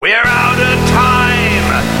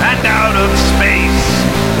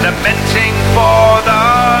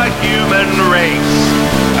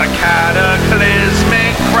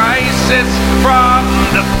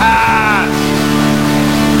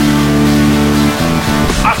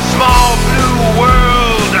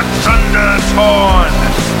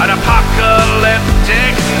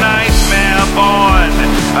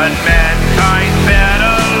but mankind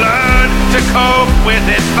better learn to cope with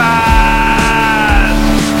it fast.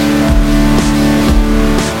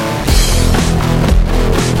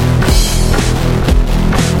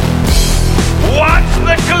 Watch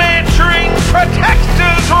the glittering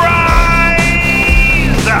protectors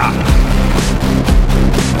rise!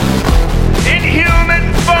 Inhuman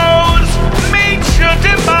foes meet your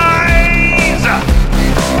demise!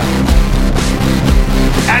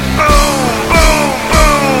 And boom, boom,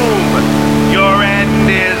 boom! Your end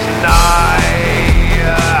is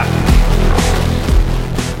nigh!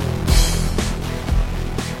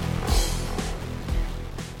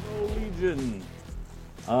 Legion.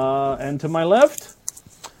 And to my left?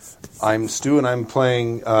 I'm Stu, and I'm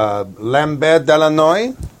playing Lambert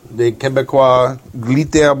Delanoy, the Québécois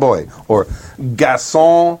Glitter Boy, or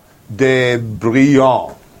Gaston de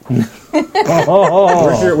Brillant.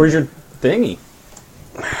 Where's your thingy?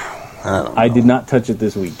 I don't know. I did not touch it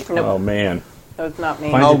this week. Nope. Oh, man. That was not me.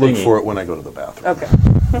 Fine. I'll look thingy. for it when I go to the bathroom. Okay.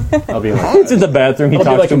 I'll be like, it's in the bathroom. He It'll be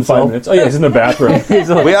talks like to in 5 himself. minutes. Oh, yeah, he's in the bathroom. He's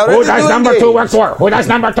like, We already Who does doing number games. 2 work for? Who does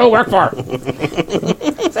number 2 work for?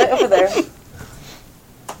 Is that over there?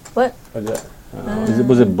 What?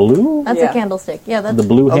 was it blue? That's Yeah. a candlestick. Yeah, that's The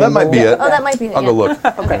blue Oh, that handle? might be it. Oh, that might be it. I'll go look.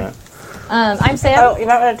 Okay. I'm Sam. Oh, you're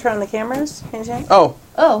not going to turn on the cameras? Can you say? Oh,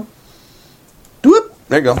 Oh, doop.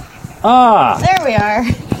 There you go. Ah, there we are.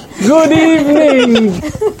 good evening.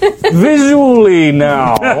 Visually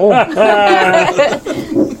now.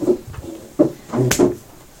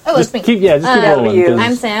 Oh, it's me. Keep rolling. you. 'cause-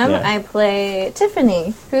 I'm Sam. yeah. I play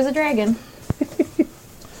Tiffany, who's a dragon.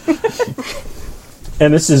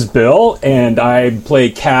 And this is Bill, and I play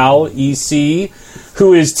Cal EC,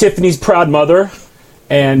 who is Tiffany's proud mother.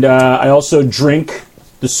 And I also drink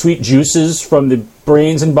the sweet juices from the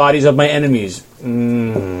brains and bodies of my enemies.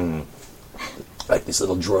 Like this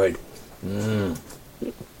little droid.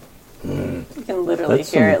 You can literally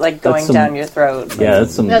That's hear some- it like going that's some- down your throat. Yeah,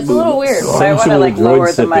 that's some. That's a little weird. So I want to like Sensual droid lower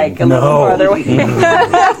the sipping. mic a little No. farther away.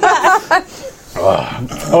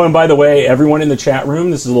 Oh, and by the way, everyone in the chat room,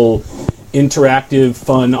 this is a little interactive,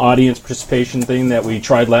 fun audience participation thing that we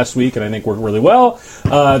tried last week, and I think worked really well.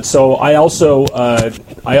 So I also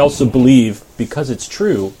believe, because it's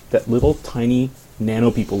true, that little tiny nano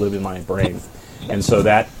people live in my brain, and so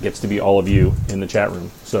that gets to be all of you in the chat room.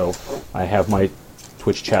 So I have my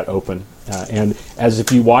Twitch chat open, and as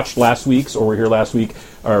if you watched last week's or were here last week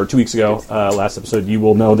or 2 weeks ago, last episode, you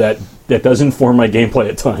will know that that does inform my gameplay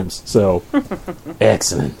at times. So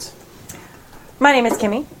excellent. My name is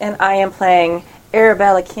Kimmy, and I am playing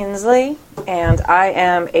Arabella Kinsley, and I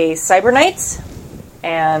am a cyber knight,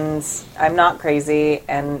 and I'm not crazy,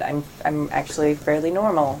 and I'm actually fairly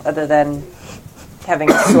normal, other than having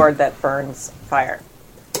a sword that burns fire,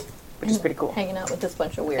 which is pretty cool. Hanging out with this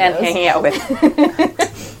bunch of weirdos. And hanging out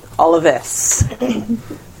with all of this.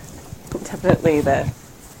 Definitely the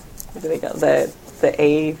what do they call the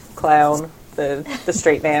A clown, the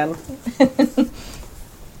straight man.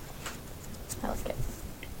 That was good.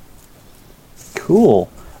 Cool.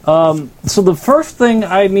 So the first thing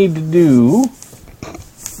I need to do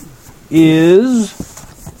is...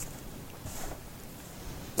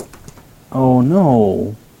 Oh,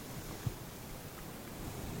 no.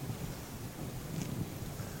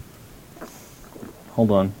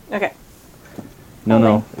 Hold on. Okay.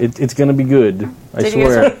 No. It's going to be good. I Did you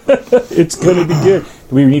swear. It's going to be good.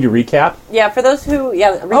 Do we need to recap? Yeah, for those who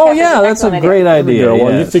recap Oh, is yeah, an that's a excellent great idea. idea.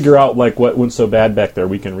 While you yes. figure out like what went so bad back there,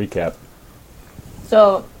 we can recap.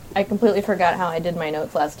 So, I completely forgot how I did my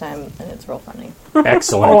notes last time, and it's real funny.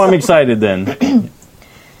 Excellent. Oh, I'm excited then.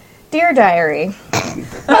 Dear Diary,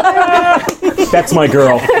 That's my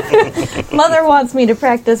girl. Mother wants me to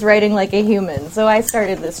practice writing like a human, so I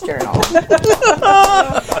started this journal.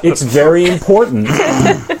 It's very important.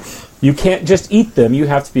 You can't just eat them. You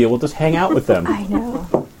have to be able to hang out with them. I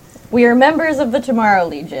know. We are members of the Tomorrow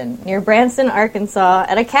Legion, near Branson, Arkansas,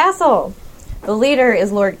 at a castle. The leader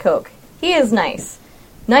is Lord Coke. He is nice.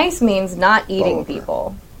 Nice means not eating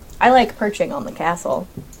people. I like perching on the castle.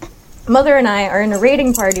 Mother and I are in a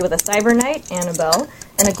raiding party with a cyber knight, Annabelle,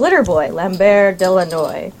 and a glitter boy, Lambert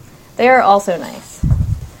Delanoy. They are also nice.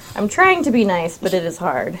 I'm trying to be nice, but it is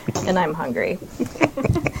hard, and I'm hungry.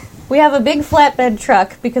 We have a big flatbed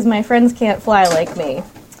truck because my friends can't fly like me.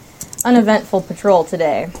 Uneventful patrol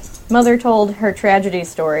today. Mother told her tragedy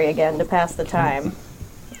story again to pass the time.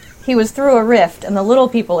 He was through a rift, and the little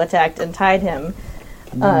people attacked and tied him,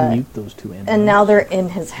 Mute those two animals. and now they're in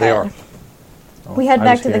his head. They are. We head I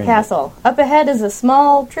back was to the hearing castle. Up ahead is a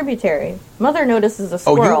small tributary. Mother notices a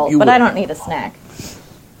Oh, squirrel, you but were- I don't need a snack.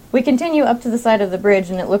 We continue up to the side of the bridge,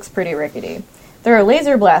 and it looks pretty rickety. There are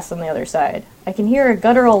laser blasts on the other side. I can hear a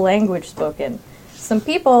guttural language spoken. Some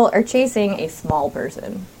people are chasing a small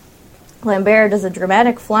person. Lambert does a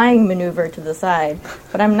dramatic flying maneuver to the side,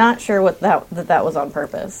 but I'm not sure that was on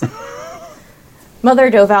purpose.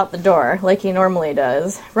 Mother dove out the door, like he normally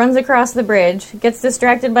does, runs across the bridge, gets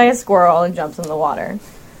distracted by a squirrel, and jumps in the water.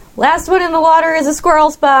 Last one in the water is a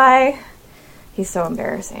squirrel spy! He's so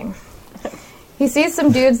embarrassing. He sees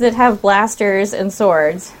some dudes that have blasters and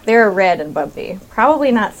swords. They're red and bumpy.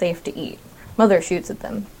 Probably not safe to eat. Mother shoots at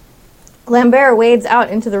them. Lambert wades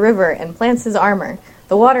out into the river and plants his armor.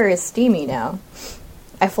 The water is steamy now.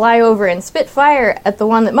 I fly over and spit fire at the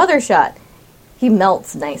one that Mother shot. He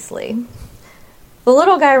melts nicely. The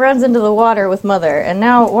little guy runs into the water with Mother, and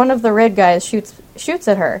now one of the red guys shoots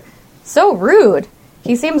at her. So rude!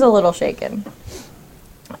 He seems a little shaken.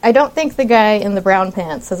 I don't think the guy in the brown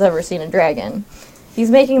pants has ever seen a dragon.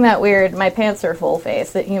 He's making that weird, my pants are full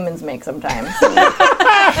face that humans make sometimes.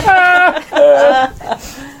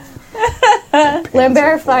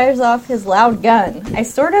 Lambert fires off his loud gun. I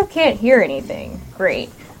sort of can't hear anything. Great.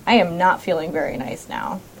 I am not feeling very nice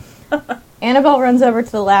now. Annabelle runs over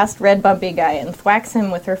to the last red bumpy guy and thwacks him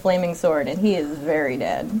with her flaming sword, and he is very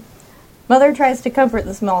dead. Mother tries to comfort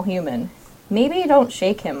the small human. Maybe don't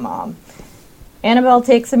shake him, Mom. Annabelle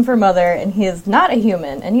takes him for Mother, and he is not a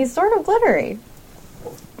human, and he's sort of glittery.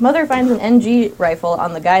 Mother finds an NG rifle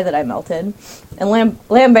on the guy that I melted, and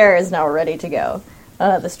Lambert is now ready to go.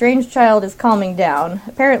 The strange child is calming down.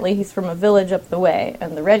 Apparently he's from a village up the way,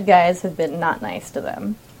 and the red guys have been not nice to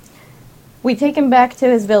them. We take him back to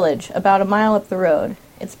his village, about a mile up the road.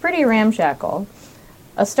 It's pretty ramshackle.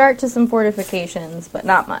 A start to some fortifications, but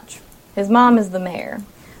not much. His mom is the mayor.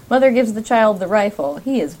 Mother gives the child the rifle.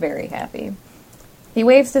 He is very happy. He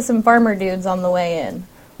waves to some farmer dudes on the way in.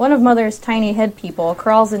 One of Mother's tiny head people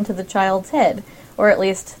crawls into the child's head, or at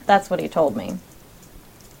least that's what he told me.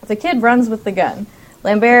 The kid runs with the gun.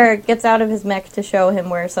 Lambert gets out of his mech to show him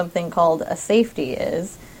where something called a safety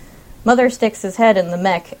is. Mother sticks his head in the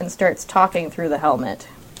mech and starts talking through the helmet.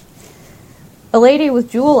 A lady with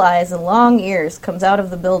jewel eyes and long ears comes out of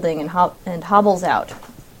the building and hobbles out.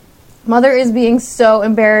 Mother is being so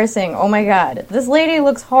embarrassing. Oh my god. This lady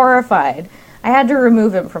looks horrified. I had to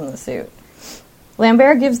remove him from the suit.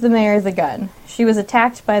 Lambert gives the mayor the gun. She was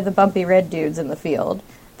attacked by the bumpy red dudes in the field.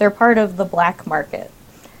 They're part of the black market.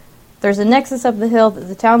 There's a nexus up the hill that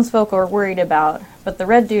the townsfolk are worried about, but the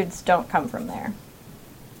red dudes don't come from there.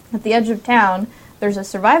 At the edge of town, there's a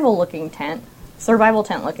survival tent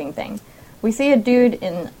looking thing. We see a dude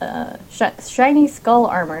in shiny skull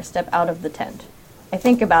armor step out of the tent. I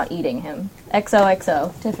think about eating him.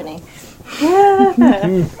 XOXO, Tiffany.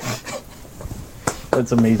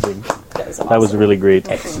 That's amazing. That was awesome. That was really great.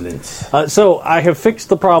 Excellent. So I have fixed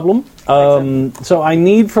the problem. So I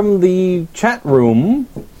need from the chat room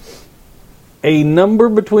a number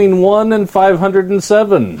between 1 and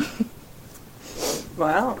 507.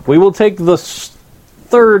 Wow. We will take the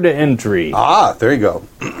third entry. Ah, there you go.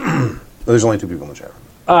 There's only 2 people in the chat room.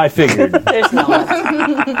 I figured. There's not.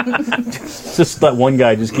 Just let one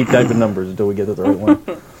guy just keep typing numbers until we get to the right one.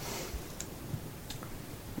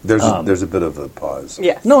 There's a bit of a pause.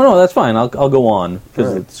 Yes. No, that's fine. I'll go on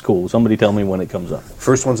because it's cool. Somebody tell me when it comes up.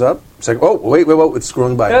 First one's up. Second. Oh, wait. It's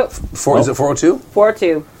scrolling by. Oh. Is it 402?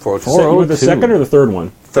 4-2. 402. So you were the second or the third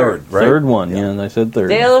one? Third, right? Third one, yeah, and I said third.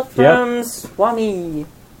 Dale from Swami.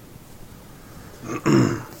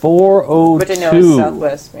 402. Which I know is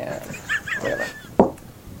Southwest. Yeah. Whatever.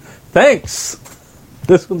 Thanks.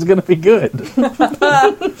 This one's gonna be good. This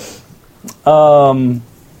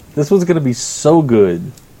one's gonna be so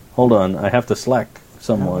good. Hold on, I have to slack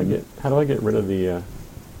someone. How do I get rid of the... I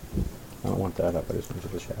don't want that up. I just want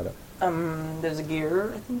the chat up. There's a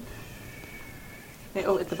gear, I think.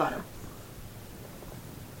 Oh, at the bottom.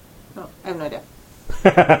 Oh, I have no idea.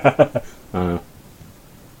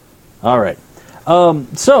 All right.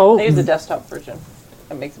 So I use the desktop version.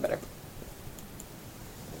 That makes it better.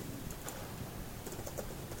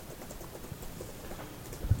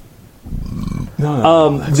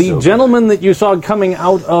 the gentleman that you saw coming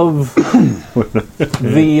out of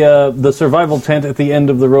the survival tent at the end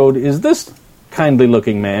of the road is this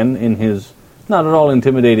kindly-looking man in his not at all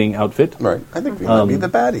intimidating outfit. Right. I think we might be the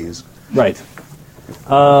baddies. Right.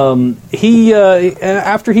 He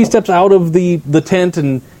after he steps out of the tent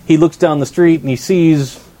and he looks down the street and he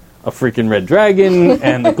sees a freaking red dragon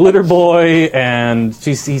and a glitter boy and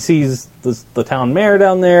he sees the town mayor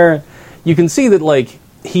down there. You can see that like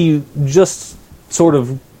he just sort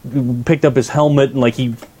of picked up his helmet and like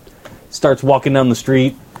he starts walking down the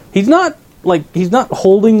street. He's not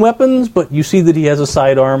holding weapons, but you see that he has a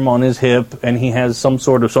sidearm on his hip and he has some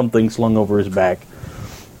sort of something slung over his back.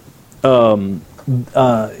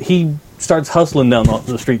 he starts hustling down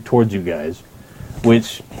the street towards you guys,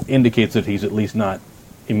 which indicates that he's at least not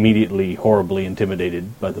immediately horribly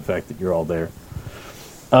intimidated by the fact that you're all there.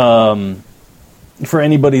 For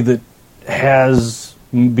anybody that has,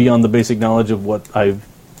 beyond the basic knowledge of what I've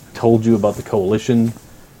told you about the Coalition,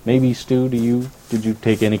 maybe, Stu, did you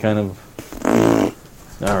take any kind of...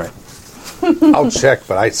 All right. I'll check,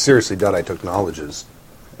 but I seriously doubt I took knowledges.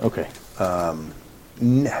 Okay.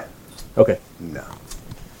 Nah. Okay. No.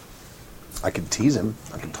 I could tease him.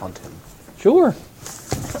 I could taunt him. Sure.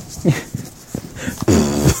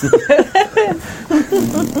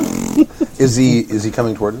 Is he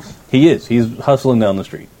coming toward us? He is. He's hustling down the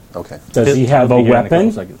street. Okay. Does he have a He'll be here in couple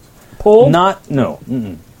weapon seconds. pulled? No.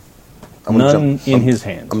 Mm-mm. I'm gonna None jump, in his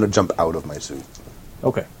hands. I'm going to jump out of my suit.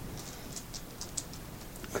 Okay.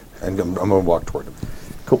 And I'm going to walk toward him.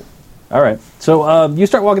 Cool. All right. So you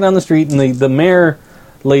start walking down the street, and the mayor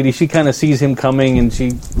lady, she kind of sees him coming, and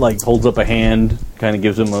she like holds up a hand, kind of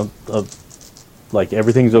gives him a like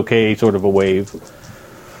everything's okay sort of a wave.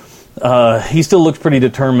 He still looks pretty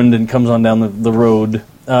determined and comes on down the road.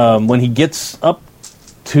 When he gets up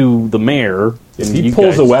to the mayor, If he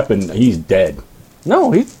pulls a weapon, he's dead.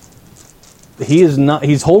 No, he is not.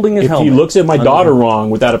 He's holding his If helmet. he looks at my daughter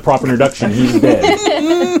wrong without a proper introduction, he's dead.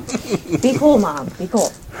 Be cool, Mom. Be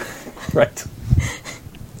cool. Right.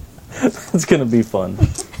 It's going to be fun.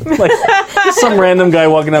 Like, some random guy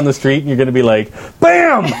walking down the street, and you're going to be like,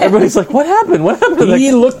 BAM! Everybody's like, what happened? What happened to that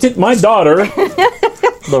He looked at my daughter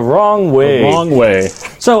the wrong way? the wrong way.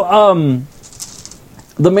 So,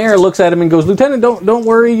 the mayor looks at him and goes, Lieutenant, don't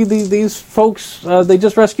worry. These folks, they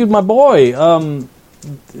just rescued my boy.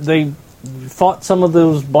 They fought some of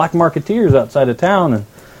those black marketeers outside of town, and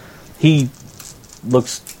he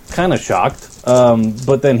looks kind of shocked.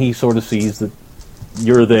 But then he sort of sees that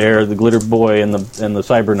you're there, the Glitter Boy and the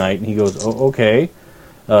Cyber Knight, and he goes, "Oh, okay,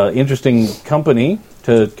 interesting company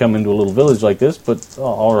to come into a little village like this, but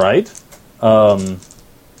all right."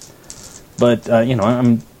 But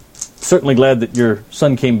I'm certainly glad that your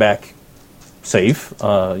son came back safe.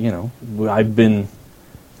 I've been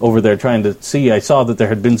over there trying to see. I saw that there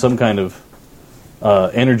had been some kind of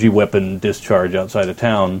energy weapon discharge outside of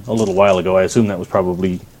town a little while ago. I assume that was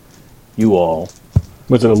probably you all.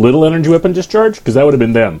 Was it a little energy weapon discharge? Because that would have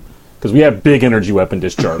been them. Because we have big energy weapon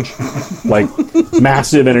discharge. Like,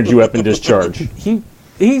 massive energy weapon discharge. He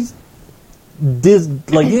goes,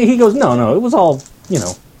 no, it was all,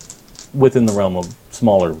 within the realm of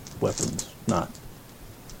smaller weapons, not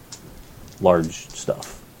large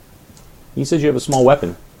stuff. He says you have a small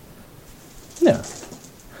weapon. Yeah.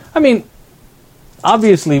 I mean,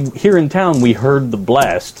 obviously, here in town, we heard the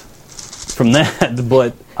blast from that,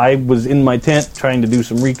 but I was in my tent trying to do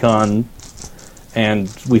some recon, and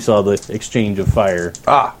we saw the exchange of fire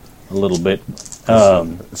a little bit.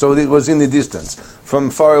 So it was in the distance. From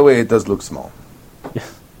far away, it does look small.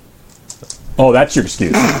 Oh, that's your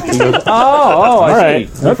excuse. He goes, all right.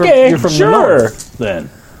 Okay, you're from sure. the north, then.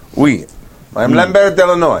 Oui. I am Lambert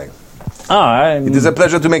d'Illinois. I'm It is a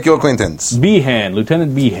pleasure to make your acquaintance. Behan,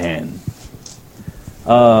 Lieutenant Behan.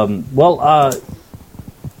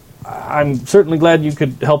 I'm certainly glad you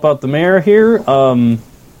could help out the mayor here,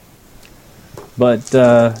 but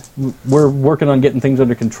we're working on getting things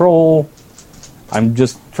under control. I'm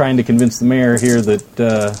just trying to convince the mayor here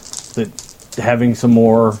that having some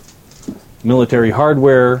more military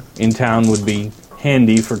hardware in town would be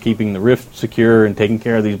handy for keeping the rift secure and taking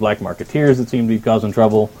care of these black marketeers that seem to be causing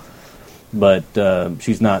trouble. But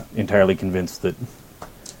she's not entirely convinced that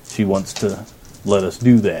she wants to let us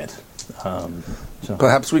do that.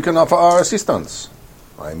 Perhaps we can offer our assistance.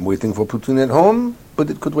 I'm waiting for Platoon at home, but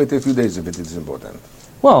it could wait a few days if it is important.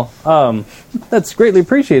 Well, that's greatly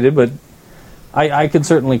appreciated, but I could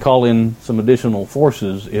certainly call in some additional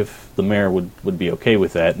forces if the mayor would be okay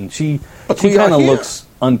with that. And she we kind are of here. looks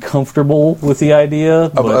uncomfortable with the idea.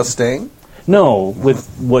 Of us staying? No, with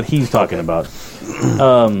what he's talking about.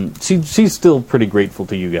 She's still pretty grateful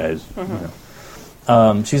to you guys.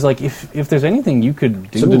 She's like, if there's anything you could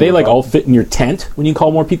do. So do they all fit in your tent when you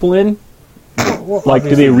call more people in? Like,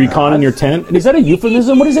 do they recon in your tent? And is that a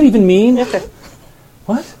euphemism? What does that even mean?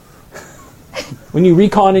 What? When you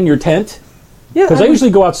recon in your tent? Yeah, Because I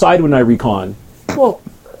usually go outside when I recon. Well,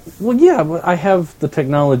 yeah, but I have the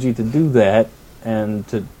technology to do that, and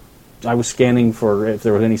I was scanning for if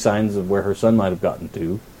there was any signs of where her son might have gotten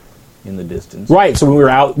to in the distance. Right, so when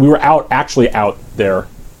we were actually out there.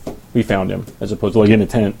 We found him, as opposed to in a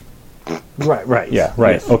tent. Right. Yeah,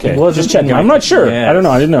 right. Yes. Okay, It wasn't just checking. in my- I'm not sure. Yes. I don't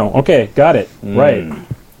know. I didn't know. Okay, got it. Right.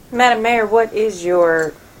 Madam Mayor, what is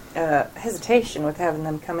your hesitation with having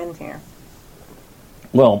them come in here?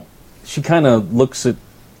 Well, she kind of looks at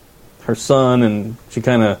her son, and she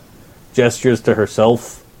kind of gestures to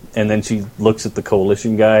herself, and then she looks at the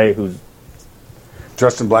coalition guy who's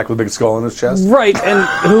Dressed in black with a big skull on his chest. right, and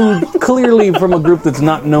who clearly from a group that's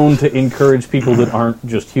not known to encourage people that aren't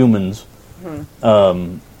just humans.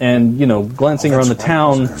 And glancing around the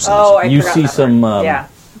town, Oh, I you forgot see that some. part. Yeah.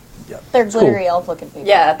 They're glittery elf-looking people.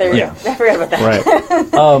 Yeah, Yeah. I forgot about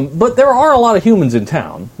that. Right. But there are a lot of humans in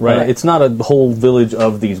town, right? It's not a whole village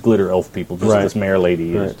of these glitter elf people, just Right. this mayor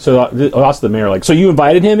lady. Right. So I'll ask the mayor, like, so you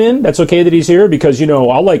invited him in? That's okay that he's here? Because,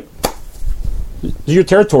 I'll, this is your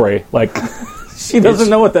territory. Like, She doesn't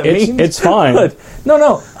know what that means. It's fine. But,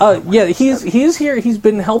 no. Yeah, he's here. He's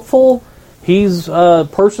been helpful. He's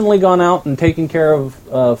personally gone out and taken care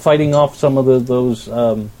of fighting off some of those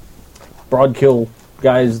broadkill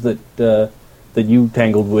guys that you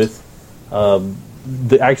tangled with.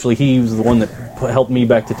 Actually, he was the one that helped me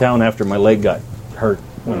back to town after my leg got hurt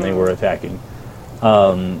when they were attacking.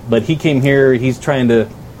 But he came here. He's trying to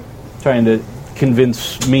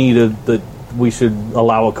convince me that we should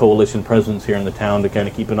allow a coalition presence here in the town to kind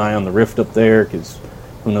of keep an eye on the rift up there, because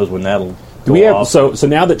who knows when that'll Do we go have off. so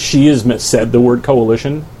now that she has said the word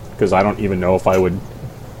coalition, because I don't even know if I would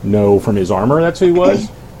know from his armor that's who he was.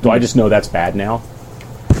 Do I just know that's bad now?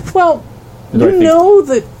 Well, Do I you think- know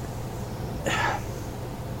that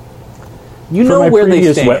you From know my where they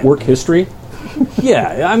previous stand. wet work history,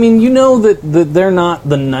 Yeah, I mean, you know that they're not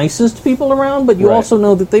the nicest people around, but you Right. also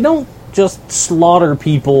know that they don't just slaughter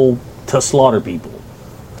people to slaughter people.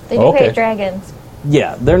 They do Okay. hate dragons.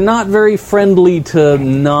 Yeah, they're not very friendly to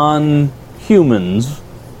non-humans.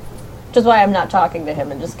 Which is why I'm not talking to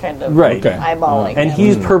him and just kind of Right. Okay. eyeballing And him.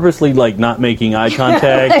 he's purposely not making eye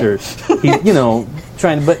contact, or he's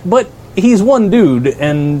trying to. But he's one dude,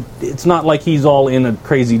 and it's not like he's all in a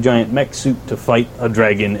crazy giant mech suit to fight a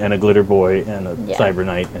dragon and a glitter boy and a Yeah. cyber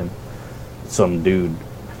knight and some dude.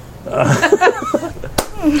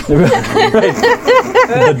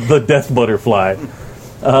 the death butterfly.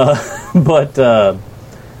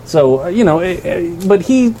 But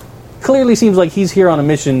he clearly seems like he's here on a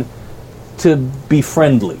mission to be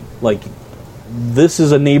friendly. Like, this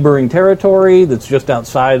is a neighboring territory that's just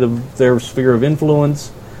outside of their sphere of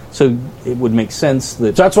influence, so it would make sense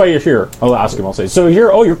that... so that's why you're here. I'll ask him. I'll say, so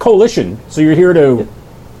you're coalition. So you're here to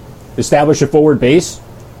establish a forward base.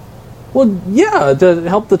 Well, yeah, to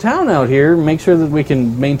help the town out here, make sure that we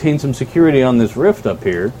can maintain some security on this rift up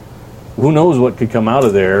here. Who knows what could come out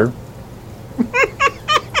of there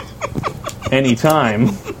anytime.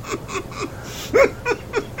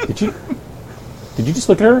 Did you just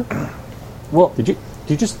look at her? Well, Did you?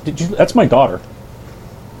 That's my daughter. Did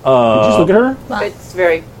you just look at her?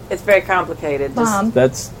 It's very complicated. Just, Mom.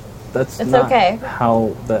 that's It's not okay.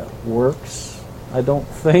 how that works, I don't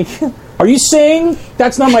think. Are you saying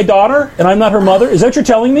that's not my daughter and I'm not her mother? Is that what you're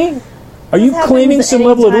telling me? Are you happens claiming some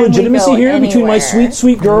level of anytime we illegitimacy go here between my anywhere.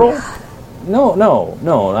 sweet girl? No.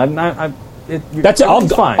 That's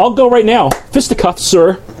it. fine. I'll go right now. Fisticuffs,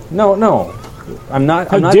 sir. No. I'm not.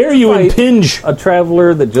 How I'm not dare to you fight impinge? a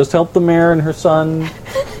traveler that just helped the mayor and her son?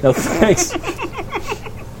 No thanks.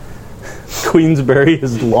 Queensberry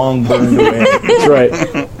is long burned away, That's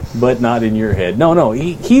right. but not in your head. No.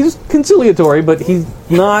 He's conciliatory, but he's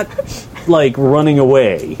not like running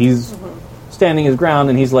away. He's standing his ground,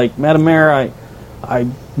 and he's like, Madam Mayor, I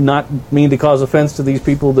not mean to cause offense to these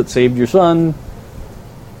people that saved your son.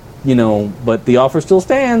 But the offer still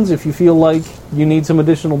stands. If you feel like you need some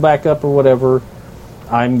additional backup or whatever,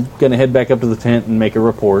 I'm going to head back up to the tent and make a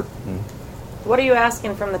report. what are you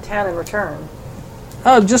asking from the town in return?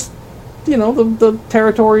 Just, the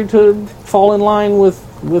territory to fall in line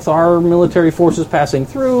with our military forces passing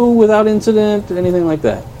through without incident, anything like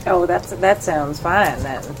that. Oh, that sounds fine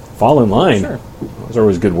then. Fall in line. Sure. Those are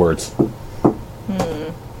always good words.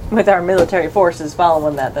 With our military forces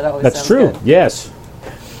following that always That's sounds true. good. Yes.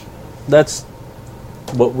 That's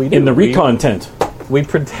what we do. In the recon tent. We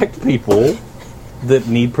protect people that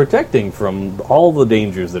need protecting from all the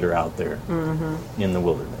dangers that are out there in the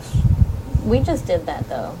wilderness. We just did that,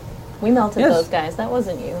 though. We melted Yes. those guys. That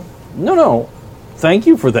wasn't you. No. Thank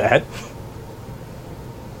you for that.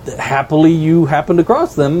 Happily, you happened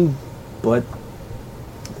across them, but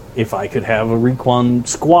if I could have a recon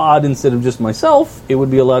squad instead of just myself, it would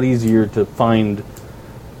be a lot easier to find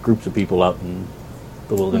groups of people out in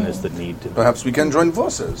the wilderness that need to Perhaps we can join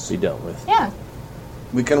forces. be dealt with. Yeah.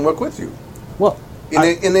 We can work with you Well,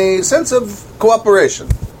 in a sense of cooperation.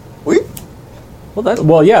 Oui?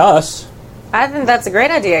 Well, yeah, us. I think that's a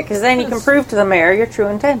great idea because then you can prove to the mayor your true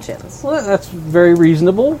intentions. Well, that's very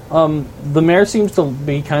reasonable. The mayor seems to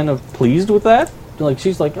be kind of pleased with that. Like,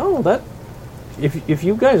 she's like, oh, that if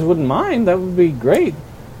you guys wouldn't mind, that would be great.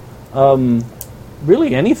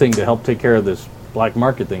 Really, anything to help take care of this black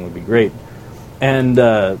market thing would be great. And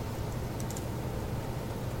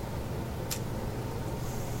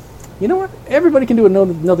you know what? Everybody can do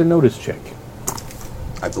another notice check.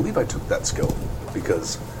 I believe I took that skill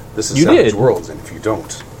because this is You Savage did. Worlds, and if you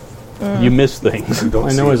don't, You miss things. you don't I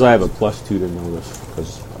see know it. is I have a +2 to notice,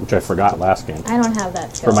 which I forgot last game. I don't have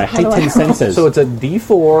that skill. For my How do I heightened know? senses. So it's a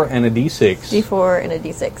D4 and a D6, D4 and a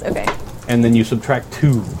D6. Okay. and then you subtract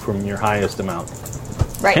 2 from your highest amount.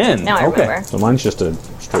 Right. 10. Now I Okay. remember. So mine's just a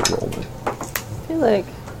straight roll. Then. I feel like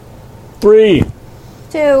 3.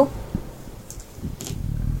 2.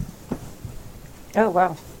 oh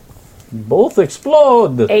wow, Both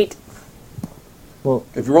explode. 8. Well,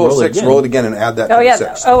 If you roll a 6, again. roll it again and add that Oh to yeah.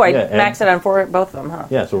 the 6. Oh, I Yeah, and- maxed it on 4 both of them, huh?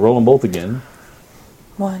 Yeah, so roll them both again.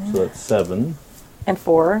 1 So that's 7. and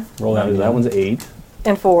 4 Roll That that one's 8.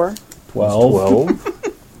 and 4 12. 12.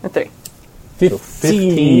 and 3. 15.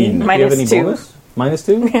 15. Do you have Minus any 2. bonus? Minus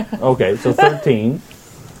 2? Okay, so 13.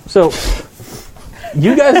 So,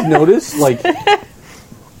 you guys notice, like,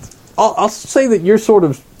 I'll say that you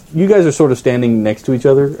guys are sort of standing next to each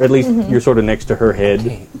other. Or at least you're sort of next to her head.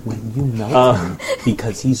 Okay, when you melt him,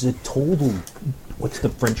 because he's a total, what's the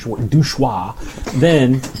French word, douchois,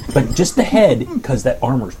 then, but just the head, because that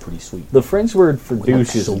armor's pretty sweet. The French word for douche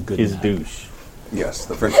that's is, so good is in that. douche. Yes,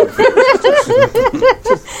 the French word for it.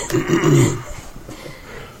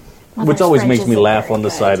 Which always French makes me isn't laugh very on the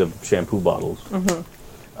good. side of shampoo bottles.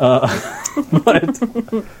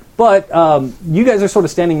 But you guys are sort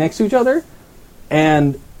of standing next to each other,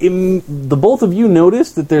 and the both of you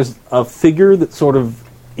notice that there's a figure that's sort of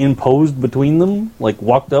imposed between them, like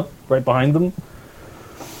walked up right behind them.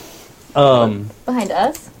 Behind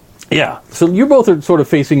us? Yeah. So you both are sort of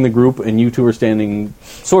facing the group, and you two are standing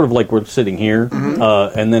sort of like we're sitting here,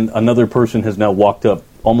 and then another person has now walked up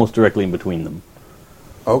almost directly in between them.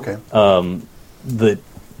 Okay. That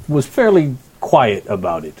was fairly quiet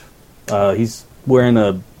about it. He's wearing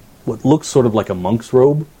what looks sort of like a monk's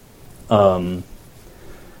robe.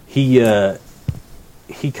 He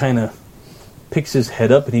kind of picks his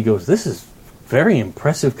head up and he goes, "This is very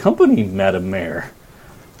impressive company, Madam Mayor.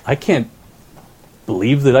 I can't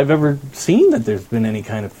believe that I've ever seen that there's been any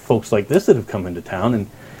kind of folks like this that have come into town." And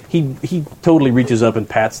he totally reaches up and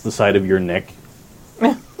pats the side of your neck.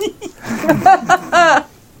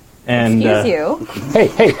 And Excuse you. Hey,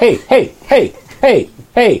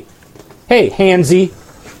 Hansy,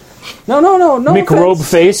 no McRobe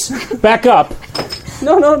offense. face, back up.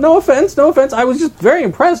 No offense. I was just very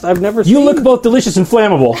impressed. I've never You seen... look both delicious and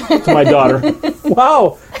flammable to my daughter.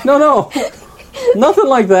 Wow. No. Nothing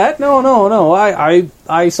like that. No.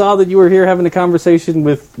 I saw that you were here having a conversation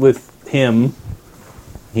with him.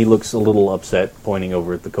 He looks a little upset, pointing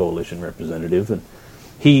over at the coalition representative, and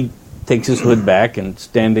he takes his hood back, and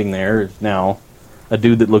standing there is now a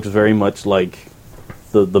dude that looks very much like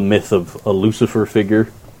the myth of a Lucifer figure.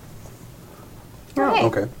 Hey.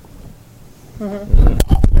 Okay.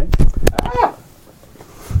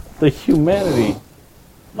 The humanity.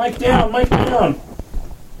 Mic down.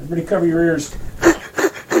 Everybody cover your ears.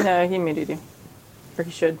 No, he muted you, or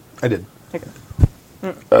he should. I did. Okay.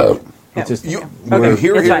 It's just You, Okay,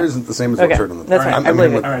 here it's fine. isn't the same as Okay, what's heard on the that's fine. I'm I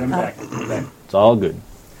believe with- it. All right, I'm back. it's all good.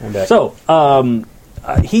 I'm back. So,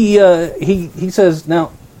 he says,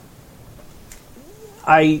 now,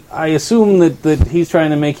 I assume that he's trying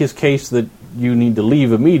to make his case that you need to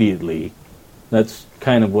leave immediately. That's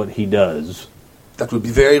kind of what he does. That would be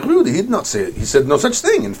very rude. He did not say it. He said no such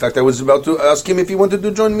thing. In fact, I was about to ask him if he wanted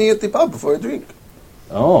to join me at the pub for a drink.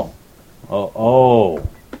 Oh.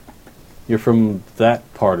 You're from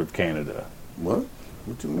that part of Canada. What?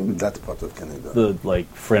 What do you mean that part of Canada? The, like,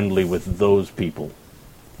 friendly with those people.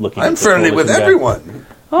 Looking I'm at the friendly with coalition guy. everyone.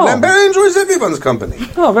 Oh. Lambert enjoys everyone's company.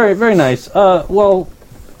 Oh, very, very nice. Well,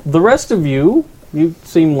 the rest of you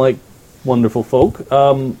seem like wonderful folk.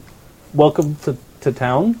 Welcome to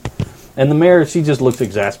town. And the mayor, she just looks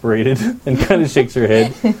exasperated and kind of shakes her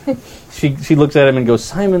head. She looks at him and goes,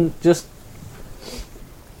 "Simon, just...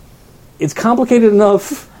 It's complicated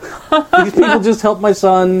enough. These people just helped my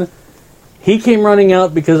son. He came running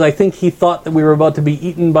out because I think he thought that we were about to be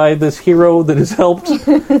eaten by this hero that has helped.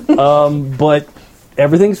 But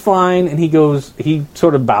everything's fine." And he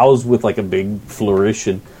sort of bows with like a big flourish,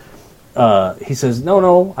 and he says,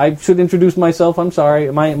 No, I should introduce myself. I'm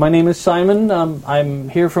sorry. My name is Simon. I'm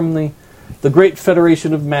here from the Great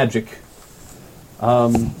Federation of Magic.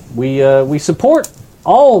 We support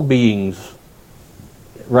all beings'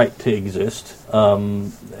 right to exist.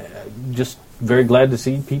 Just very glad to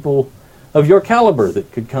see people of your caliber that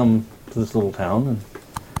could come to this little town.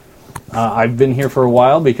 I've been here for a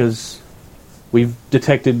while because we've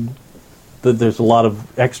detected that there's a lot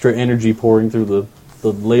of extra energy pouring through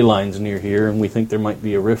the ley lines near here, and we think there might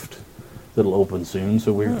be a rift that'll open soon.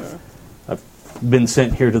 So I've been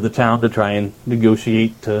sent here to the town to try and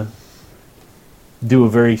negotiate to do a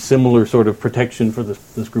very similar sort of protection for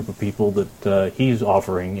this group of people that he's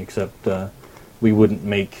offering, except we wouldn't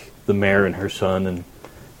make the mayor and her son and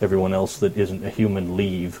everyone else that isn't a human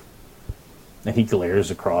leave. And he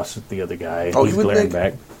glares across at the other guy, and he's glaring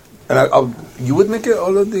back. And you would make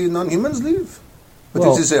all of the non-humans leave? But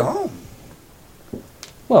Well- this is a home.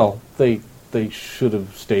 Well, they should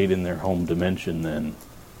have stayed in their home dimension then.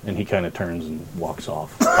 And he kind of turns and walks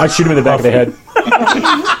off. I shoot him in the back of the head.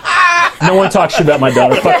 No one talks shit about my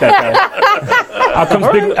daughter. Fuck that guy.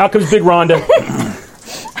 Out comes Big Rhonda.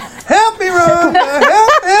 Help me, Rhonda!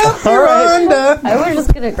 Help me, Rhonda! I was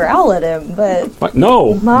just gonna growl at him, but What?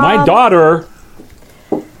 No, my Mom. daughter.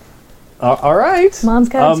 All right. Mom's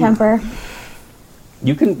got a temper.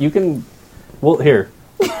 You can. Well, here.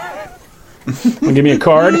 Wanna give me a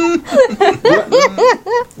card. The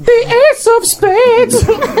Ace of Spades.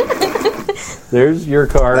 There's your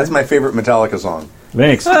card. That's my favorite Metallica song.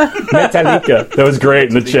 Thanks, Metallica. That was great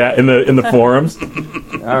in the chat in the forums.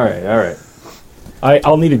 All right.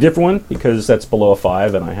 I'll need a different one because that's below a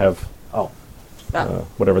 5, and I have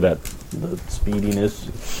whatever that. The speediness.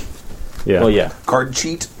 Yeah. Well, yeah. Card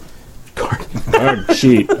cheat. Card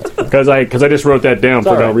sheet because I just wrote that down for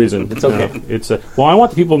all no right. reason. It's okay. It's well, I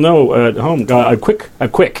want the people to know at home. I'm quick.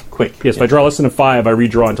 Yes, if I draw less than a 5, I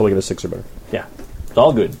redraw until I get a 6 or better. Yeah. It's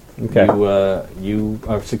all good. Okay. You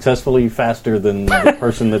are successfully faster than the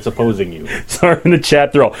person that's opposing you. Sorry, in the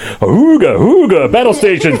chat they're all hooga, battle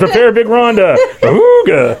stations, prepare Big Rhonda,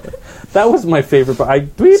 hooga. That was my favorite part. I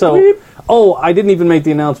didn't even make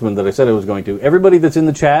the announcement that I said I was going to. Everybody that's in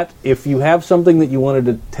the chat, if you have something that you wanted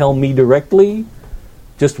to tell me directly,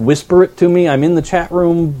 just whisper it to me. I'm in the chat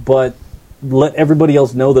room, but let everybody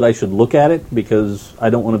else know that I should look at it because I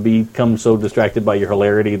don't want to become so distracted by your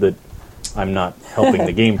hilarity that I'm not helping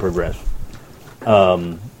the game progress.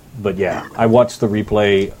 But yeah, I watched the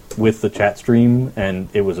replay with the chat stream, and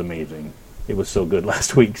it was amazing. It was so good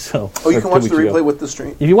last week. So Oh, you or can 2 watch the weeks ago. replay with the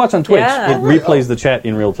stream? If you watch on Twitch, Yeah. it replays the chat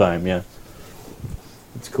in real time, yeah.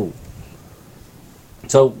 It's cool.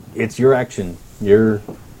 So, it's your action. You're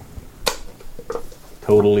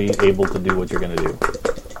totally able to do what you're going to do.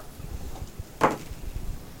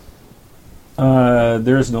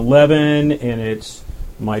 There's an 11, and it's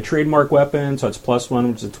my trademark weapon, so it's +1,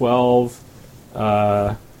 which is a 12.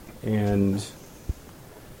 And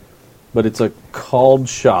But it's a called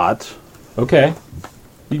shot. okay,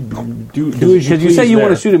 do as you Because you please say you want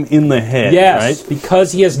there. to shoot him in the head, Yes, right?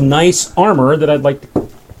 because he has nice armor that I'd like to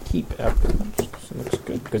keep. After. It looks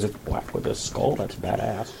good because it's black with a skull. That's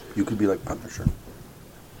badass. You could be like Punisher.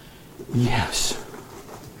 Yes.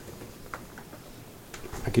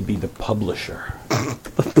 I could be the publisher.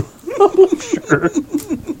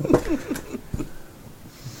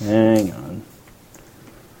 Hang on.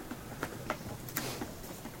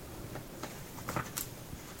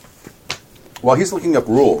 While he's looking up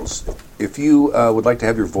rules, if you would like to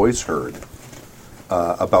have your voice heard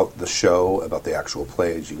about the show, about the actual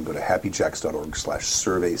plays, you can go to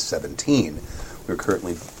happyjacks.org/survey17. We're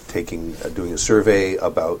currently doing a survey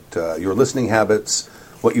about your listening habits,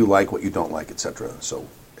 what you like, what you don't like, etc. So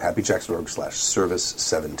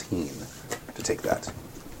happyjacks.org/service17 to take that.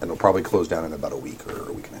 And it'll probably close down in about a week or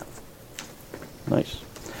a week and a half. Nice.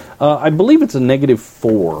 I believe it's a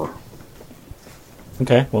 -4,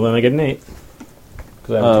 Okay, well then I get an 8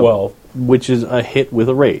 because I have 12. which is a hit with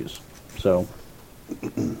a raise. So,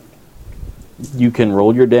 you can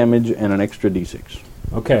roll your damage and an extra d6.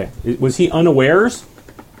 Okay, was he unawares?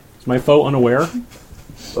 Is my foe unaware?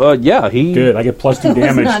 Yeah, he... Good, I get +2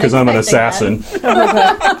 damage not because I'm an expecting assassin.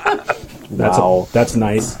 Wow. That's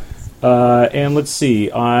nice. And let's see,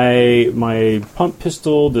 my pump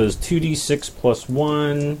pistol does 2d6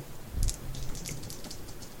 +1,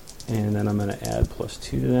 and then I'm going to add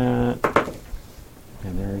 +2 to that.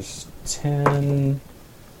 And there's 10,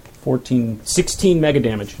 14, 16 mega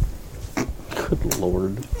damage. Good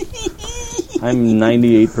lord. I'm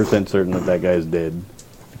 98% certain that guy's dead.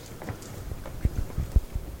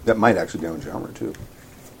 That might actually damage your armor, too.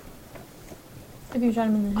 If you shot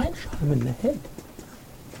him in the head. I'm in the head.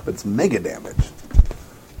 But it's mega damage.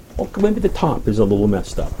 Well, maybe the top is a little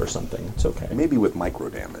messed up or something. It's okay. Maybe with micro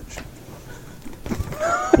damage.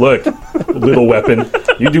 Look, little weapon.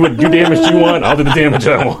 You do what damage you want, I'll do the damage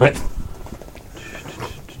I want.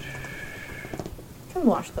 Can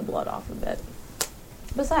wash the blood off a bit.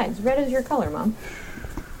 Besides, red is your color, Mom.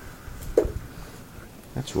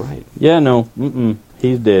 That's right. Yeah, no.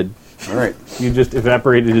 He's dead. All right. You just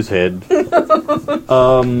evaporated his head.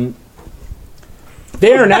 There,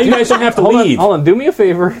 now you guys don't have to leave. Hold on. Do me a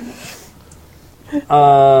favor.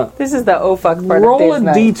 This is the oh fuck part Roll of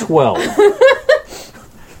a Dave's night. d12.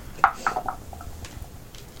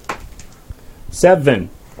 7.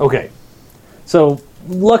 Okay. So,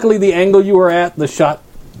 luckily the angle you were at, the shot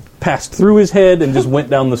passed through his head and just went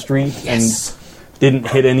down the street and didn't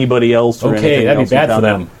hit anybody else or anything Okay, that'd be else bad in for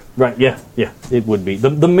town. them. Right, yeah, it would be.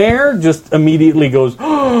 The mayor just immediately goes,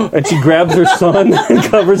 and she grabs her son and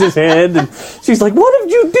covers his head, and she's like, what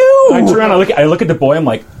did you do? I turn around, I look at the boy, I'm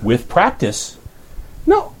like, with practice.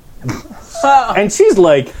 No. And she's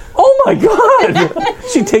like, oh my God.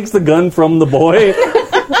 She takes the gun from the boy.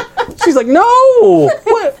 She's like, no.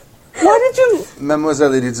 What? Why did you?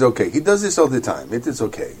 Mademoiselle, it is okay. He does this all the time. It is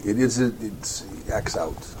okay. He acts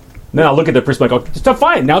out. Then I'll look at the person like, oh, it's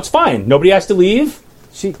fine. Now it's fine. Nobody has to leave.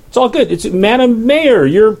 It's all good. It's Madam Mayor.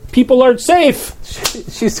 Your people are safe.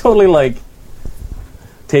 She's totally like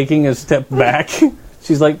taking a step back.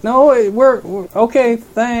 She's like, no, we're okay.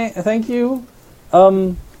 Thank you.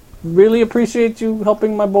 Really appreciate you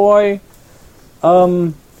helping my boy.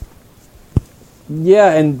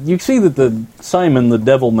 Yeah, and you see that the Simon, the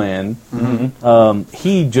devil man,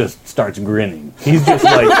 he just starts grinning. He's just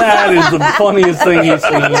like, that is the funniest thing he's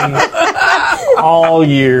seen all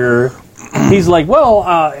year. He's like, well,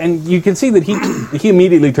 and you can see that he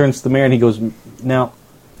immediately turns to the mayor and he goes, now,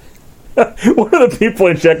 One of the people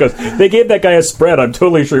in chat goes, they gave that guy a spread. I'm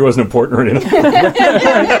totally sure he wasn't important or anything.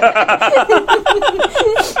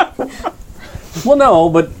 well, no,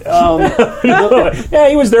 but yeah,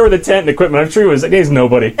 he was there with a tent and equipment. I'm sure he was. He's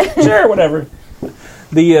nobody. Sure, whatever.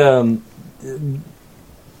 The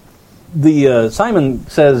Simon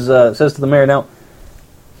says to the mayor, now,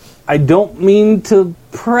 I don't mean to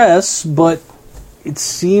press, but it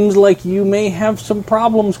seems like you may have some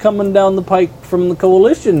problems coming down the pike from the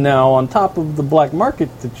coalition now, on top of the black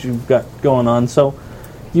market that you've got going on. So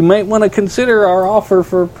you might want to consider our offer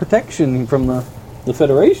for protection from the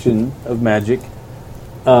Federation of Magic.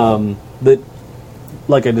 That,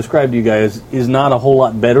 like I described to you guys, is not a whole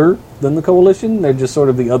lot better than the coalition. They're just sort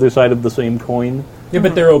of the other side of the same coin. Yeah,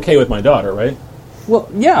 but they're okay with my daughter, right? Well,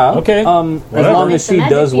 yeah. Okay. As Whatever. long as she The magic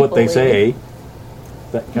does what they people say.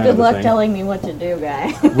 That kind Good of a luck thing. telling me what to do,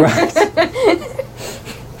 guy. Right.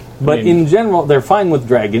 But I mean- in general, they're fine with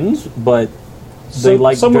dragons, but they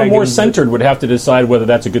like someone dragons more that- centered would have to decide whether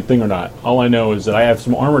that's a good thing or not. All I know is that I have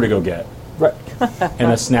some armor to go get Right.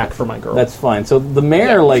 and a snack for my girl. That's fine. So the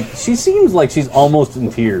mayor, like, she seems like she's almost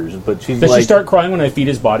in tears, but she's Does like... she start crying when I feed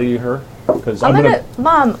his body to her? Because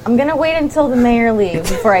Mom, I'm gonna wait until the mayor leaves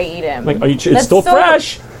before I eat him. like, it's That's still so-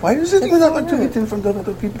 fresh. Why is it not to eat in front of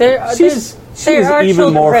other people? She's are even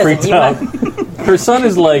children more present. freaked You out. Her son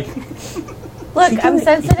is like, Look, I'm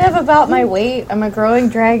sensitive about my weight. I'm a growing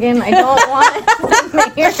dragon. I don't want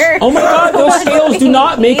the mayor. Oh my god, those scales do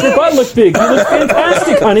not make your butt look big. You look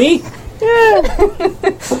fantastic, honey.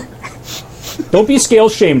 Don't be scale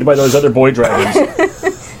shamed by those other boy dragons.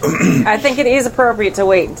 I think it is appropriate to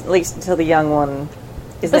wait at least until the young one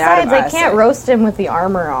is out of Besides, I eyesight. can't roast him with the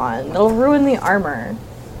armor on. It'll ruin the armor.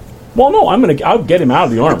 Well, no, I'll get him out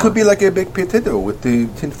of the armor. It could be like a baked potato with the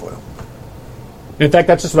tinfoil. In fact,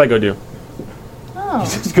 that's just what I go do. Oh.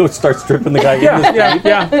 just go start stripping the guy. in the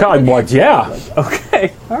Yeah. God, what? Yeah,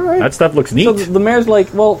 Okay, all right. that stuff looks neat. So the mayor's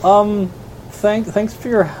like, well, thanks for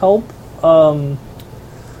your help.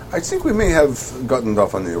 I think we may have gotten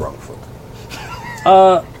off on the wrong foot.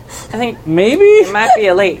 I think Maybe? it might be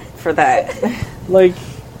late for that. Like,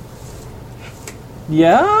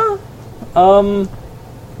 yeah?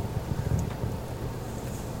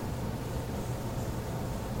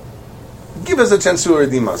 Give us a chance to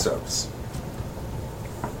redeem ourselves.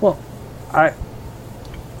 Well, I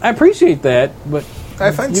appreciate that, but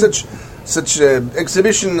I find such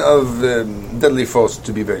exhibition of deadly force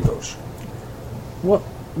to be very gauche. well,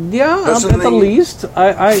 yeah, at Personally- the least,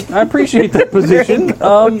 I appreciate that position.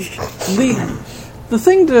 The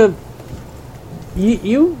thing to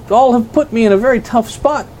you all have put me in a very tough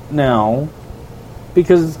spot now,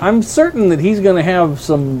 because I'm certain that he's going to have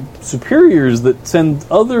some superiors that send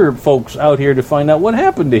other folks out here to find out what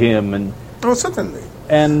happened to him, Oh, certainly.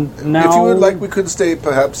 and now If you would like, we could stay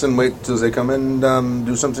perhaps and wait till they come and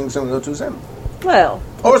do something similar to them. Well,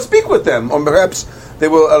 Or speak with them, or perhaps they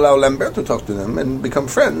will allow Lambert to talk to them and become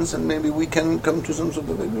friends, and maybe we can come to some sort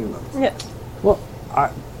of agreement. yeah. well,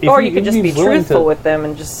 Or you could just be truthful with them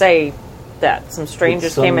and just say that some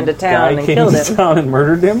strangers came into town and killed him. Town and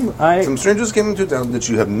murdered him. Some strangers came into town that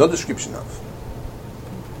you have no description of.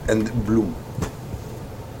 And Bloom.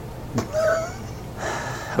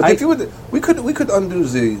 But if you would, we could undo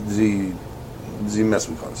the mess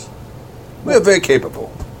we caused. We are very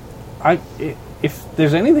capable. If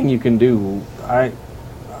there's anything you can do, I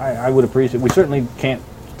would appreciate. We certainly can't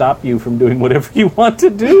stop you from doing whatever you want to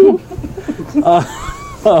do.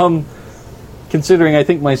 Considering I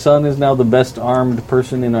think my son is now the best armed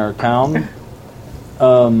person in our town.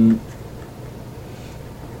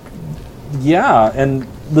 Yeah, and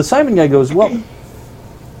the Simon guy goes, well,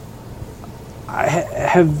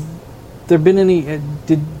 have there been any?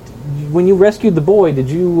 When you rescued the boy, did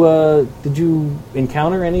you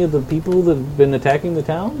encounter any of the people that have been attacking the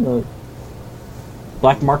town? The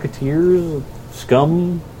black marketeers,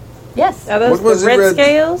 scum? Yes. Are those What was the the red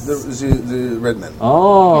scales? The red men.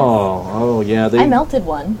 Oh, yeah. I melted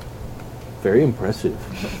one. Very impressive.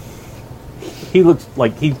 He looks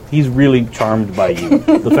like he's really charmed by you.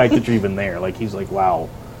 The fact that you're even there, like he's like, wow,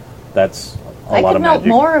 that's a I lot could of melt magic.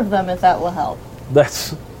 more of them if that will help.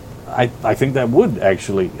 I think that would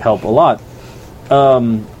actually help a lot.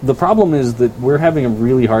 The problem is that we're having a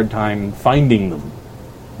really hard time finding them.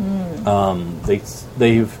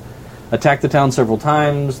 They've attacked the town several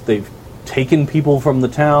times. They've taken people from the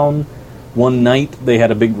town. One night they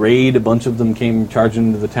had a big raid. A bunch of them came charging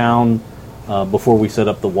into the town before we set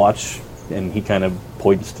up the watch. And he kind of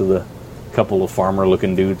points to the couple of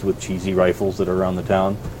farmer-looking dudes with cheesy rifles that are around the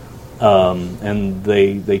town. And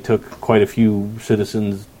they took quite a few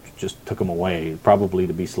citizens, just took them away, probably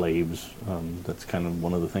to be slaves. That's kind of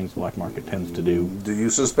one of the things the black market tends to do. Do you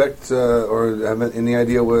suspect or have any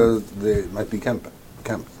idea where they might be camped?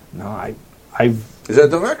 No, I've... Is there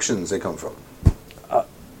directions they come from?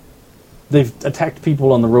 They've attacked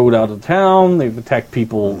people on the road out of town. They've attacked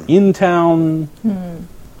people in town.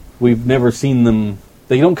 We've never seen them...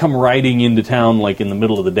 They don't come riding into town like in the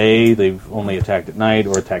middle of the day. They've only attacked at night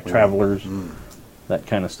or attacked travelers, that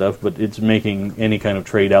kind of stuff. But it's making any kind of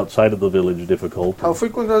trade outside of the village difficult. How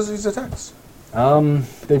frequent are these attacks?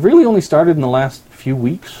 They've really only started in the last few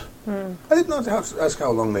weeks. I did not ask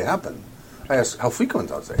how long they happen. I asked how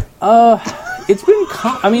frequent are they? It's been...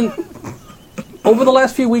 I mean, over the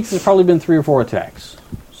last few weeks, there's probably been 3 or 4 attacks.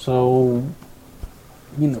 So,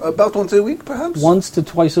 you know... About once a week, perhaps? Once to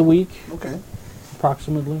twice a week, Okay.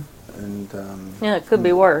 approximately. And Yeah, it could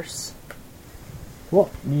be worse. Well,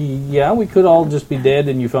 yeah, we could all just be dead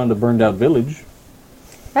and you found a burned out village.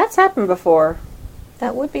 That's happened before.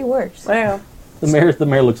 That would be worse. Wow. The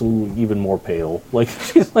mayor looks a little even more pale. Like,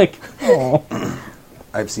 she's like, oh.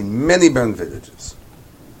 I've seen many burned villages.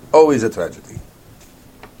 Always a tragedy.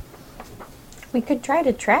 We could try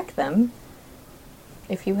to track them.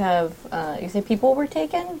 If you have, you say people were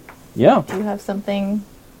taken? Yeah. Do you have something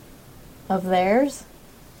of theirs?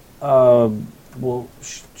 Well,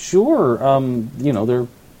 sure. You know, their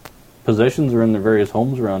possessions are in their various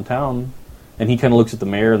homes around town. And he kind of looks at the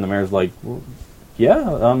mayor, and the mayor's like, well,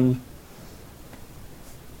 yeah,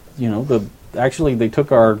 you know, actually they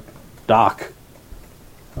took our dock.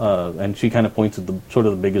 And she kind of points at the sort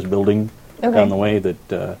of the biggest building down the way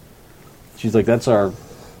that, she's like, that's our,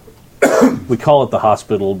 we call it the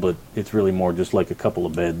hospital, but it's really more just like a couple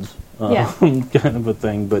of beds, kind of a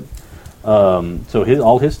thing. But, so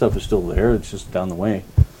all his stuff is still there. It's just down the way.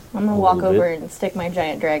 I'm going to walk over and stick my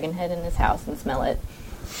giant dragon head in his house and smell it.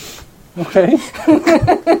 Okay.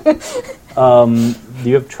 Do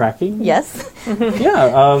you have tracking? Yes.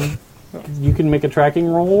 Yeah. You can make a tracking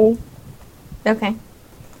roll. Okay.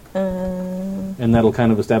 And that'll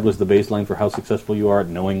kind of establish the baseline for how successful you are at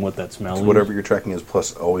knowing what that smell is. Whatever you're tracking is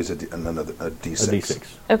plus always a D6. A D6.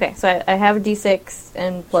 Okay, so I have a D6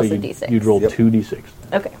 and plus so a D6. You'd roll 2 D6.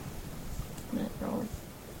 Okay. I'm going to roll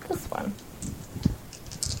this one.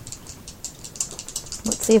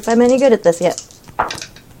 Let's see if I'm any good at this yet.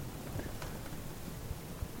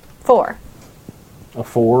 4. A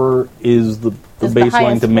 4 is the Is baseline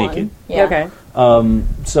highest to make one. it. Yeah. Okay.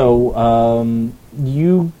 So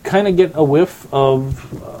you kind of get a whiff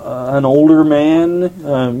of an older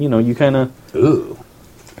man. You know, you kind of. Ooh.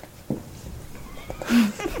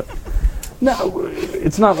 No,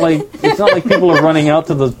 it's not like people are running out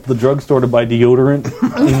to the drugstore to buy deodorant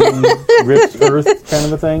in Ripped Earth kind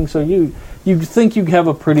of a thing. So you think you have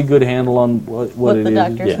a pretty good handle on what it the is.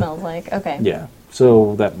 doctor smells like. Okay. Yeah,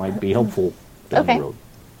 so that might be helpful down the road.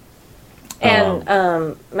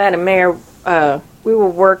 And, Madam Mayor, we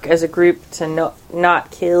will work as a group to not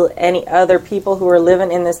kill any other people who are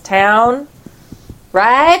living in this town.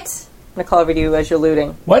 Right? I'm going to call over to you as you're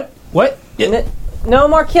looting. What? Yeah. No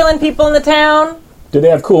more killing people in the town? Do they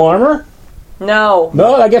have cool armor? No.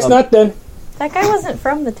 No, I guess not then. That guy wasn't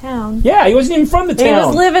from the town. Yeah, he wasn't even from the He town.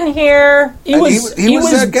 was living here. He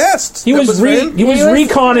was a guest. He That was for him.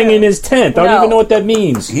 reconning in his tent. I don't No. even know what that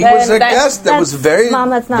means. He Then was a that- guest. That was very,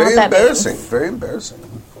 Mom, that's not very what that embarrassing. means. Very embarrassing.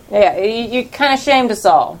 Yeah, you kind of shamed us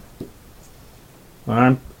all.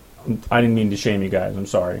 I didn't mean to shame you guys. I'm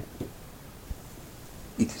sorry.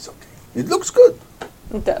 It is okay. It looks good.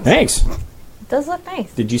 It does. Thanks. It does look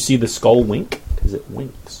nice. Did you see the skull wink? Because it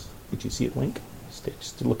winks. Did you see it wink?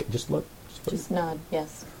 Just look. Just look. Just nod,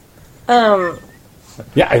 yes.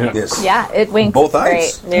 Yeah, I know. Yes. Yeah, it winks. Both Great.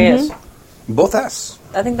 eyes. Yes. Both us.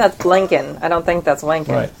 I think that's blinking. I don't think that's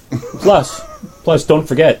winking. Right. Plus, don't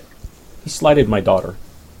forget, he slighted my daughter.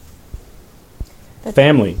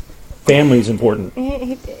 Family is important.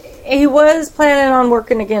 He was planning on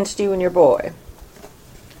working against you and your boy.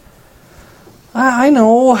 I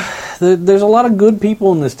know. There's a lot of good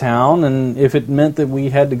people in this town, and if it meant that we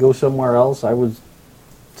had to go somewhere else, I was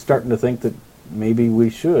starting to think that maybe we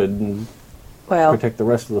should and Well, protect the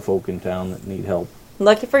rest of the folk in town that need help.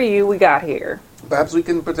 lucky for you, we got here. Perhaps we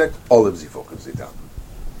can protect all of the folk of the town.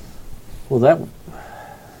 Well,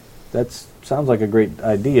 that sounds like a great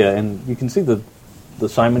idea, and you can see the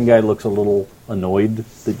Simon guy looks a little annoyed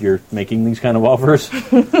that you're making these kind of offers.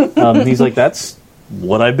 He's like, "That's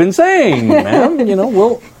what I've been saying, ma'am. You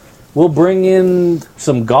know, we'll bring in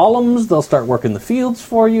some golems. They'll start working the fields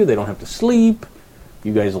for you. They don't have to sleep.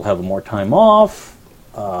 You guys will have more time off.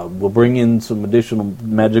 We'll bring in some additional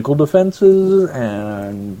magical defenses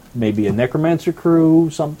and maybe a necromancer crew,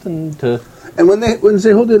 something to." And when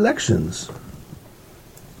they hold elections,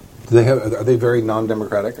 are they very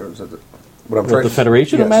non-democratic, or is it what I'm trying The to-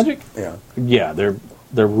 Federation of Yes. Magic? Yeah. Yeah,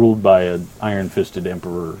 they're ruled by an iron-fisted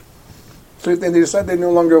emperor. So if they decide they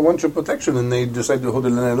no longer want your protection, and they decide to hold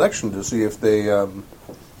an election to see if they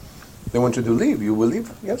want you to leave, you will leave.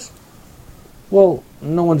 Yes. Well,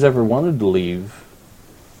 no one's ever wanted to leave.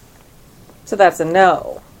 So that's a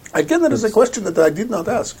no. Again, that is a question that I did not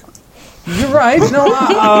ask. You're right. No,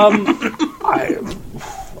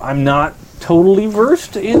 I'm not totally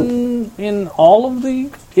versed in all of the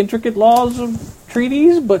intricate laws of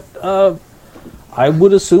treaties, but I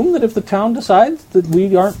would assume that if the town decides that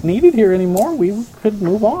we aren't needed here anymore, we could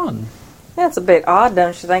move on. That's a bit odd,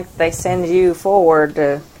 don't you think? They send you forward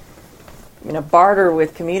to, barter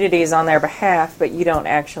with communities on their behalf, but you don't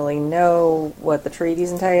actually know what the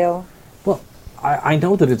treaties entail. Well, I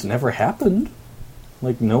know that it's never happened.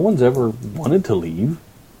 Like, no one's ever wanted to leave.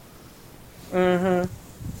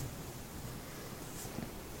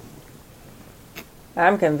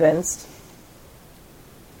 I'm convinced.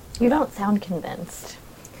 You don't sound convinced.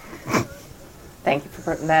 Thank you for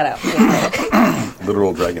putting that out.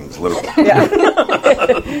 Literal dragons, literal. Yeah.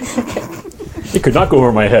 It could not go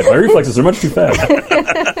over my head. My reflexes are much too fast.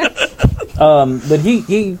 But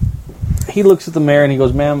he looks at the mayor and he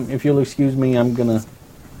goes, "Ma'am, if you'll excuse me, I'm gonna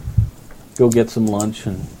go get some lunch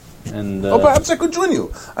and Oh, perhaps I could join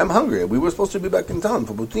you. I'm hungry. We were supposed to be back in town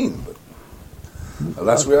for poutine, but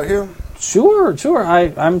alas, we are here. Sure.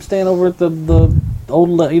 I'm staying over at the old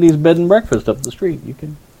lady's bed and breakfast up the street. You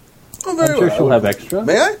can. Oh, very I'm sure well. she'll have extra.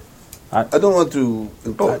 May I? I- I don't want to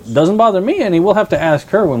impose. Doesn't bother me any. We'll have to ask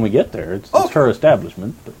her when we get there. It's Okay. her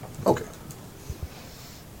establishment. Okay.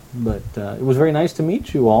 But it was very nice to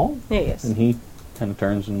meet you all. Yes. And he kind of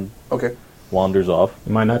turns and Okay. wanders off.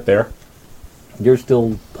 Am I not there? You're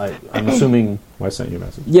still, I'm assuming. Well, I sent you a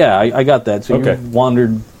message. Yeah, I got that. So Okay. you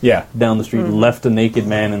wandered Yeah. down the street, left a naked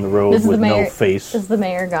man in the road Is the with mayor no face. Is the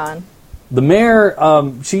mayor gone? The mayor,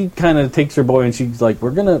 she kind of takes her boy and she's like,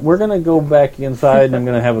 "We're gonna go back inside and I'm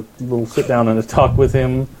gonna have a little sit down and a talk with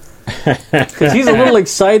him," because he's a little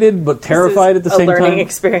excited but terrified at the same a learning time.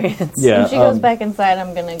 experience. Yeah. When she goes back inside,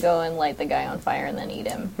 I'm gonna go and light the guy on fire and then eat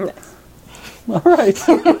him. All right.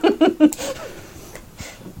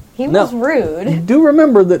 He No. was rude. Do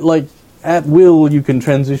remember that, like, at will, you can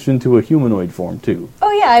transition to a humanoid form too.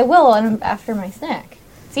 Oh yeah, I will after my snack.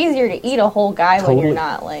 It's easier to eat a whole guy when Totally. you're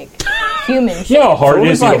not like human shit. You know how hard it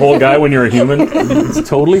is to eat a whole guy when you're a human? It's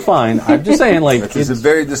totally fine. I'm just saying, like, It's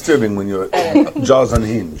very disturbing when your jaws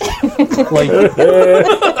unhinged. like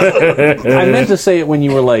I meant to say it when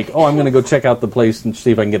you were like, "Oh, I'm going to go check out the place and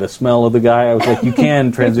see if I can get a smell of the guy." I was like, you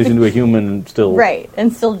can transition to a human and still Right,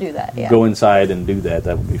 and still do that. Yeah. go inside and do that.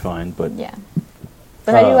 That would be fine. But Yeah.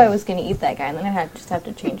 But I knew I was going to eat that guy, and then I just have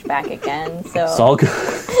to change back again. So it's all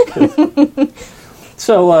good.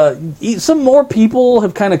 So, some more people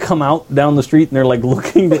have kind of come out down the street, and they're like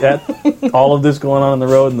looking at all of this going on in the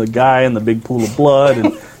road, and the guy and the big pool of blood,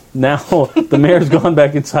 and now the mayor's gone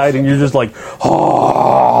back inside, and you're just like,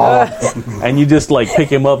 "Oh!" and you just like pick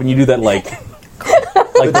him up, and you do that like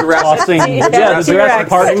the tossing, the Jurassic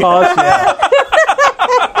Park toss. Yeah.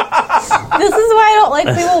 This is why I don't like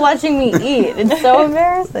people watching me eat. It's so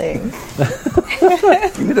embarrassing.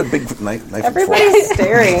 You need a big knife. Everybody's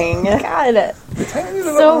staring. God,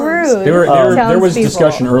 so rude. There was Townspeople.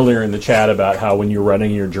 discussion earlier in the chat about how when you're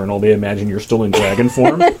writing your journal, they imagine you're still in dragon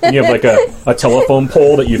form. And you have like a telephone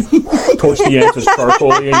pole that you've torched the ends with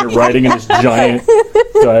charcoal-y and you're writing in this giant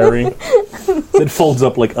diary. It folds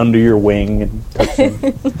up like under your wing and touches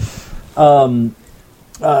them.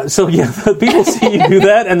 So yeah, people see you do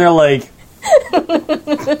that and they're like,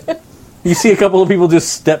 you see a couple of people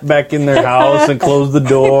just step back in their house and close the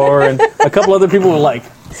door, and a couple other people are like,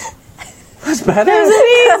 that's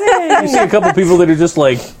badass. You see a couple of people that are just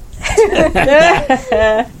like,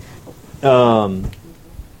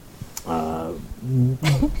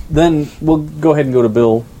 then we'll go ahead and go to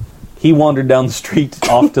Bill. He wandered down the street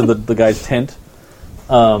off to the guy's tent.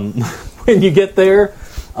 When you get there,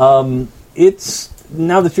 it's,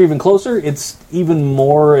 now that you're even closer, it's even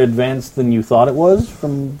more advanced than you thought it was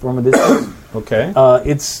from a distance. Okay.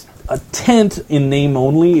 It's a tent in name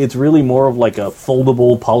only. It's really more of like a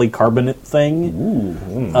foldable polycarbonate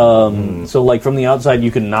thing. So like from the outside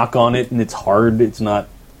you can knock on it and it's hard. It's not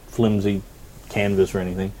flimsy canvas or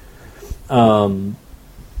anything.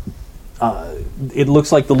 It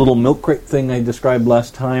looks like the little milk crate thing I described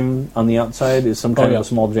last time on the outside is some kind of a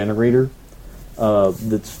small generator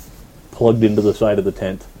that's plugged into the side of the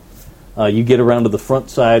tent. You get around to the front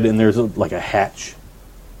side and there's like a hatch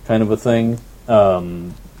kind of a thing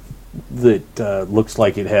that looks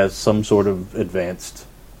like it has some sort of advanced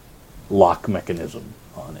lock mechanism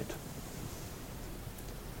on it.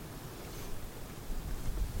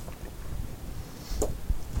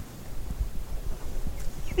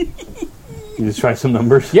 You just try some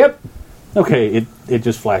numbers? Yep. Okay, it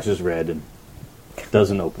just flashes red and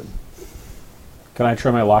doesn't open. Can I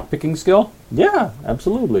try my lockpicking skill? Yeah,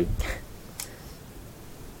 absolutely.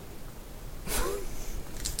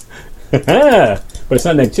 But it's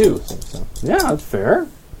not -2. So. Yeah, that's fair.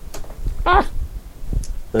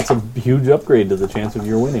 That's a huge upgrade to the chance of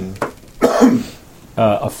your winning.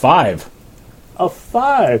 A 5. A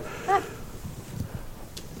 5.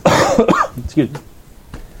 Excuse me.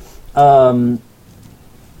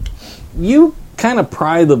 You kind of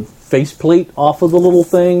pry the faceplate off of the little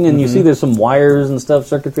thing, and you see there's some wires and stuff,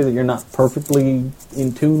 circuitry that you're not perfectly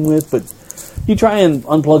in tune with, but you try and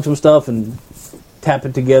unplug some stuff and tap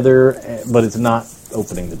it together, but it's not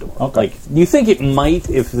opening the door. Okay. Like, you think it might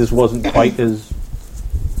if this wasn't quite as...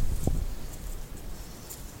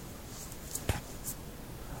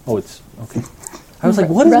 Oh, it's... Okay. I was like,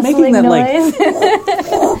 what is making that,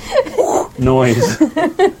 noise?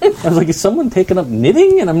 I was like, is someone taking up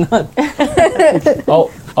knitting? And I'm not...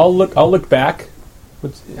 I'll look back.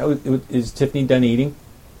 Is Tiffany done eating?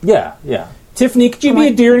 Yeah. Tiffany, could you be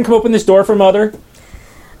a deer and come open this door for Mother?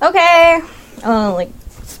 Okay. I'll like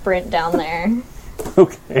sprint down there.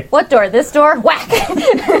 Okay. What door? This door? Whack!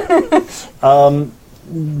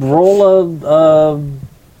 Roll a...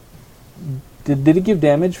 Did it give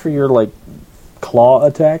damage for your, like, claw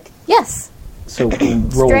attack? Yes. So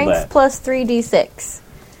roll Strength that. plus 3d6.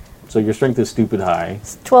 So your strength is stupid high.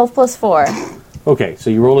 12 plus 4. Okay,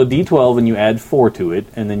 so you roll a d12 and you add 4 to it,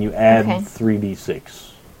 and then you add Okay.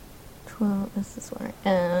 3d6. 12, is this one?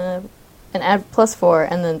 And add plus 4,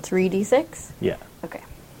 and then 3d6? Yeah. Okay.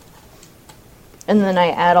 And then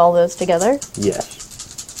I add all those together? Yes.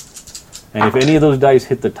 And if any of those dice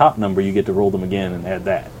hit the top number, you get to roll them again and add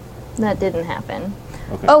that. That didn't happen.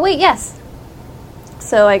 Okay. Oh, wait, yes.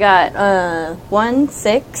 So I got 1,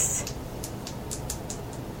 6,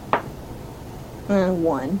 and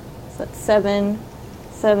 1. So that's 7.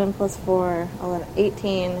 7 plus 4, 11,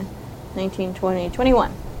 18, 19, 20,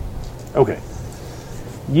 21. Okay.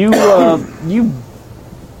 You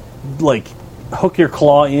like hook your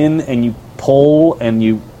claw in and you pull and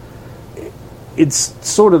it's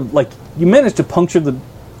sort of like you manage to puncture the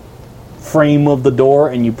frame of the door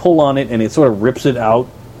and you pull on it and it sort of rips it out.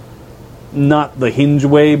 Not the hinge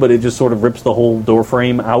way, but it just sort of rips the whole door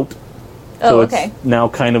frame out. Oh, so okay. it's now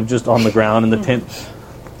kind of just on the ground and the tent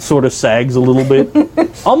sort of sags a little bit.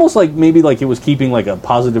 Almost like maybe like it was keeping like a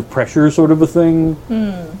positive pressure sort of a thing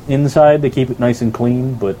inside to keep it nice and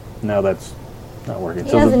clean, but now that's not working.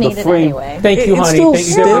 He doesn't need it frame, anyway. Thank you, It's honey. still Thank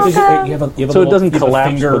you. stiff. You have a so it little- doesn't you have a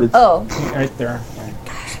collapse, finger but it's Oh, right there.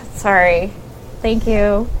 sorry. Thank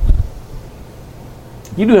you.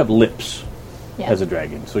 you do have lips Yeah. as a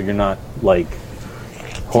dragon, so you're not like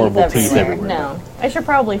horrible teeth everywhere. No. I should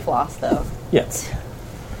probably floss, though. Yes.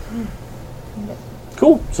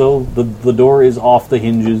 Cool. So the door is off the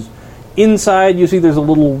hinges. Inside, you see there's a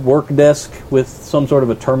little work desk with some sort of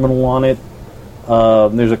a terminal on it.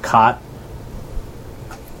 There's a cot.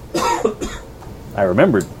 I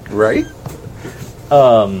remembered. Right?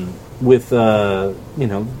 With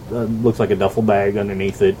looks like a duffel bag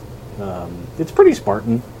underneath it. It's pretty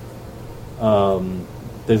Spartan.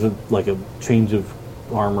 There's a change of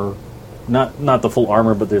armor, not the full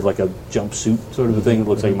armor, but there's like a jumpsuit sort of a thing that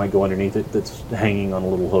looks like it might go underneath it. That's hanging on a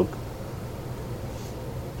little hook.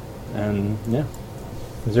 And yeah,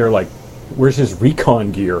 Is there where's his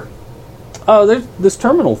recon gear? there's this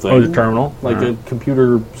terminal thing. Oh, the terminal? like Alright. a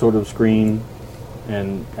computer sort of screen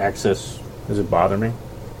and access. Does it bother me?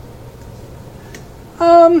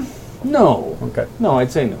 No. Okay. No,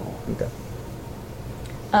 I'd say no. Okay.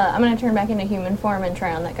 I'm going to turn back into human form and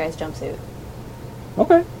try on that guy's jumpsuit.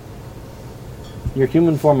 Okay. Your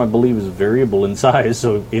human form, I believe, is variable in size,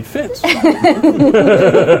 so it fits.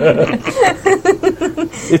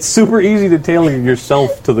 It's super easy to tailor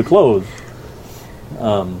yourself to the clothes.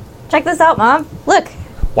 Check this out, Mom. Look.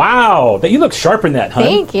 Wow, you look sharp in that, hun.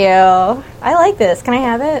 Thank you. I like this. Can I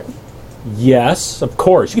have it? Yes, of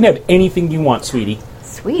course. You can have anything you want, sweetie.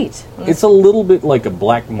 Sweet. It's a little bit like a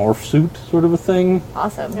black morph suit sort of a thing,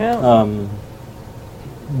 Awesome. Yeah.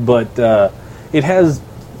 but it has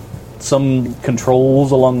some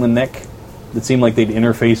controls along the neck that seem like they'd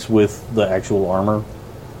interface with the actual armor.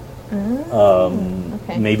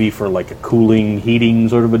 Okay. Maybe for like a cooling, heating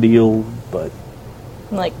sort of a deal, but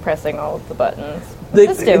I'm like pressing all of the buttons.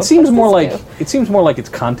 What's this do? it seems What's more this like do? it seems more like it's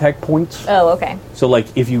contact points. Oh, okay. So, like,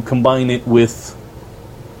 if you combine it with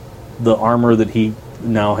the armor that he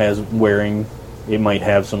now has wearing, it might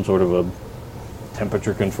have some sort of a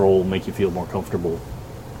temperature control, make you feel more comfortable.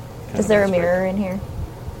 kind Is of there a aspect. mirror in here?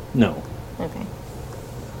 No. Okay.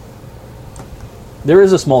 There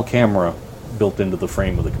is a small camera built into the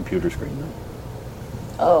frame of the computer screen,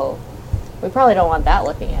 though. Oh. We probably don't want that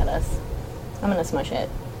looking at us. I'm going to smush it.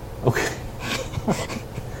 Okay.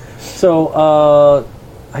 So,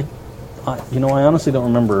 I honestly don't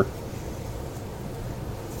remember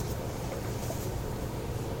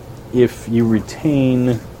if you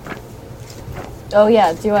retain Oh,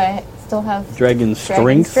 yeah. Do I still have dragon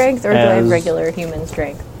dragon strength, or do I have as- regular human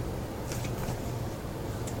strength?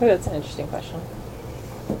 Oh, that's an interesting question.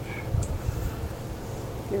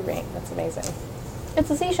 Your ring. That's amazing. It's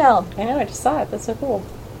a seashell. I know. I just saw it. That's so cool.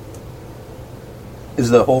 Is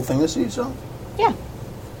the whole thing a seashell? Yeah.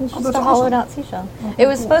 It's just that's a hollowed awesome. out seashell. It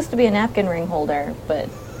was supposed to be a napkin ring holder, but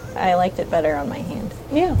I liked it better on my hand.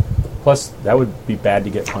 Yeah. Plus, that would be bad to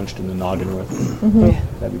get punched in the noggin with. Yeah.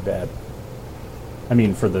 That'd be bad. I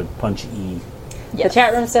mean, for the punch E. Yes. The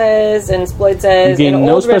chat room says, and Sployd You says, gain in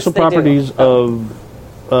no Old Rift special they do. properties of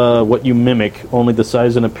what you mimic, only the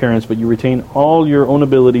size and appearance, but you retain all your own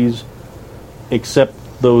abilities except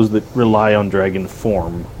those that rely on dragon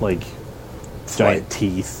form, like giant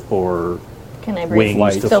teeth or Can I breathe?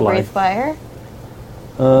 wings to Still fly. breathe fire?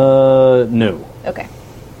 No. Okay.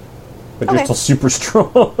 But Okay. you're still super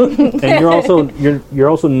strong. And you're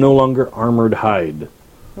also no longer armored hide.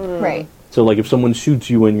 Right. So like if someone shoots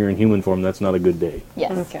you when you're in human form, that's not a good day.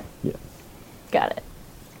 Yes. Okay. Yeah. Got it.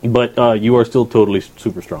 But you are still totally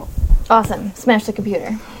super strong. Awesome. Smash the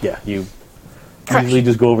computer. Yeah, you usually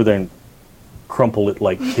just go over there and crumple it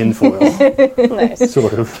like tinfoil. Nice.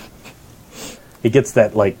 Sort of. It gets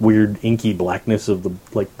that like weird inky blackness of the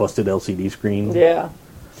like busted LCD screen. Yeah.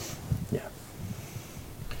 Yeah.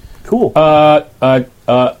 Cool.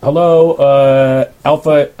 Hello,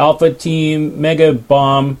 Alpha Team Mega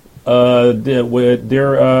Bomb.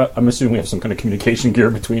 I'm assuming we have some kind of communication gear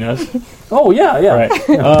between us. oh yeah, yeah.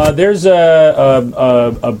 Right. There's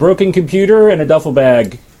a broken computer and a duffel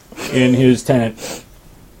bag in his tent.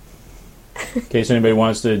 In case anybody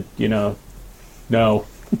wants to, know.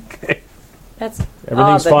 Okay. That's Everything's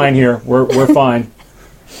odd that fine here. We're fine.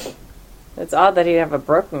 It's odd that he'd have a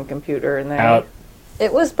broken computer in there. Out.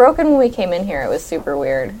 It was broken when we came in here. It was super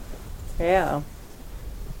weird. Yeah.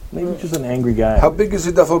 Maybe just an angry guy. How big is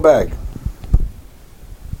the duffel bag?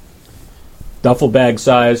 Duffel bag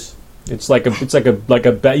size. It's like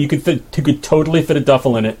a bag. You could totally fit a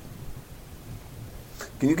duffel in it.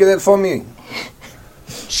 Can you get that for me?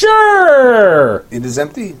 Sure. It is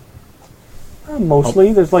empty.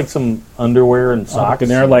 Mostly, there's like some underwear and Sock socks in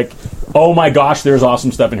there, like, oh my gosh, there's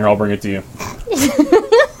awesome stuff in here. I'll bring it to you.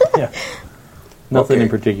 Yeah. Nothing Okay. in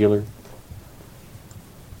particular.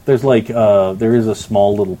 There's like there is a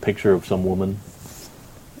small little picture of some woman.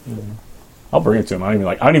 I'll bring it to him. I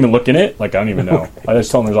don't even look in it. Like, I don't even know. I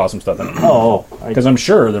just told him there's awesome stuff in it. Oh, Because I'm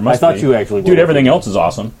sure there must I thought be. you actually Dude, were. everything else is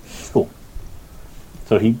awesome. cool.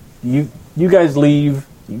 So you guys leave.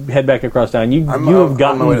 You head back across town. You I'm, have on my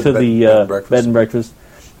gotten way to to the bed and breakfast. bed and breakfast.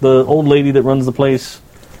 The old lady that runs the place,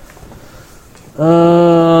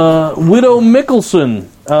 Widow Mickelson,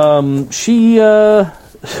 She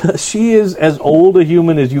she is as old a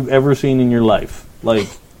human as you've ever seen in your life. Like,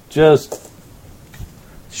 just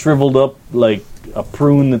shriveled up like a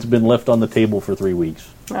prune that's been left on the table for 3 weeks.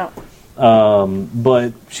 Oh.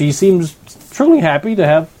 But she seems truly happy to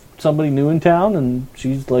have somebody new in town, and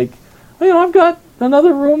she's like, I've got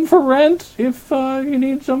another room for rent if you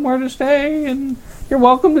need somewhere to stay, and you're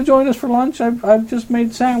welcome to join us for lunch. I've just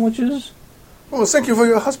made sandwiches. Well, thank you for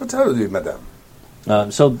your hospitality, madame.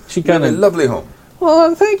 So she You have kind a of, lovely home.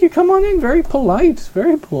 well, thank you. Come on in. Very polite.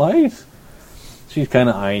 Very polite. She's kind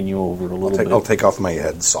of eyeing you over a little bit. I'll take off my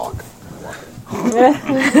head sock.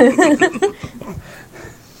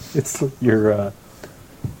 It's your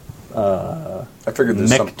I figured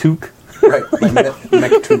there's some... neck toque. Right, my neck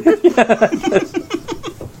too.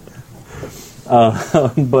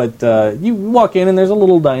 But you walk in and there's a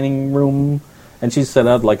little dining room, and she's set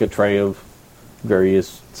out like a tray of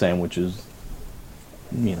various sandwiches.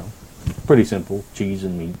 Pretty simple: cheese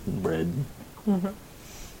and meat and bread. Mm-hmm.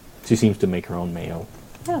 She seems to make her own mayo.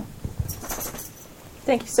 Oh.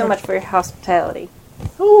 Thank you so much for your hospitality.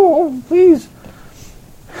 Oh, please.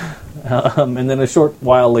 And then a short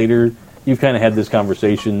while later, you've kind of had this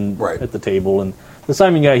conversation Right. at the table, and the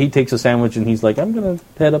Simon guy, he takes a sandwich and he's like, I'm going to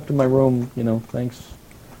head up to my room, thanks.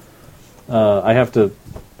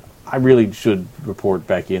 I really should report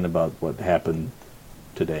back in about what happened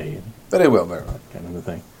today, Very well, very well. kind of a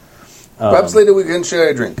thing. Perhaps later we can share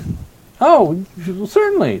a drink. Oh,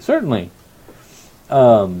 certainly.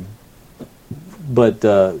 But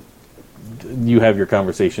you have your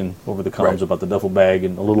conversation over the comms Right. about the duffel bag,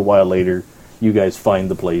 and a little while later, you guys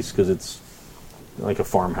find the place, because it's like a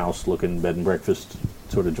farmhouse-looking bed and breakfast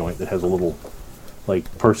sort of joint that has a little,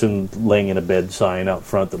 like, person laying in a bed sign out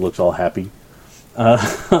front that looks all happy.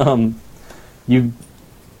 You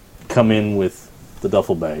come in with the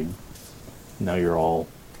duffel bag. Now you're all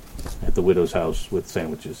at the widow's house with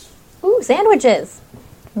sandwiches. Ooh, sandwiches.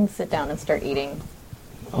 And sit down and start eating.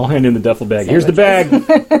 I'll hand in the duffel bag. Here's the bag.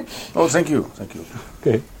 Oh, thank you.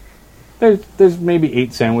 Okay. There's maybe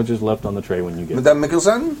 8 sandwiches left on the tray when you get. Madame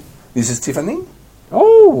Mickelson, this is Tiffany.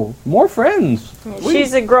 Oh, more friends.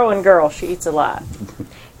 She's a growing girl. She eats a lot.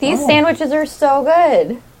 These sandwiches are so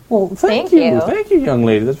good. Well, thank Thank you. Thank you, young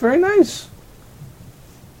lady. That's very nice.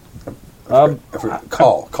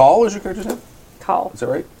 Call. Call is your character's name? Call. Is that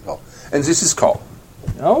right? Call. And this is Call.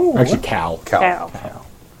 Oh, Actually, Cal. Cal. Cow.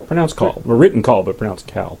 Pronounced Call. Or written Call, but pronounced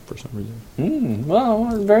Cal for some reason. well,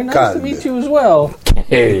 very nice Cal. to meet you as well.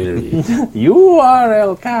 Hey. You are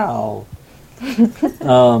El Cal.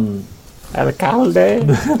 Have a cow day.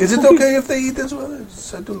 Is it okay if they eat as well? I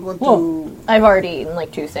don't want to... I've already eaten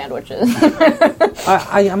like 2 sandwiches.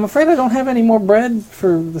 I'm afraid I don't have any more bread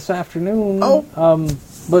for this afternoon. Oh.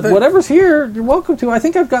 But whatever's here, you're welcome to. I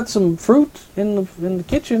think I've got some fruit in the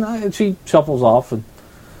kitchen. She shuffles off and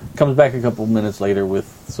comes back a couple minutes later with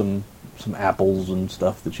some apples and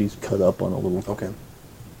stuff that she's cut up on a little. Okay.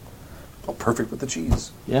 Oh, perfect with the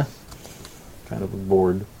cheese. Yeah. Kind of a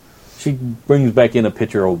board. She brings back in a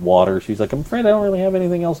pitcher of water. She's like, I'm afraid I don't really have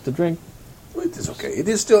anything else to drink. Well, it is okay. It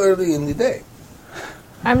is still early in the day.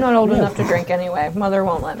 I'm not old enough to drink anyway. Mother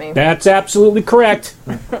won't let me. That's absolutely correct.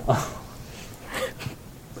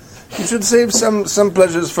 You should save some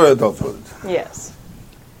pleasures for adulthood. Yes.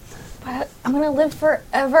 But I'm going to live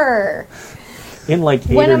forever. In like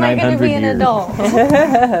 8 When or am I going 900 to be an years. adult?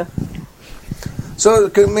 So,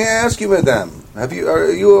 may I ask you, madame,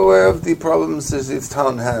 are you aware of the problems this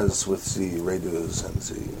town has with the raiders and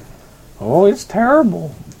the... Oh, it's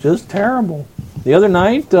terrible. Just terrible. The other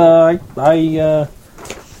night, I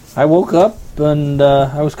woke up and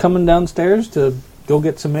I was coming downstairs to go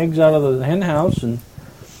get some eggs out of the hen house, and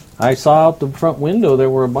I saw out the front window there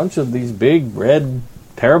were a bunch of these big, red,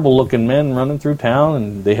 terrible-looking men running through town,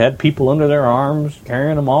 and they had people under their arms,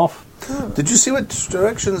 carrying them off. Did you see what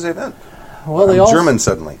directions they went? Well, they I'm all... German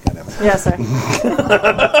suddenly. Goddammit. Yes, sir.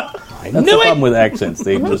 That's the problem with accents.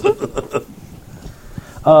 They just...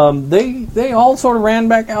 they all sort of ran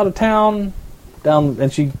back out of town, down,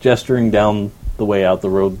 and she gesturing down the way out the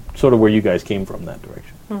road, sort of where you guys came from, that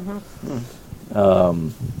direction.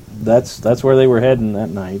 Mm-hmm. That's where they were heading that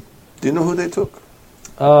night. Do you know who they took?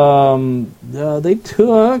 They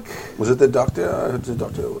took... Was it the doctor? I heard the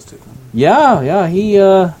doctor was taken. Yeah, he,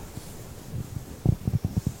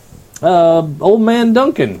 old man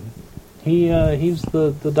Duncan. He's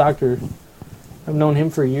the doctor. I've known him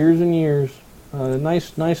for years and years.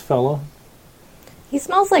 Nice fellow. He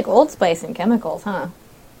smells like Old Spice and chemicals, huh?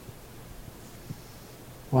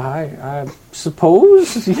 Well, I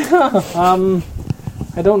suppose, yeah.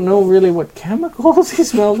 I don't know really what chemicals he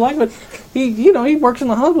smells like, but he works in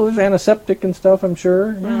the hospital. There's antiseptic and stuff, I'm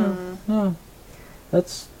sure. Yeah. No.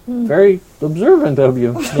 That's very observant of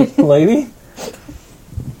you, lady.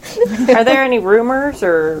 Are there any rumors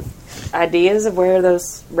or ideas of where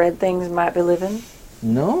those red things might be living?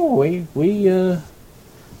 No, they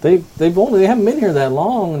haven't been here that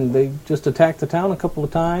long, and they just attacked the town a couple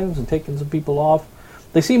of times and taken some people off.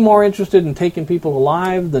 They seem more interested in taking people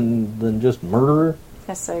alive than just murder.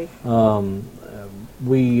 I see.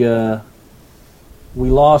 We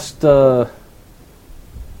lost. What's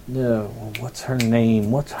her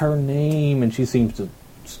name? And she seems to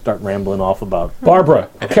start rambling off about Barbara,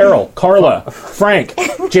 Carol, Carla, Frank,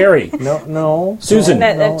 Jerry, no Susan,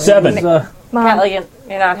 No, Seven. Mom, Kelly,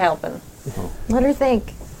 you're not helping. let her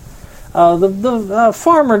think. The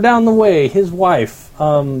farmer down the way, his wife.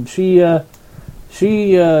 She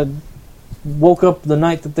woke up the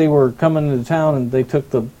night that they were coming into town, and they took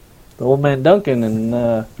the old man Duncan,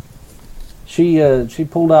 and she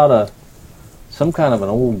pulled out some kind of an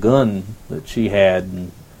old gun that she had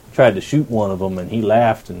and tried to shoot one of them, and he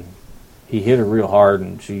laughed and he hit her real hard,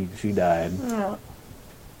 and she died.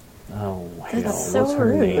 Oh hell! That's so What's her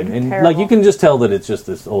rude. name? And Terrible. like you can just tell that it's just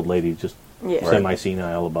this old lady, just Yeah.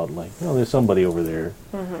 semi-senile about there's somebody over there.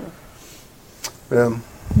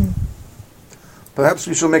 Perhaps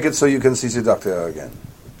we shall make it so you can see the doctor again.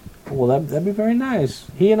 Well, that'd be very nice.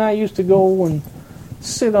 He and I used to go and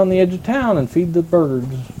sit on the edge of town and feed the birds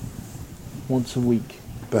once a week.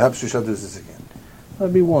 Perhaps we shall do this again.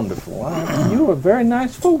 That'd be wonderful. You are very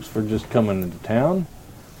nice folks for just coming into town.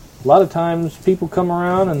 A lot of times people come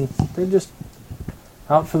around and they're just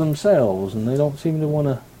out for themselves, and they don't seem to want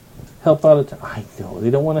to help out. I know they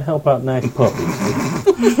don't want to help out nice puppies.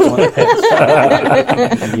 They want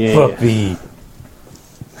pets. Yeah. Puppy.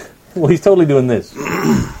 Well, he's totally doing this.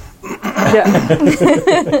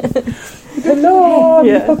 Hello,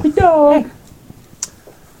 Yeah. puppy dog.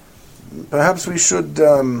 Perhaps we should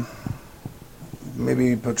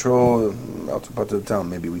maybe patrol out part of the town.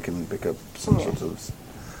 Maybe we can pick up some sort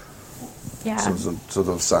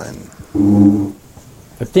of sign.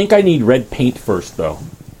 I think I need red paint first, though.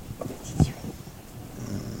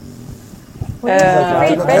 What do you I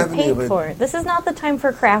need don't red have any paint red- for? This is not the time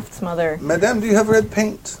for crafts, Mother. Madame, do you have red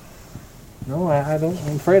paint? No, I don't.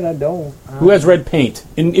 I'm afraid I don't. Who has red paint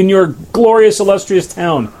in your glorious, illustrious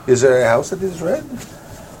town? Is there a house that is red?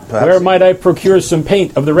 Perhaps Where might I procure some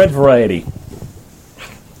paint of the red variety?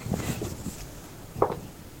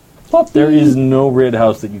 There is no red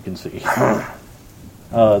house that you can see.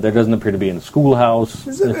 There doesn't appear to be in a schoolhouse.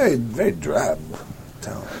 It's a very, very drab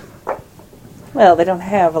town. Well, they don't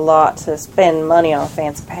have a lot to spend money on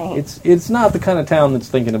fancy paint. It's not the kind of town that's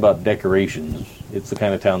thinking about decorations. It's the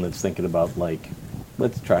kind of town that's thinking about, like,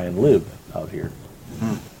 let's try and live out here.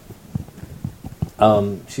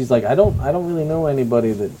 She's like, I don't really know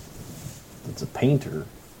anybody that's a painter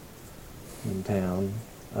in town.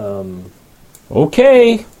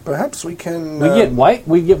 Okay. Perhaps we can. We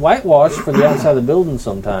get whitewash for the outside of the building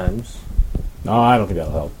sometimes. No, I don't think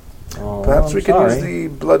that'll help. Oh, Perhaps I'm we can sorry. use the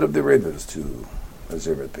blood of the raiders as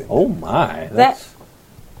a red paint. Oh my! That's,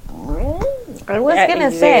 I was Yeah, gonna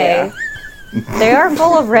yeah. say they are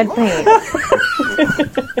full of red paint.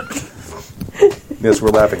 Yes,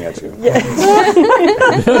 we're laughing at you.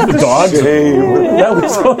 The dogs. that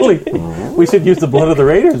was totally. We should use the blood of the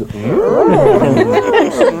Raiders.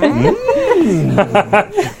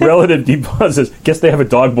 Relative deposits. Guess they have a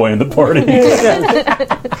dog boy in the party.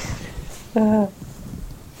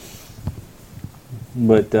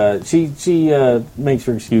 But she makes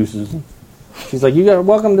her excuses. She's like, "You're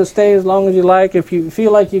welcome to stay as long as you like. If you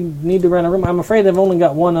feel like you need to rent a room, I'm afraid they've only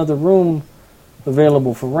got one other room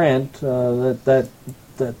available for rent. That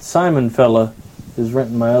Simon fella is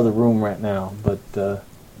renting my other room right now. But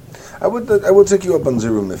I will take you up on the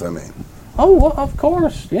room if I may. oh, well, of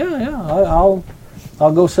course, yeah.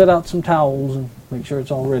 I'll go set out some towels and make sure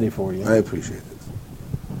it's all ready for you." I appreciate it.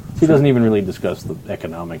 She doesn't even really discuss the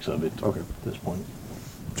economics of it Okay. at this point.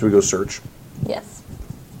 Should we go search? Yes.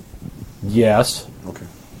 Yes. Okay.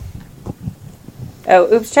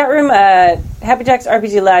 Oh, oops! Chat room. Happy Jacks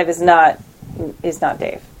RPG Live is not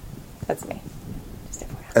Dave. That's me. Just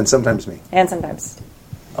FYI. And sometimes me. And sometimes.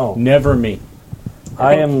 Oh, Never me.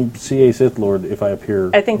 I am CA Sith Lord if I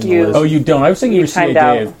appear. I think in the you- list. Oh, you don't. I was thinking you You were CA timed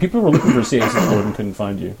out. Dave. People were looking for CA Lord and couldn't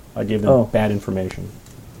find you. I gave them Oh. bad information.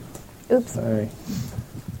 Oops. Sorry.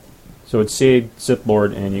 So it's CA Sith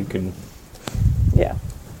Lord, and you can. Yeah.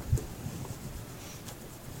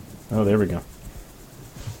 Oh, there we go.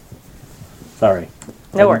 Sorry.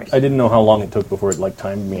 No worries. I didn't know how long it took before it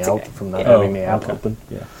timed me out okay. from not Yeah. having the app okay. open.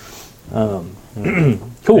 Yeah.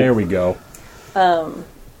 Cool. There we go.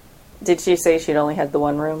 Did she say she'd only had the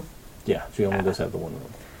one room? Yeah, she only does have the one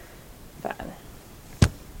room. Fine.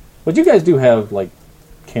 But you guys do have, like,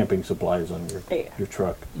 camping supplies on your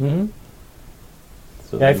truck. Mm-hmm.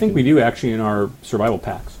 So Yeah, I you think can- we do actually in our survival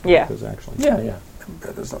packs. Yeah. Because actually. Yeah.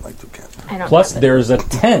 That does not like to camp. I don't Plus, have it. there's a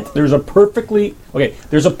tent. There's a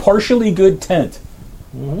there's a partially good tent.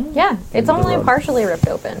 Yeah, it's only partially ripped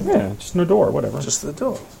open. Yeah, just no door, whatever. Just the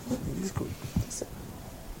door. He's good.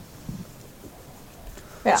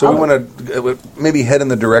 Yeah, So we I'll- want to maybe head in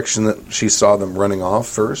the direction that she saw them running off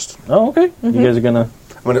first. Oh, okay. You guys are gonna...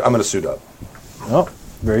 I'm gonna suit up. Oh,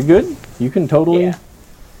 very good. You can totally Yeah.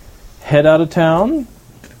 head out of town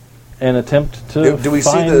and attempt to Do we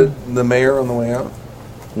see find... the mayor on the way out?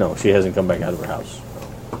 No, she hasn't come back out of her house.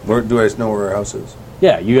 Where do I know where her house is?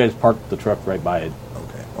 Yeah, you guys parked the truck right by it.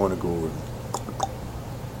 Okay, I want to go over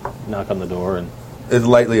Knock on the door and... as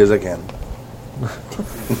lightly as I can.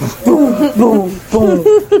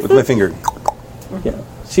 With my finger. Yeah.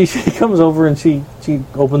 She comes over and she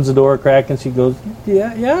opens the door a crack and she goes,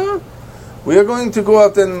 yeah? We are going to go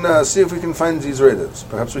out and see if we can find these raiders.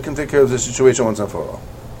 Perhaps we can take care of this situation once and for all.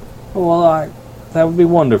 Well, that would be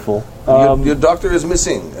wonderful. Your doctor is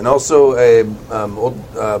missing, and also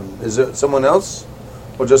is there someone else,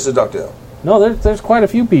 or just the doctor? No, there's quite a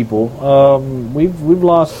few people. We've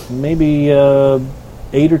lost maybe 8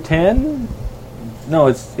 or 10. No,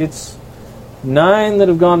 it's 9 that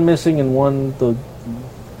have gone missing, and one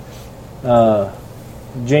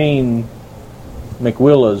Jane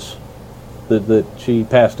McWillas that she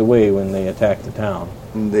passed away when they attacked the town.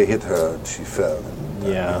 They hit her, and she fell. And,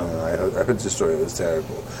 Yeah. I heard the story. It was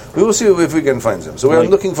terrible. We will see if we can find them. So we are Like-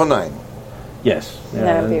 looking for 9. Yes,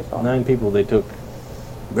 9 people. 9 people they took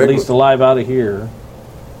Very at least good. alive out of here.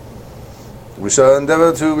 We shall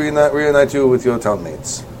endeavor to reunite you with your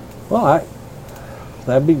townmates. Well,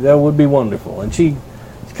 that would be wonderful. And she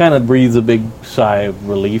kind of breathes a big sigh of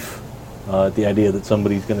relief at the idea that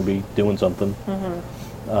somebody's going to be doing something.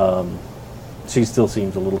 She still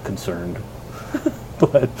seems a little concerned,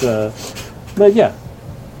 but yeah,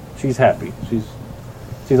 she's happy. She's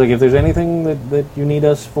like, if there's anything that you need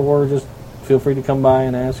us for, just feel free to come by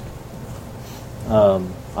and ask.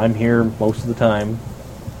 I'm here most of the time.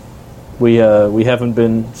 We haven't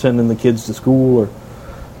been sending the kids to school or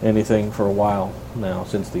anything for a while now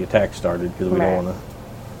since the attack started because we Right. don't want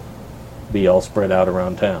to be all spread out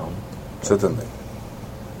around town. Certainly.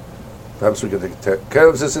 Perhaps we can take care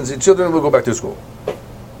of this, since the children will go back to school.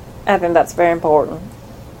 I think that's very important.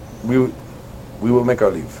 We will make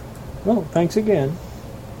our leave. Well, thanks again.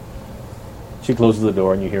 She closes the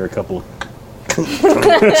door and you hear a couple.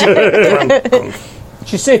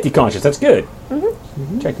 She's safety conscious. That's good.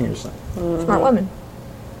 Checking your son. Smart woman.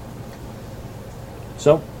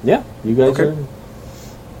 So yeah, you guys Okay. are.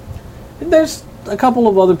 There's a couple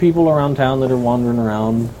of other people around town that are wandering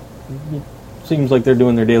around. It seems like they're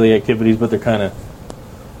doing their daily activities, but they're kind of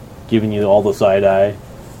giving you all the side eye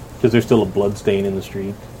because there's still a blood stain in the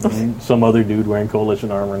street. And some other dude wearing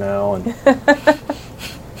coalition armor now, and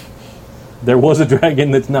there was a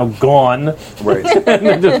dragon that's now gone. Right. And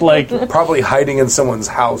they're just like, Probably hiding in someone's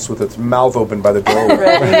house with its mouth open by the doorway.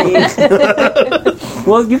 Ready?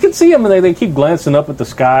 well, you can see them, and they keep glancing up at the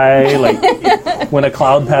sky. Like when a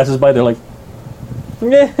cloud passes by, they're like,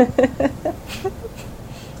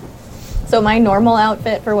 So my normal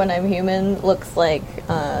outfit for when I'm human looks like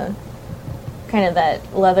kind of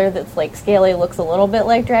that leather that's like scaly, looks a little bit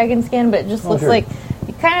like dragon skin, but it just looks sure. like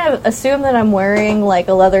you kind of assume that I'm wearing like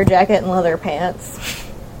a leather jacket and leather pants.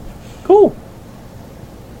 cool.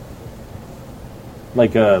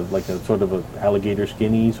 Like a sort of a alligator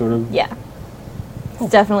skinny sort of. Yeah. It's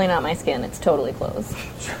definitely not my skin. It's totally clothes.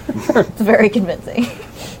 It's very convincing.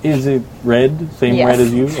 Is it red? Same Yes. red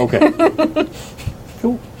as you? Okay.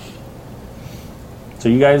 Cool. So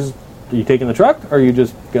you guys, are you taking the truck, or are you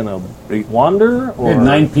just gonna wander? We Or have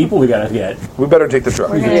 9 people we gotta get. We better take the truck.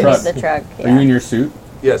 We're Use gonna the truck. need the truck. Are you in Yeah. your suit?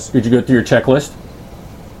 Yes. Did you go through your checklist?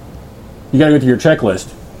 You gotta go through your checklist.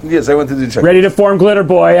 Yes, I went to the check. Ready to form Glitter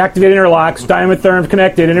Boy. Activate interlocks. Diamond therms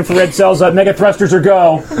connected. And infrared cells up. Mega thrusters are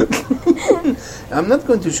go. I'm not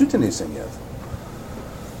going to shoot anything yet.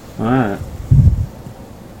 All right.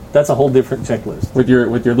 That's a whole different checklist. With your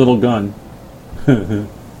little gun.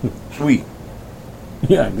 We.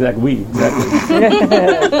 Yeah, exactly. Exactly.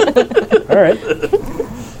 All right.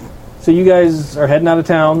 So you guys are heading out of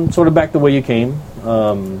town, sort of back the way you came,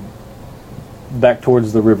 back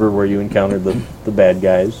towards the river where you encountered the bad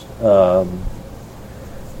guys.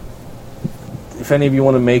 If any of you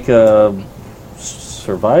want to make a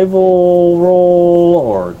survival roll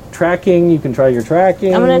or tracking. You can try your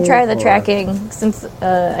tracking. I'm gonna try the or- tracking since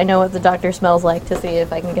I know what the doctor smells like to see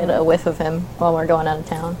if I can get a whiff of him while we're going out of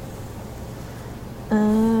town.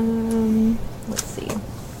 Let's see.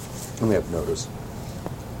 Let me have notice.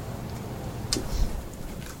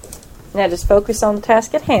 Now just focus on the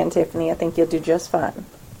task at hand, Tiffany. I think you'll do just fine.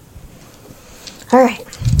 All right,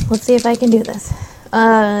 let's see if I can do this.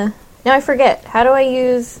 Now I forget. How do I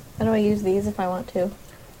use these if I want to?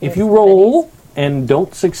 If you roll and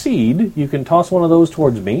don't succeed, you can toss one of those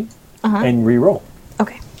towards me and re-roll.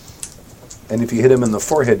 Okay. And if you hit him in the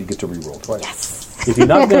forehead, you get to re-roll twice. Yes. If you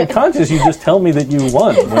knock me unconscious, you just tell me that you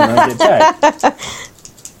won when I get back.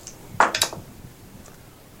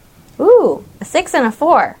 Ooh, a 6 and a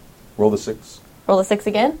 4. Roll the 6. Roll a 6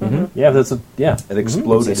 again. Yeah, that's yeah. It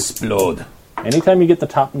exploded. Explode. Anytime you get the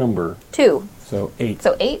top number, 2. So 8.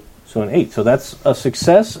 So 8. so an 8. So that's a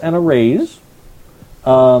success and a raise.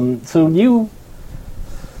 So you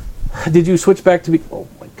did you switch back to be? Oh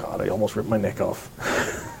my god! I almost ripped my neck off.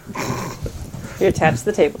 You're attached to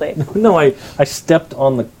the table, Dave. No, I stepped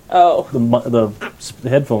on the Oh. the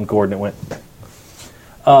headphone cord and it went.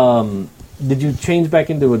 Did you change back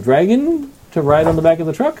into a dragon to ride on the back of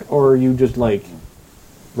the truck, or are you just like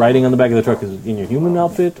riding on the back of the truck is in your human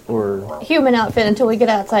outfit, or Human outfit until we get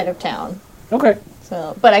outside of town. okay?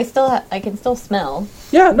 So, but I can still smell.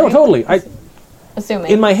 Yeah, no, totally.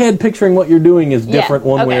 Assuming. In my head, picturing what you're doing is different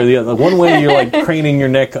one way or okay. the other. One way you're like craning your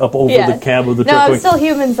neck up over Yes. the cab of the No, truck, I'm going, still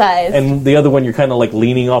human size. and the other one you're kind of like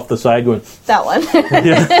leaning off the side, going, That one,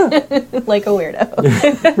 yeah, like a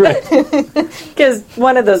weirdo. right. Because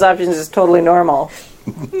one of those options is totally normal.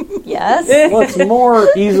 Yes. Well, it's more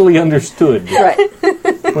easily understood Right.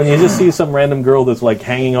 when you just see some random girl that's like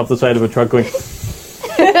hanging off the side of a truck, going.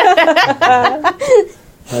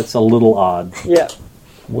 That's a little odd. Yeah.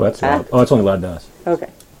 Well, that's loud. Oh, it's only loud to us. Okay.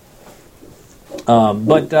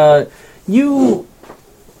 But you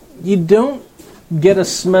don't get a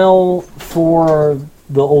smell for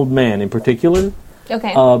the old man in particular,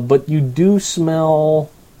 Okay. but you do smell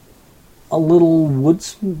a little wood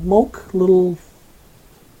smoke, little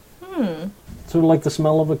sort of like the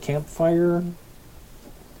smell of a campfire.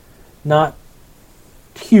 Not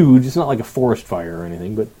huge. It's not like a forest fire or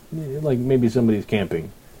anything, but like maybe somebody's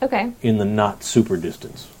camping Okay. in the not super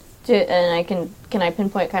distance. And I can I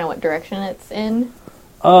pinpoint kind of what direction it's in?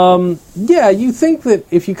 Yeah, you think that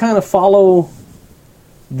if you kind of follow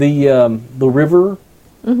the river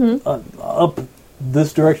up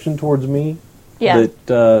this direction towards me, Yeah.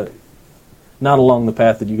 that not along the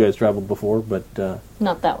path that you guys traveled before, but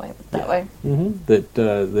Not that way, but that way.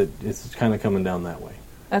 that it's kind of coming down that way.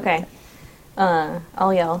 Okay.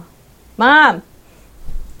 I'll yell, Mom!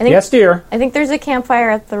 I think Yes, dear. I think there's a campfire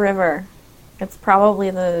at the river. It's probably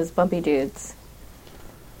those bumpy dudes.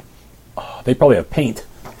 Oh, they probably have paint.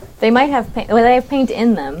 They might have paint. Well, they have paint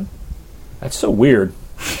in them. That's so weird.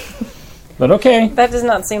 But okay. That does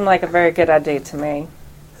not seem like a very good idea to me.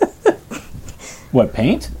 What,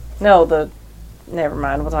 paint? No, never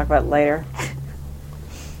mind. We'll talk about it later.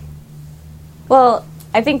 Well,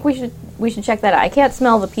 I think we should check that out. I can't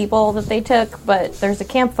smell the people that they took, but there's a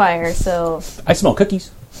campfire, so I smell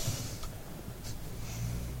cookies.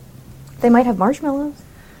 they might have marshmallows.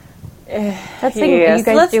 That's the thing Yes. you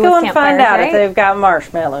guys Let's do go with and find campfires, out right? if they've got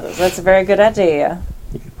marshmallows. That's a very good idea.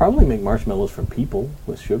 You could probably make marshmallows from people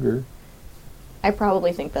with sugar. I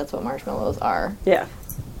probably think that's what marshmallows are. Yeah.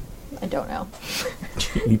 I don't know.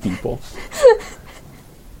 You people.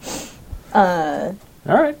 All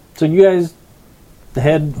right, so you guys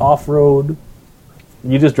head off road.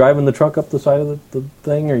 You just driving the truck up the side of the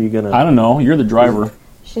thing, or are you gonna? I don't know. You're the driver.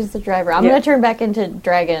 She's the driver. I'm Yeah. going to turn back into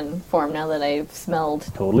dragon form now that I've smelled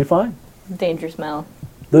Totally fine. danger smell.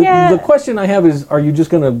 The question I have is: are you just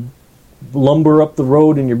gonna lumber up the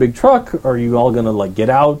road in your big truck? Or are you all gonna like get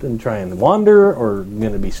out and try and wander, or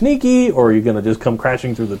gonna be sneaky, or are you gonna just come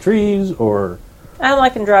crashing through the trees, or? I'm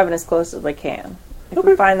liking driving as close as we can. If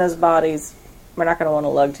we find those bodies, we're not going to want to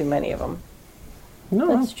lug too many of them. No,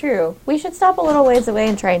 That's true. We should stop a little ways away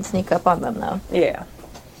and try and sneak up on them, though. Yeah.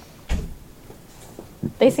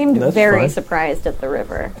 They seemed That's very fine. surprised at the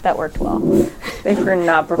river. That worked well. They were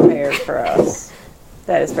not prepared for us.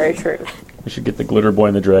 That is very true. We should get the glitter boy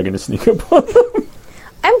and the dragon to sneak up on them.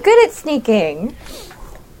 I'm good at sneaking.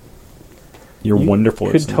 You're wonderful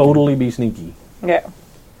at could sneaking. totally be sneaky. Yeah.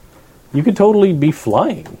 You could totally be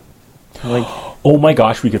flying. Like, Oh my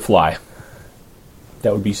gosh, we could fly.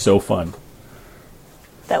 That would be so fun.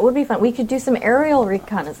 That would be fun. We could do some aerial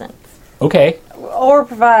reconnaissance. Okay. Or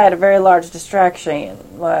provide a very large distraction.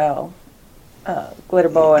 Well, Glitter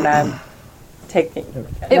Boy and I take It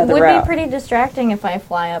another would route. be pretty distracting if I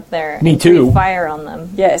fly up there Me and too. breathe fire on them.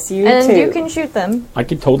 Yes, you And too. you can shoot them. I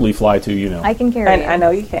could totally fly too, you know. I can carry you. I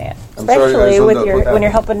know you can, I'm sorry, I especially zoned with out your with that. when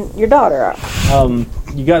you're helping your daughter out.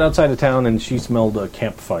 You got outside of town and she smelled a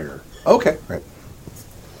campfire. Okay, right.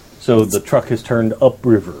 So the truck has turned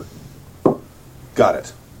upriver. Got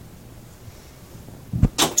it.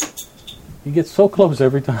 You get so close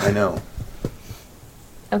every I time. know.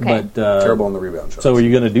 Okay. But Terrible on the rebound shots. so are you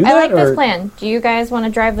going to do I that? like this or- plan. Do you guys want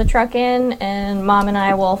to drive the truck in, and Mom and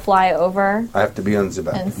I will fly over I have to be on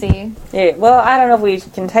Zibak. and see? Yeah, well, I don't know if we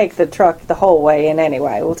can take the truck the whole way in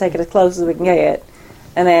anyway. We'll take it as close as we can get,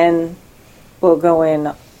 and then we'll go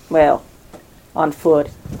in, well, on foot,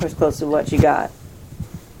 as close to what you got.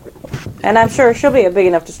 And I'm sure she'll be a big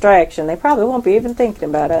enough distraction. They probably won't be even thinking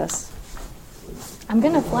about us. I'm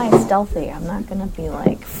gonna fly stealthy. I'm not gonna be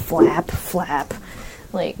like flap,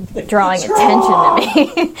 like drawing attention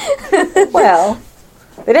to me. Well,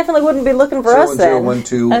 they definitely wouldn't be looking for us then.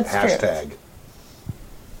 01012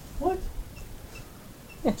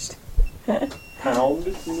 That's true.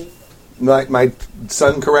 hashtag. My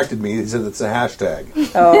son corrected me. He said it's a hashtag.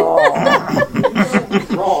 Oh,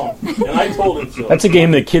 Wrong. And I told him so. That's a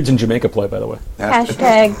game that kids in Jamaica play, by the way.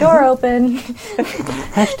 Hashtag door open.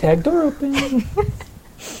 Hashtag door open.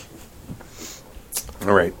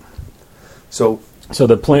 All right. So So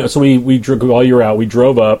the plan. So we drove while you were out. We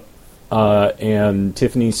drove up, and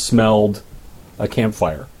Tiffany smelled a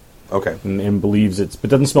campfire okay. and believes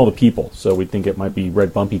but doesn't smell the people. So we think it might be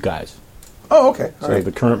red bumpy guys. Oh, okay. All So right.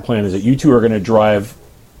 the current plan is that you two are going to drive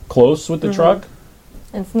close with the truck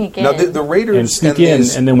And sneak in. Now the Raiders and sneak in,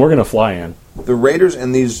 these, and then we're going to fly in. the Raiders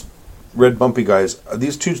and these red bumpy guys, are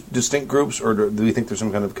these two distinct groups, or do we think there's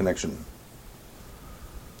some kind of connection?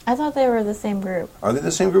 I thought they were the same group. Are they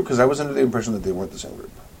the same group? Because I was under the impression that they weren't the same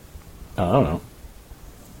group. I don't know.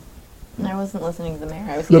 I wasn't listening to the mayor.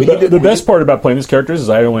 I was The best part about playing these characters is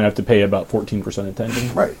I only have to pay about 14%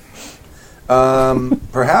 attention. Right.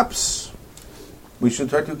 Perhaps we should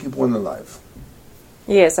try to keep one alive.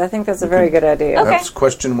 yes, I think that's a very good idea. Okay. Perhaps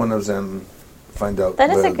question one of them, find out.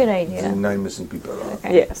 That is where a good idea. The 9 missing people are.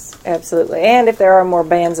 Okay. Yes, absolutely. And if there are more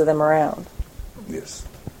bands of them around. Yes.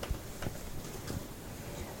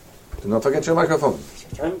 Do not forget your microphone.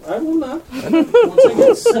 I will not. Once I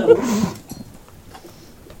get settled.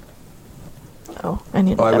 Oh, I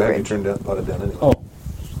need Oh, I a would have you beverage. turned that it down anyway.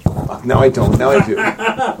 Oh. Now I don't. Now I do.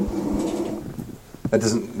 That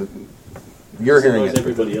doesn't. You're hearing it.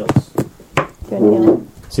 Everybody else.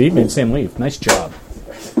 See, made Sam leave. Nice job.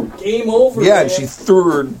 Game over. Yeah, man. and she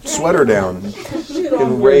threw her sweater down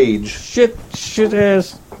in rage. Shit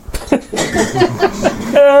ass.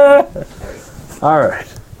 All right.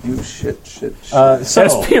 You shit. As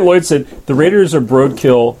So Pete Lloyd said, the Raiders are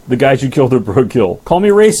broadkill. The guys you killed are broadkill. Call me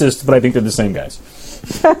racist, but I think they're the same guys.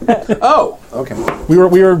 Oh, okay. We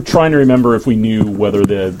were trying to remember if we knew whether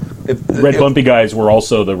the red bumpy guys were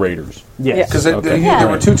also the Raiders. yes. Because Okay. there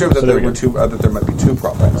were two terms that there there we were go. two. That there might be two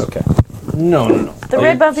problems. Okay. No. The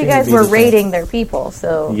Red Bumpy guys be were the same. raiding their people,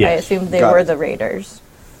 so I Yes. assumed they Got were it. the raiders.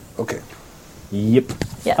 Okay. Yep.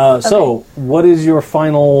 Yes. So, what is your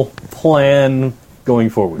final plan going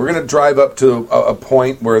forward? We're going to drive up to a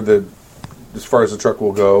point where as far as the truck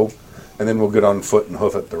will go, and then we'll get on foot and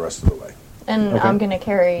hoof it the rest of the way. And I'm gonna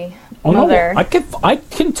carry Oh no, Mother. I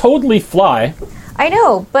can totally fly. I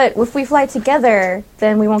know, but if we fly together,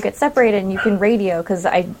 then we won't get separated, and you can radio because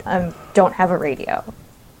I don't have a radio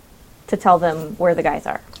to tell them where the guys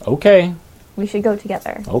are. Okay. We should go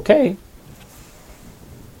together. Okay.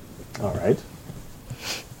 All right.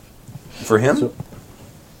 For him?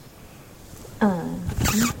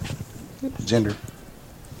 Gender.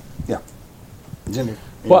 Yeah. Gender.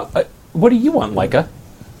 Well, what do you want, Leica?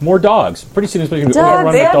 More dogs. Pretty soon it's going to be Dogs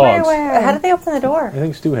overrun with dogs. everywhere. How did they open the door? I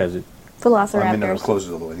think Stu has it. I may not have Velociraptors. closed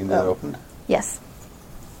it all the way. You know that opened? Yes.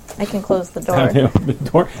 I can close the door. They open the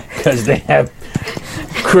door because they have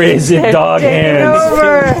crazy dog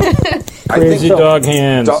hands. Crazy dog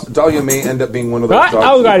hands. Dahlia may end up being one of those dogs.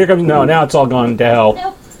 Oh god, here comes now it's all gone to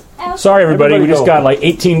hell. Sorry everybody, we just got like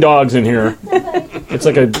 18 dogs in here. It's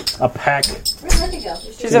like a pack.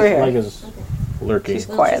 She's over here. Like is lurking. She's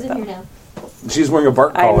quiet though. She's wearing a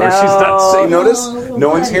bark I collar. know. She's not saying. Notice? No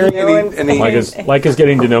one's hearing any. Leica's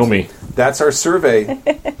getting to know me. That's our survey.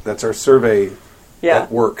 That's our survey Yeah.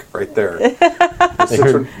 at work right there.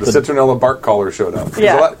 The citronella bark collar showed up.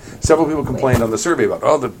 Yeah. Several people complained on the survey about,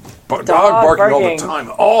 the dog barking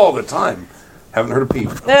all the time. Haven't heard a peep.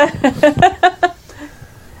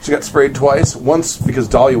 She got sprayed twice. Once because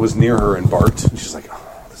Dahlia was near her and barked. And she's like,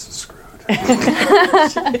 oh, this is screwed.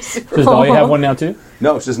 Does Dahlia have one now too?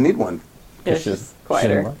 No, she doesn't need one. Yeah, she's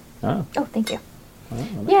quieter. Ah. Oh, thank you.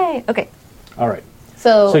 Yay. Okay. All right.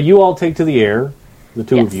 So So you all take to the air, the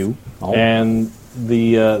two of Yes. you, Oh. and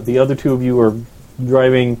the other two of you are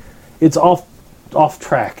driving. It's off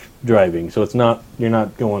track driving, so it's not you're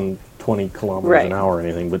not going 20 kilometers Right. an hour or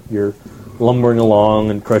anything, but you're lumbering along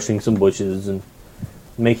and crushing some bushes and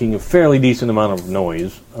making a fairly decent amount of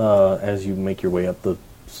noise as you make your way up the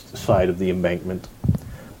side of the embankment.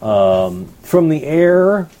 From the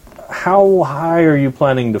air, how high are you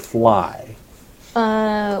planning to fly?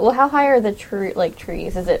 well, how high are the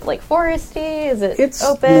trees? Is it like foresty? Is it It's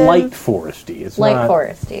open? light foresty. It's Light not,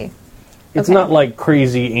 foresty. It's Okay. not like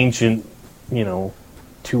crazy ancient,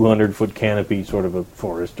 200-foot canopy sort of a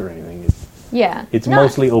forest or anything. Yeah. It's not,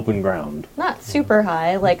 mostly open ground. not super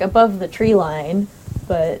high, like above the tree line,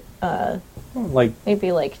 but Like,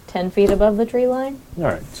 maybe like 10 feet above the tree line. all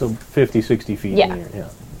right, so 50, 60 feet Yeah. in the air. Yeah,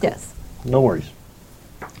 Yes. no worries.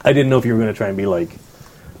 I didn't know if you were going to try and be like,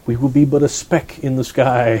 we will be but a speck in the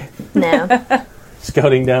sky, No.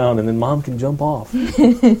 scouting down, and then Mom can jump off.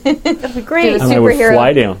 That'd be great. Do And I would Superhero.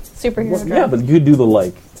 fly down. Superhero Yeah, drive. but you could do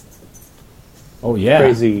the Oh yeah,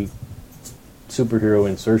 crazy superhero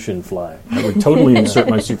insertion fly. I would totally insert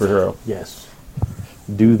my superhero. Yes,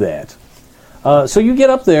 do that. So you get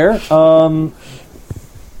up there.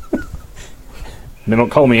 They don't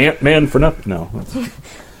call me Ant-Man for nothing. No.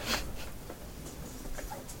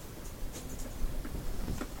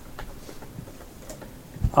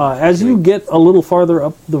 As you get a little farther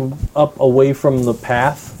up away from the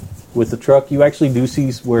path with the truck, you actually do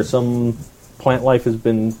see where some plant life has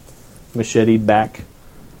been macheted back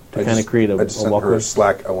to kind of create a I just sent her walkway. a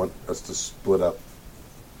Slack. I want us to split up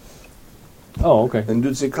Oh, okay. and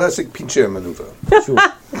do the classic pincher maneuver. Sure.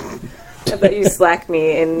 I bet you slack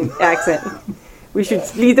me in accent. We should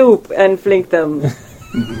split up and flank them.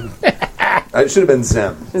 It should have been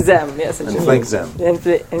Zem Them, yes. it and should flank be. Zem. And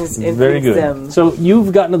Very flank good. them. So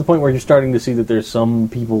you've gotten to the point where you're starting to see that there's some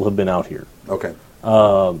people have been out here. Okay.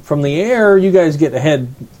 From the air, you guys get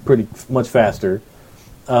ahead pretty much faster.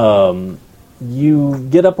 You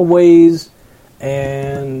get up a ways,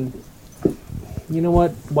 and you know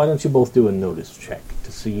what? Why don't you both do a notice check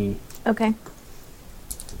to see Okay.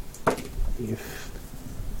 if...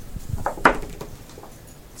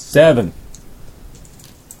 7.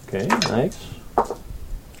 Okay, nice.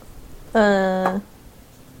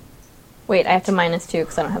 Wait, I have to -2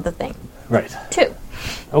 because I don't have the thing. Right. 2.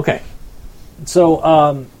 Okay.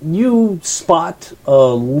 So you spot a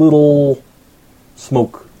little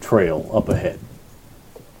smoke trail up ahead.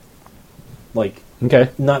 Like, Okay.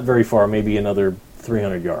 not very far, maybe another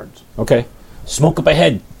 300 yards. Okay. Smoke up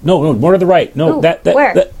ahead. No, more to the right. No, Ooh, that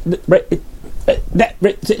where? right.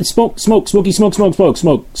 Smoke, smoky, smoke.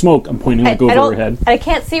 I'm pointing like over her head. I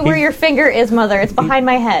can't see where your finger is, Mother. It's behind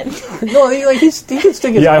my head. No, he can stick his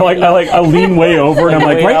Yeah, I lean way over and I'm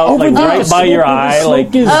like way right out, over like there, right by your smoke, eye, smoke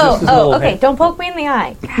like- is- Oh, his little okay. head. Don't poke me in the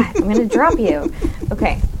eye. God, I'm gonna drop you.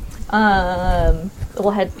 Okay. I'll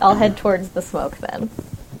head towards the smoke then.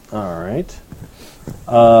 All right.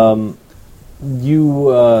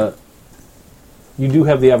 You do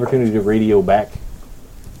have the opportunity to radio back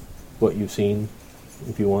what you've seen,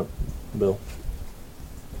 if you want, Bill.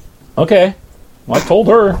 Okay. Well, I told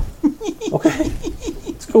her. Okay,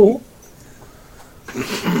 it's cool.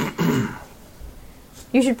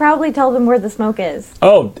 You should probably tell them where the smoke is.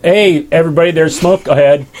 Oh, hey, everybody, there's smoke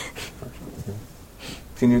ahead.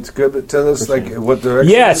 Can you tell us like what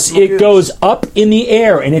direction? Yes, the smoke it is? goes up in the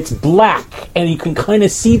air and it's black and you can kind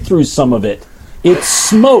of see through some of it. It's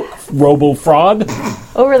smoke, Robo-Frog.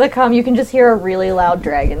 Over the comm, you can just hear a really loud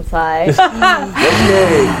dragon sigh.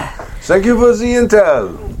 Okay. Thank you for the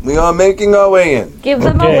intel. We are making our way in. Give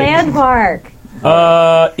them Okay. a landmark.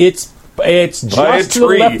 It's By a just to the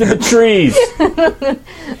tree. left of the trees.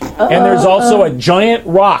 And there's also a giant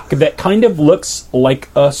rock that kind of looks like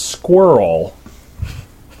a squirrel.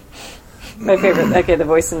 My favorite. Okay, the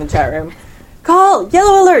voice in the chat room. Call!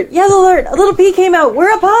 Yellow alert! Yellow alert! A little pea came out. We're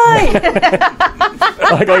up high!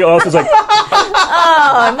 Like else is like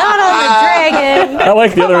Oh, not on the dragon. I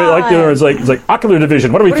like the other. I like the other. It's like ocular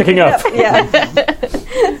division. What are we picking up? Yeah.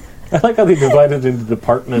 I like how they divided into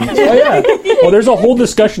departments. Oh, yeah. Well, there's a whole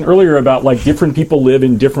discussion earlier about like different people live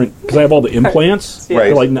in different because I have all the implants,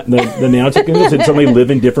 Right. Like the nanotech implants, and somebody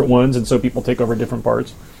live in different ones, and so people take over different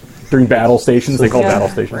parts during battle stations. They call battle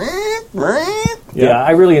stations. Yeah,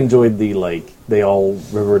 I really enjoyed the they all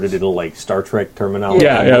reverted into like Star Trek terminology.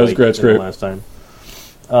 Yeah, it was like, great, it's in the great. last time.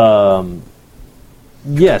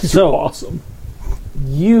 Yes, so Awesome.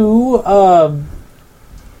 you are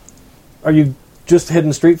you just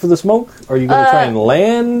heading straight for the smoke? Are you going to try and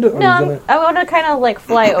land? Or No, are you gonna... I want to kind of like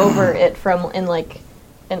fly over it from in like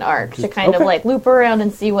an arc to kind of like loop around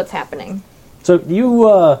and see what's happening. So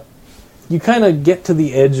you kind of get to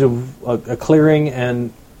the edge of a clearing,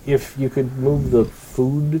 and if you could move the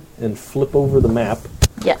food and flip over the map.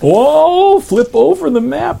 Yes. Whoa! Flip over the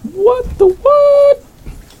map. What the what?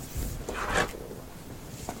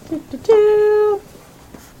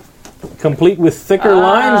 Complete with thicker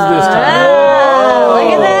lines this time. Oh,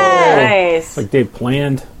 look at that! Nice. It's like they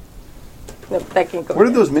planned. Nope, that can't go. Where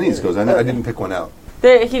did those minis go? I didn't pick one out.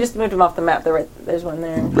 He just moved them off the map. There's one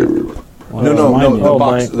there. No,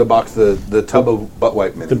 mine- the box, the tub of butt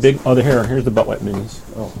wipe minis. The big. Oh, here's the butt wipe minis.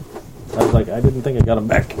 Oh, I was like, I didn't think I got them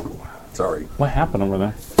back. Sorry. What happened over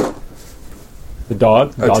there? The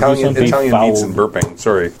dog. The dog do Italian something foul. needs some burping.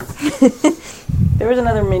 Sorry. There was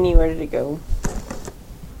another mini. Where did it go?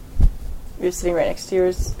 You're sitting right next to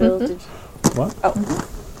yours, Bill. Did you? What? Oh.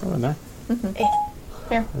 Oh, no.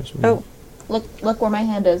 Here. There's me. Oh, look where my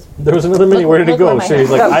hand is. There was another mini. Look- Where did it look go? where my Shay's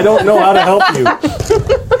hand- like, I don't know how to help you.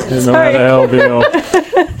 Didn't know how to help you.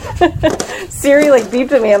 Siri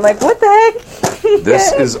beeped at me. I'm like, what the heck?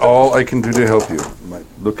 This is all I can do to help you.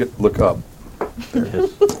 Look up. There it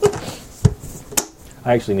is.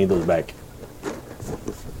 I actually need those back.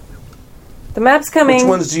 The map's coming. Which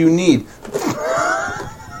ones do you need?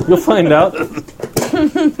 You'll find out.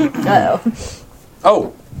 Uh-oh.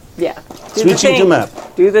 Oh, Yeah. Do the switching thing. to map.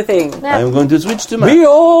 Do the thing. Map. I'm going to switch to map.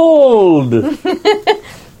 Behold!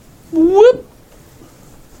 Whoop.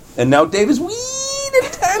 And now Dave is wee little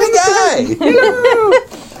tiny guy. Hello.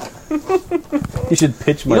 You should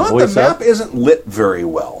pitch my You know what? voice The map up. isn't lit very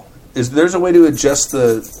well. There's a way to adjust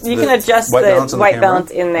the? You can adjust white the balance on white camera? balance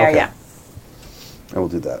in there. Okay. Yeah. I will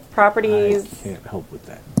do that. Properties. Can't help with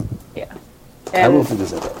that. Yeah. I will And figure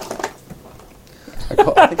that out.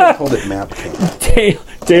 I think I called it map cam.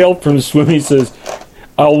 Dale from Swimmy says,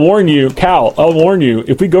 I'll warn you, Cal, I'll warn you,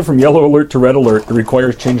 if we go from yellow alert to red alert, it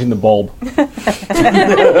requires changing the bulb.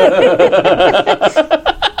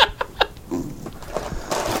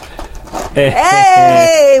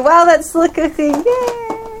 hey! Wow, that's looking. Yay!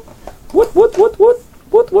 What?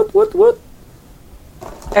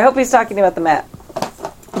 I hope he's talking about the map.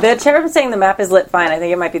 The cherub is saying the map is lit fine. I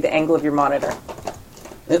think it might be the angle of your monitor.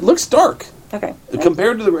 It looks dark. Okay.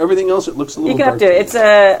 Compared to everything else, it looks a little You can dark. updo it. It's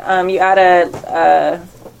a you add a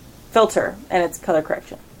filter and it's color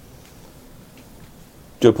correction.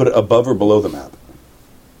 Do I put it above or below the map?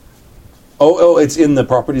 Oh, it's in the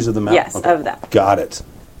properties of the map? Yes, of that. Got it.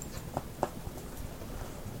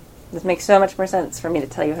 This makes so much more sense for me to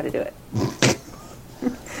tell you how to do it.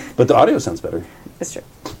 But the audio sounds better. It's true.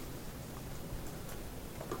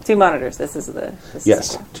 2 monitors. This is the. This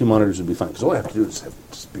Yes, Is 2 monitors would be fine. Because all I have to do is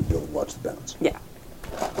just be able to watch the bounds. yeah.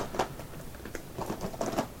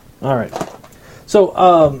 All right.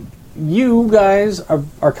 So, you guys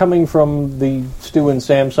are coming from the Stu and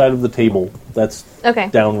Sam side of the table. That's Okay.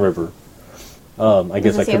 downriver. I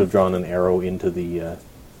guess I this could you? have drawn an arrow into the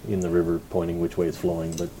in the river, pointing which way it's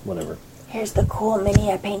flowing, but whatever. Here's the cool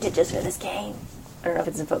mini I painted just for this game. I don't know if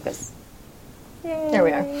it's in focus. There we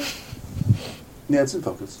are. Yeah, it's in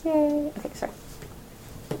focus. Yay. Okay, sorry.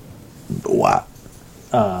 Wow.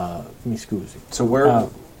 Mi scusi. So where... I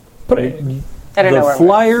don't know The where I'm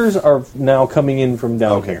flyers are now coming in from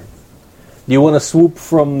down Okay. here. Do you want to swoop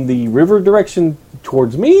from the river direction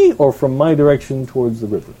towards me, or from my direction towards the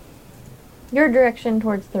river? Your direction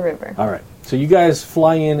towards the river. All right. So you guys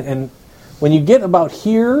fly in, and when you get about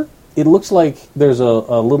here, it looks like there's a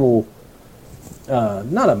little,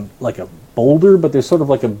 not a boulder, but there's sort of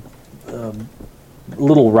like a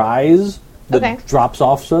little rise that Okay. drops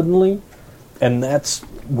off suddenly, and that's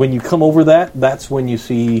when you come over that. That's when you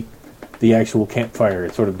see the actual campfire.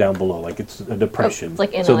 It's sort of down below, like it's a depression. Oh, it's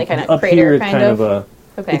like in a, so like, kind of up crater here, it's kind of? a.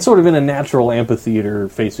 Okay. It's sort of in a natural amphitheater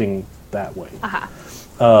facing that way. Aha.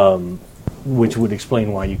 Which would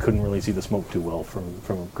explain why you couldn't really see the smoke too well from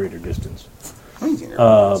a greater distance.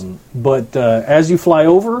 But as you fly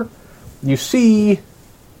over, you see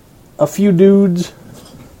a few dudes.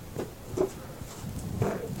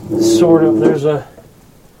 Sort of. There's a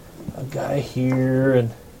guy here,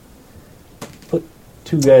 and put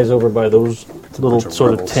 2 guys over by those little Bunch of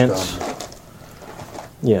sort of rebel tents. scum.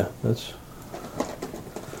 Yeah, that's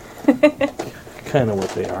kind of what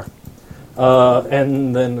they are.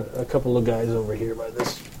 And then a couple of guys over here by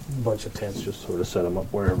this bunch of tents, just sort of set them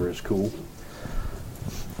up wherever is cool.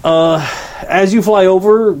 As you fly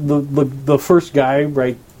over, the first guy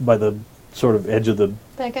right by the sort of edge of the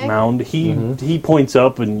That guy? mound, he points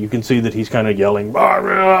up, and you can see that he's kind of yelling.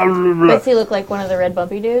 Does he look like one of the red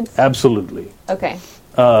bumpy dudes? Absolutely. Okay.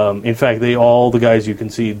 In fact, all the guys you can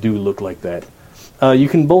see do look like that. You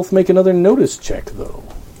can both make another notice check, though.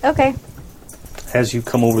 Okay. as you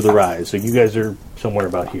come over the rise. So you guys are somewhere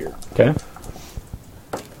about here. Okay.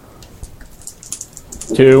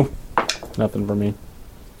 2. Nothing for me.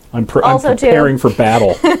 I'm Also preparing for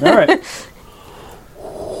battle. All right.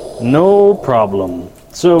 No problem.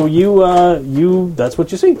 So you that's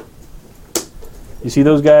what you see. You see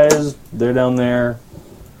those guys? They're down there,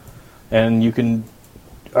 and you can.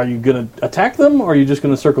 Are you going to attack them, or are you just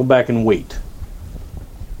going to circle back and wait?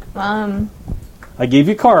 I gave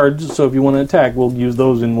you cards, so if you want to attack, we'll use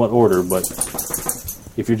those in what order. But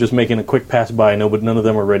if you're just making a quick pass by, none of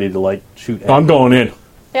them are ready to shoot. I'm going in.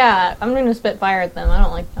 Yeah, I'm going to spit fire at them. I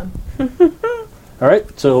don't like them. All right,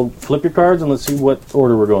 so flip your cards and let's see what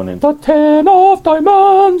order we're going in. The 10 of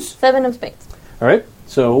diamonds. 7 of spades. All right,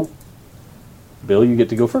 so Bill, you get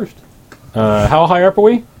to go first. How high up are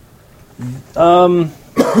we?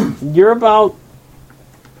 You're about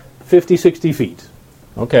 50, 60 feet.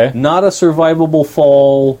 Okay. Not a survivable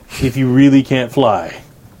fall if you really can't fly.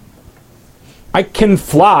 I can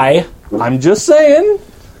fly. I'm just saying.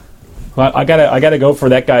 Well, I gotta go for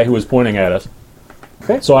that guy who was pointing at us.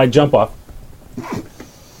 Okay. So I jump off.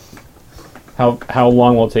 How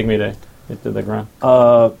long will it take me to get to the ground?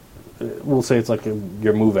 We'll say it's like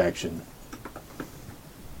your move action.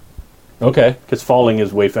 Okay. Because falling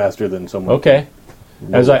is way faster than someone. Okay.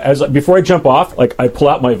 Before I jump off, I pull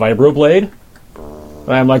out my vibroblade, and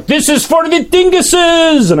I'm like, "This is for the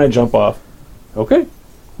dinguses!" and I jump off. Okay.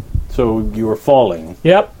 So you are falling.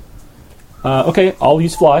 Yep. Okay, I'll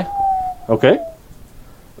use fly. Okay.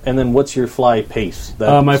 And then what's your fly pace?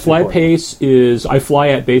 My fly pace is I fly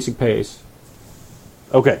at basic pace.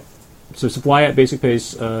 Okay. So it's a fly at basic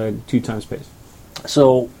pace, 2 times pace.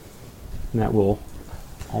 So And that will.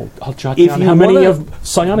 I'll jot If down you how many wanna- of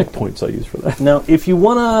psionic points I use for that. now, if you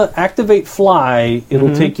want to activate fly,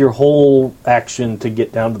 it'll take your whole action to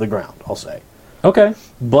get down to the ground, I'll say. Okay.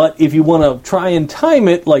 But if you want to try and time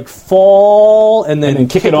it, like fall and then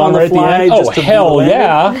Kick it on on right the fly, at the end. Oh, just to hell land it.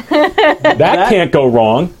 yeah. that can't go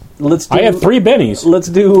wrong. Let's do, I have 3 bennies. Let's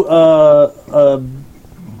do.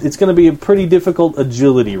 It's going to be a pretty difficult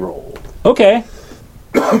agility roll, Okay.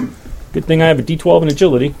 Good thing I have a D12 in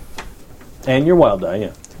agility. and your wild die.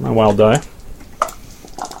 Yeah. My wild die.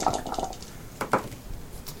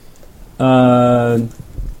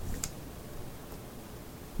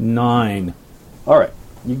 9. All right,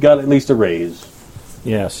 you got at least a raise.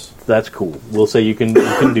 Yes. That's cool. We'll say you can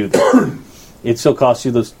do that. It still costs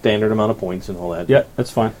you the standard amount of points and all that. Yeah,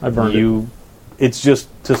 that's fine. I burned it. It's just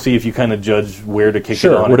to see if you kind of judge where to kick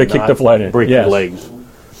Sure, it on. where to and kick not the flight in. Break Yes. your legs.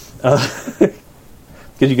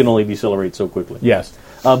 Because you can only decelerate so quickly. Yes.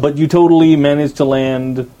 But you totally managed to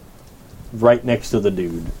land right next to the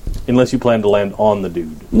dude, unless you plan to land on the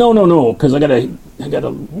dude. No, because I got a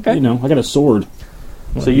Okay. I got a sword.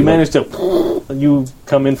 So you managed to, you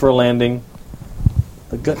come in for a landing.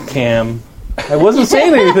 The gut cam. I wasn't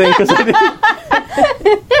saying anything because I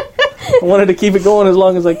wanted to keep it going as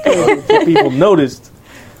long as I could so people noticed.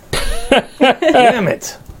 Damn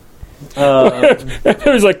it. It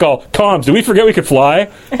was like, "Oh, comms, did we forget we could fly?"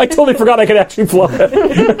 I totally forgot I could actually fly.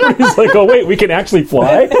 He's like, "Oh, wait, we can actually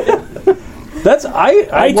fly?" That's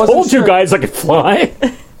I wasn't told you sure. guys I could fly.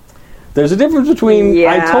 There's a difference between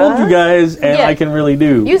I Yeah. told you guys and Yeah. I can really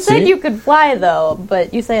do. You said See? you could fly, though,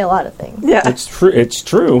 but you say a lot of things. Yeah. It's true. It's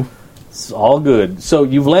true. It's all good. So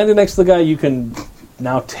you've landed next to the guy. You can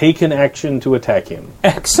now take an action to attack him.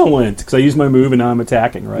 Excellent. Because I used my move and now I'm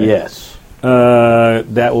attacking, right? Yes.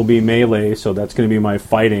 That will be melee, so that's going to be my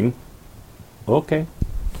fighting. Okay.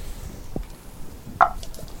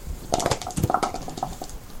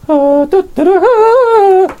 I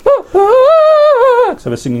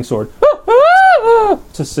have a singing sword.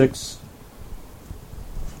 It's a 6.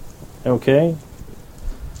 Okay.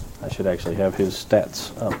 I should actually have his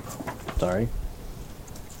stats up. Sorry.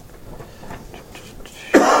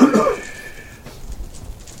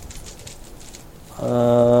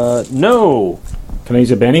 No. Can I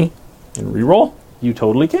use a Benny and reroll? You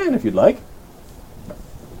totally can if you'd like.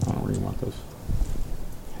 I don't really want those.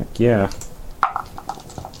 Heck yeah.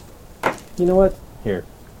 You know what? Here.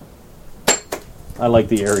 I like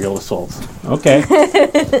the aerial assaults. Okay.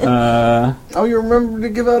 Oh, you remember to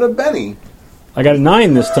give out a Benny. I got a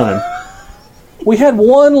 9 this time. We had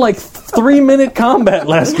one 3-minute combat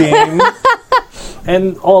last game,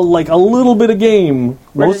 and all a little bit of game.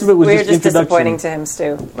 Most of it was we're just just disappointing introduction. to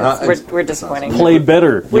him, Stu. it's- We're disappointing. Play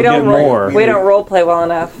better. We You'll don't get roll. more. We don't role play well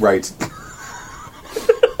enough. Right.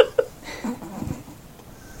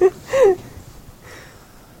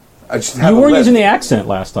 I just have You a weren't list. using the accent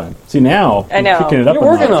last time. See, now I know. you're kicking it up. You're a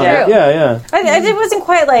working notch. on it. True. Yeah. I wasn't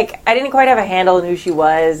quite I didn't quite have a handle on who she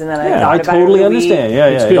was, and then I thought I about totally her every week. understand. Yeah,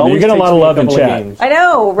 It's It good. always You're getting a takes lot of me love in couple chat. games. I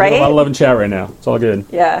know, A lot of right? love in chat right now. It's all good.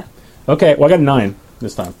 Yeah. Okay, well, I got a 9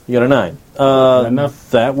 this time. You got a 9. Enough.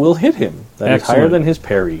 That will hit him. That is higher Excellent. than his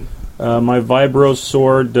parry. My Vibro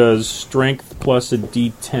sword does strength plus a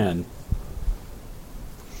D10.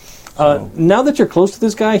 Now that you're close to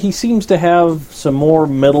this guy, he seems to have some more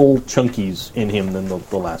metal chunkies in him than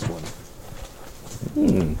the last one.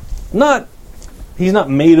 He's not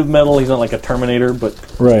made of metal. He's not like a Terminator, but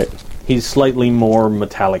Right. he's slightly more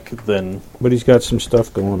metallic than. But he's got some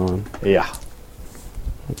stuff going on. Yeah.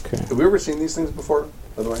 Okay. Have we ever seen these things before,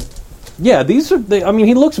 by the way? Yeah, these are.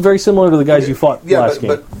 He looks very similar to the guys you fought Yeah, last game.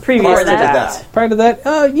 but Previous prior to to that. Prior to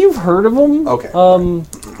that, you've heard of them. Okay.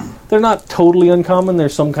 They're not totally uncommon.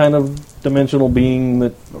 There's some kind of dimensional being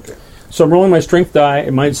that. Okay. So I'm rolling my strength die.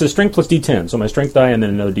 It says strength plus D10. So my strength die and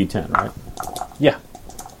then another D10, right? Yeah.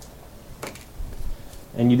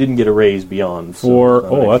 And you didn't get a raise beyond. so For it's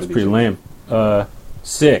not an that's extra pretty D6. lame.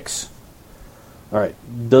 6. All right.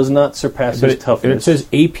 Does not surpass But his it toughness. says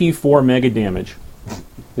AP4 mega damage.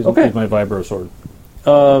 Okay. Is my Vibro sword.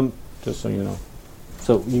 Just so you know.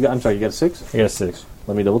 So you got. I'm sorry. You got a 6. I got a 6.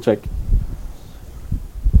 Let me double check.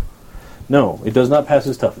 No, it does not pass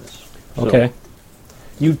his toughness. So Okay.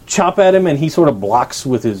 you chop at him, and he sort of blocks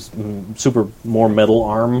with his super more metal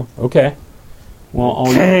arm. Okay. Well,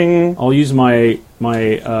 Kang! I'll use my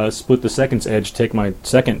split the seconds edge. Take my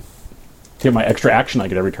extra action I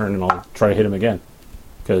get every turn, and I'll try to hit him again.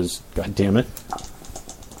 Because, god damn it,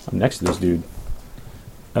 I'm next to this dude.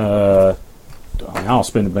 Now I'll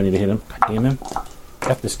spend a penny to hit him. God damn him.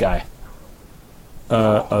 F this guy.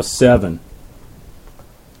 A 7.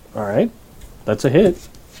 All right, that's a hit.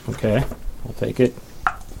 Okay, I'll take it.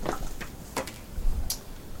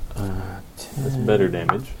 That's better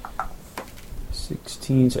damage.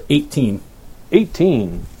 16, so 18.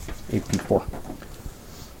 18. AP4.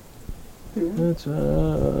 That's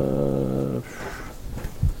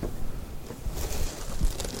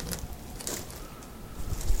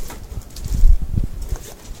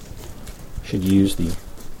Should use the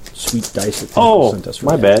sweet dice that Oh, sent us. for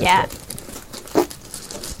my that. bad.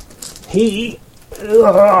 Yeah.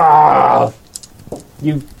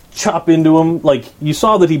 You chop into him, like, you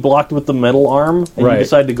saw that he blocked with the metal arm, and Right. you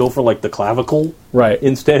decided to go for, like, the clavicle Right.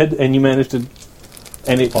 instead, and you managed to...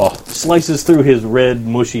 And it slices through his red,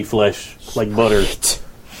 mushy flesh like butter.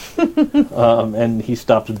 And he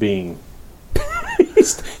stops being.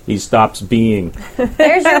 He stops being.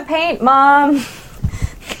 There's your paint, Mom.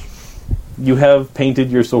 You have painted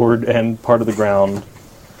your sword and part of the ground.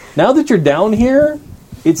 Now that you're down here,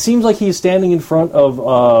 it seems like he's standing in front of,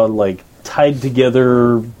 like, tied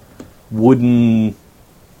together wooden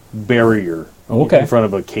barrier. Okay. In front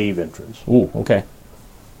of a cave entrance. Ooh, okay.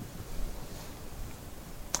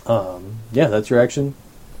 Yeah, that's your action.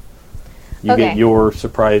 You Okay. get your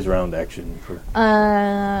surprise round action.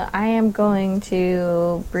 I am going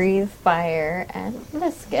to breathe fire at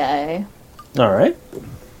this guy All right.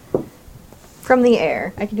 from the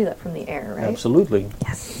air. I can do that from the air, right? Absolutely.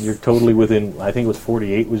 Yes. You're totally within, I think it was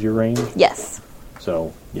 48 was your range. Yes.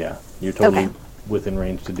 So, yeah, you're totally Okay. within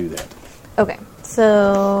range to do that. Okay.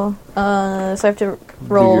 So I have to Do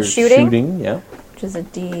roll your shooting, yeah. which is a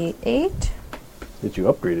D8. That you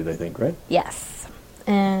upgraded, I think, right? Yes.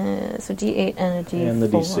 And so D8 and a D4. And the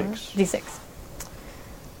D6. D6.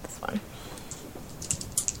 This one.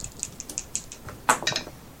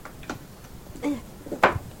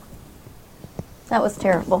 That was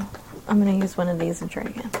terrible. I'm going to use one of these and try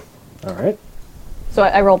again. All right. So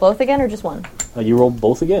I roll both again or just one? You roll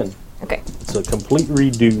both again. Okay. It's a complete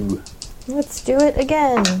redo. Let's do it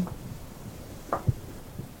again.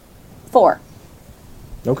 4.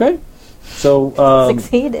 Okay. So,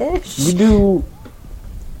 Succeed-ish. you do...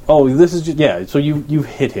 Oh, this is just... Yeah, so you've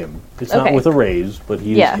hit him. It's not Okay. with a raise, but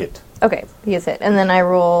he is Yeah. hit. Okay, he is hit. And then I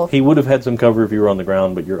roll... He would have had some cover if you were on the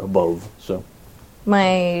ground, but you're above, so...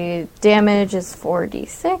 My damage is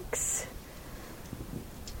 4d6.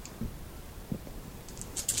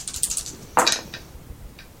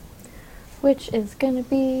 Which is going to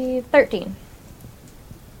be 13.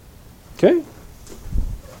 Okay.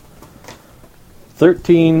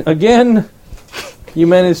 13 again. You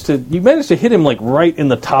managed to hit him like right in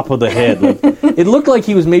the top of the head. Like, it looked like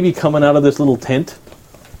he was maybe coming out of this little tent,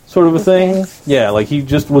 sort of a thing. Yeah, like he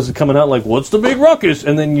just was coming out like, "What's the big ruckus?"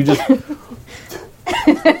 And then you just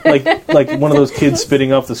like one of those kids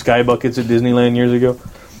spitting off the sky buckets at Disneyland years ago.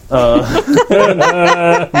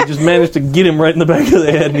 You just managed to get him right in the back of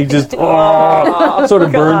the head, and he just sort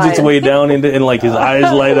of burns its way down into, and like his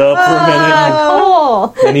eyes light up for a minute,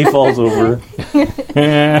 Cool. and he falls over.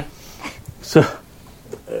 So,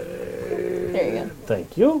 There you go.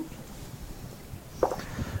 thank you.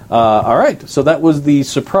 All right, so that was the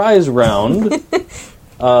surprise round.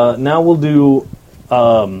 Now we'll do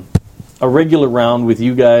a regular round with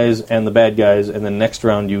you guys and the bad guys, and then next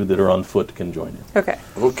round you that are on foot can join in. Okay.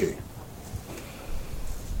 Okay.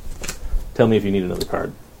 Tell me if you need another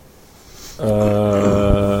card. I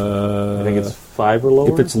I think it's 5 or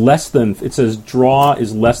lower. if it's less than, it says draw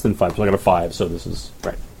is less than 5, so I got a 5. So this is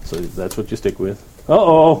right. So that's what you stick with.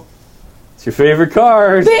 Uh-oh. It's your favorite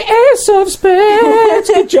card. the Ace of Spades.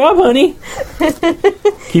 Good job, honey.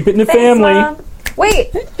 Keep it in the family. Mom.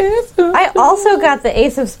 Wait, I also got the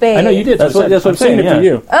Ace of Spades. I know you did. That's what I'm saying, it yeah. for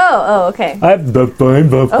you. Oh, okay. I have the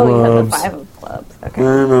 5 of Oh, you have the clubs.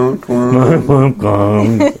 5 of clubs.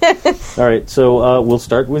 Okay. All right, so we'll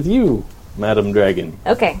start with you, Madam Dragon.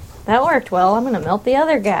 Okay, that worked well. I'm going to melt the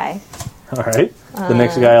other guy. All right. The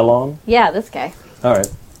next guy along. Yeah, this guy. All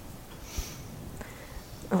right.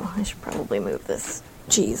 Oh, I should probably move this.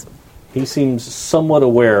 Jeez. He seems somewhat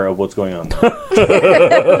aware of what's going on.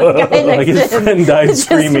 The guy Like next his to him friend died just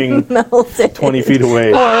screaming melted 20 feet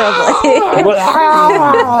away. horribly.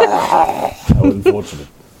 How unfortunate.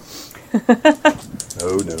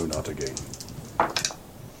 Oh, no, not again.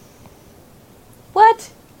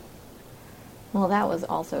 What? Well, that was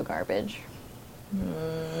also garbage.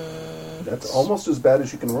 That's almost as bad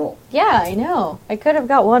as you can roll. Yeah, I know. I could have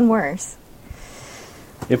got one worse.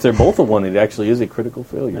 If they're both a 1, it actually is a critical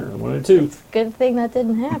failure. 1 and 2. Good thing that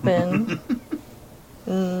didn't happen.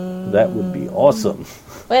 That would be awesome.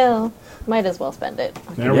 Well, might as well spend it.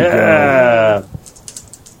 There we go. Yeah.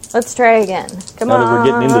 Let's try again. Come Now on. that we're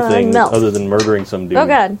getting into things melt. other than murdering some dude. Oh,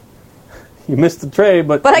 God. You missed the tray,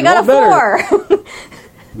 but But I you got a know better. 4.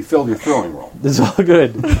 You failed your throwing roll. It's all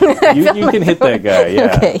good. You can hit that guy,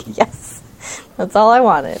 yeah. Okay, yes. That's all I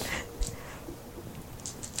wanted.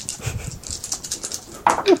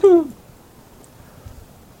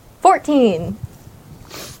 $14.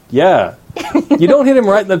 Yeah. You don't hit him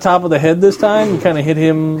right in the top of the head this time. You kind of hit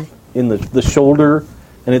him in the shoulder,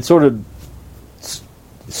 and it sort of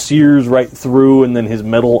sears right through, and then his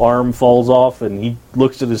metal arm falls off, and he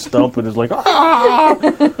looks at his stump and is like, ah!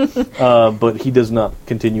 But he does not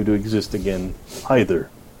continue to exist again either.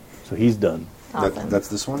 So he's done. Awesome. That's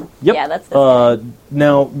this one? Yep. Yeah, that's this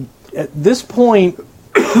now, at this point,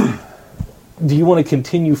 do you want to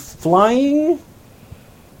continue flying?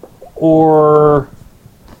 Or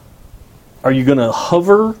are you going to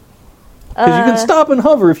hover? Because you can stop and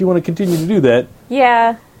hover if you want to continue to do that.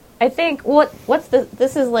 Yeah. I think, what's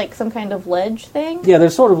this is like some kind of ledge thing? Yeah,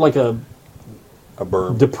 there's sort of like a A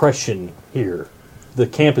berm. depression here. The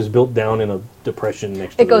camp is built down in a depression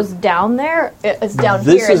next to It goes down there? It's down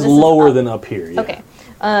This here. is and lower up. than up here. Yeah. Okay.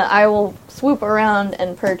 I will swoop around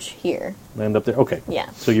and perch here. Land up there. Okay. Yeah.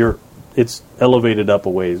 So it's elevated up a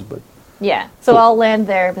ways, but Yeah. So I'll land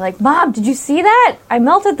there and be like, Mom, did you see that? I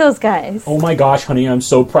melted those guys. Oh my gosh, honey, I'm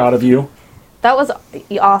so proud of you. That was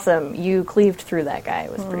awesome. You cleaved through that guy.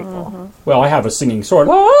 It was pretty cool. Well, I have a singing sword.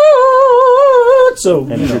 So, and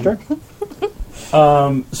you it's know. your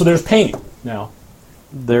turn. So there's paint now.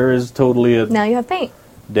 There is totally a Now you have paint.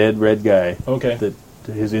 dead red guy. Okay. That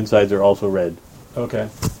his insides are also red. Okay.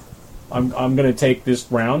 I'm going to take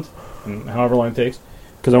this round, and however long it takes,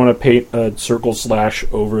 because I want to paint a circle slash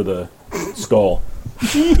over the skull.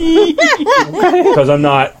 Because I'm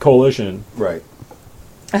not coalition. Right.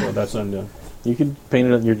 So that's what I'm doing. You could paint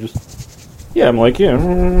it. You're just Yeah, I'm like, yeah. I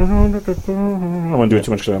don't want to do it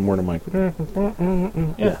too much because I'm wearing a mic.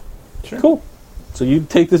 yeah. Sure. Cool. So you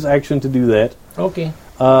take this action to do that. Okay.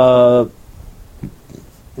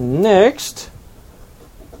 Next.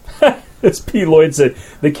 As P. Lloyd said,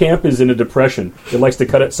 the camp is in a depression. It likes to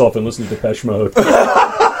cut itself and listen to Depeche Mode.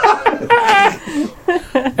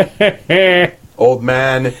 Old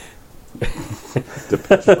man.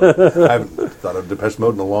 Depeche Mode. I haven't thought of Depeche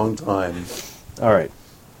Mode in a long time. All right.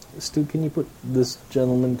 Stu, can you put this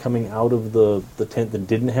gentleman coming out of the tent that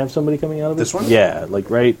didn't have somebody coming out of it? This one? Yeah, like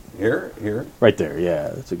right Here. right there. Yeah,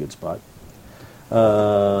 that's a good spot.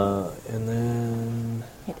 And then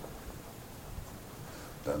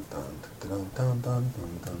Dun, dun, dun, dun, dun, dun,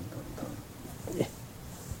 dun, dun,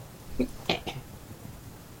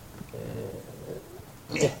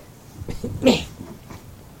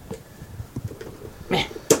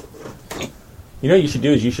 You know what you should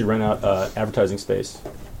do is you should rent out advertising space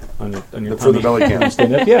on your For the belly cam.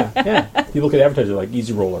 stand up. Yeah. You look at advertisers like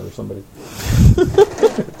Easy Roller or somebody.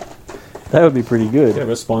 That would be pretty Could good. have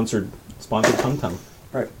a sponsored Tum Tum.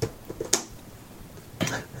 Right.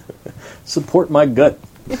 Support my gut.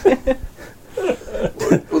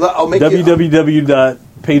 Well, I'll make you,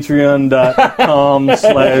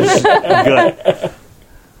 www.patreon.com/gut.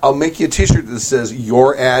 I'll make you a T-shirt that says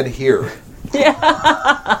 "Your ad here,"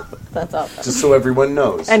 That's awesome. just so everyone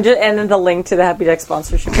knows. And then the link to the Happy Deck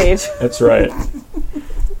sponsorship page. That's right.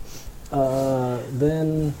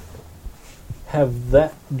 Then have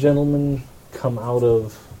that gentleman come out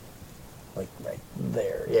of, like, right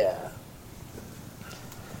there. Yeah.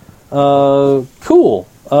 Cool.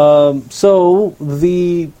 So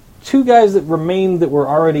the two guys that remained that were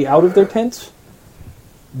already out of their tents,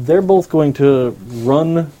 they're both going to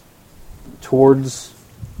run towards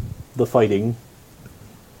the fighting.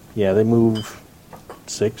 Yeah, they move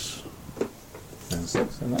 6. This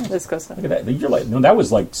goes Look at that. You're like, no, that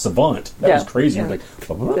was like savant. That was Yeah. crazy. Yeah. You're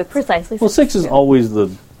like, Precisely. Well, 6 is always the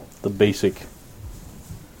basic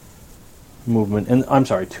movement, and I'm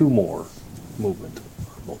sorry, 2 more movement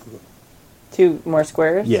on both of them. 2 more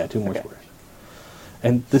squares? Yeah, 2 more Okay. squares.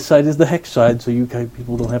 And this side is the hex side, so you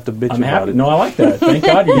people don't have to bitch I'm about happy. it. No, I like that. Thank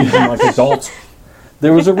God you're using like adults.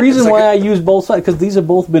 There was a reason why I used both sides, because these have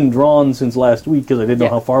both been drawn since last week, because I didn't know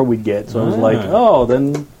Yeah. how far we'd get. So I was like, Ah. oh,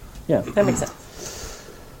 then, yeah. That makes sense.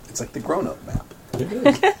 It's like the grown-up map.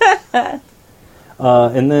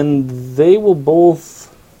 And then they will both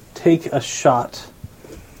take a shot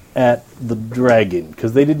at the dragon,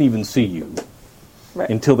 because they didn't even see you Right.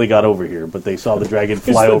 until they got over here, but they saw the dragon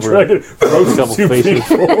fly The over dragon a couple two faces.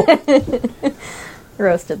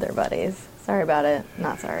 Roasted their buddies. Sorry about it.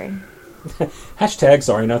 Not sorry. Hashtag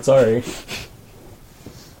sorry, not sorry.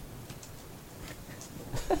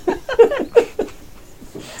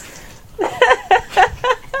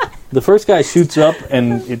 The first guy shoots up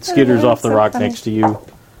and it skitters off the so rock funny. next to you.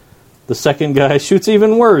 The second guy shoots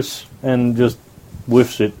even worse and just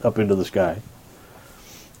whiffs it up into the sky.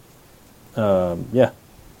 Yeah.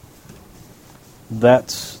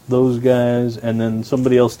 That's those guys, and then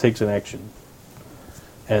somebody else takes an action.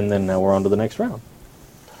 And then now we're on to the next round.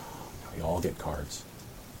 We all get cards.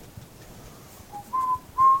 You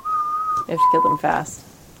have to kill them fast.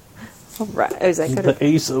 All right. I was like, The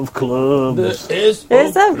ace of clubs. is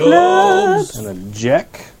It's a club. And a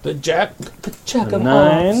jack. The jack A of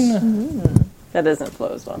 9. That doesn't flow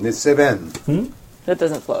as well. The 7. That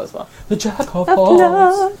doesn't flow as well. The jack of A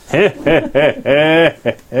hearts. club.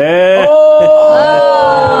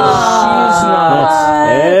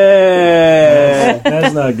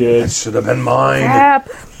 That's not good. Should have been mine. Crap.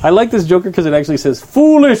 I like this Joker because it actually says,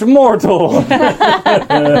 foolish mortal.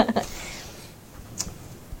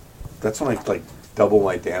 That's when I like double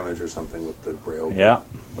my damage or something with the braille. Yeah.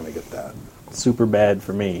 When I get that. Super bad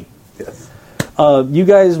for me. Yes. You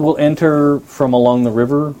guys will enter from along the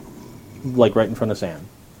river, like right in front of Sam.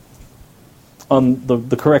 On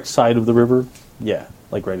the correct side of the river, yeah,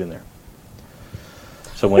 like right in there.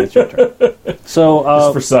 So when it's your turn. So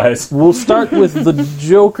Just for size. we'll start with the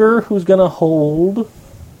Joker, who's going to hold.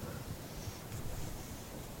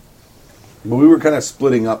 But we were kind of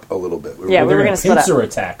splitting up a little bit. Yeah, we were going to split up. pincer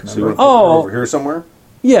attack. So you want Remember? to put her Oh. over here somewhere?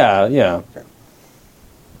 Yeah, yeah.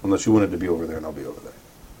 Unless you wanted to be over there, and I'll be over there.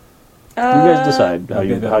 You guys decide how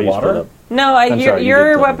you Okay, how you water? split up. No, I'm your, sorry, you your did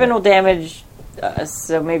tell me weapon that. will damage us,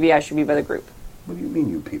 so maybe I should be by the group. What do you mean,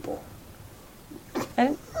 you people?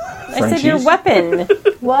 I said your Frenchies? weapon.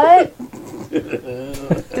 What?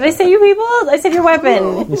 Did I say you people? I said your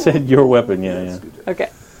weapon. You said your weapon, yeah, yeah. Okay.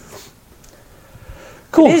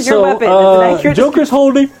 Cool. It is your so, weapon. It's an accurate Joker's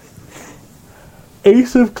holding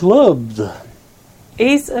Ace of Clubs.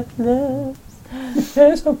 Ace of clubs.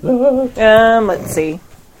 Ace of clubs. Let's see.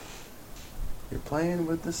 You're playing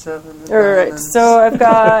with the 7. of All right, diamonds. so I've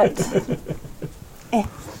got.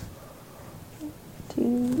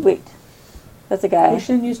 Wait, that's a guy. That's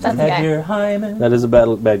a guy. your hymen. That is a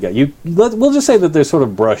bad guy. We'll just say that there's sort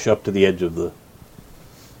of brush up to the edge of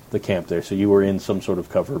the camp there, so you were in some sort of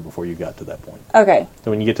cover before you got to that point. Okay.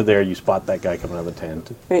 So when you get to there, you spot that guy coming out of the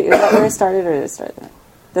tent. Wait, is that where I started, or did I start there?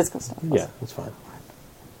 Let's go start. Yeah, that's fine.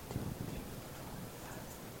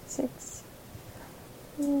 6,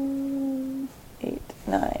 8,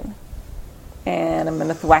 9, and I'm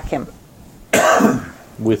gonna thwack him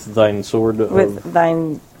With thine sword with of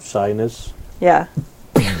thine. shyness. Yeah.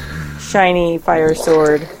 Shiny fire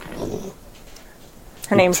sword.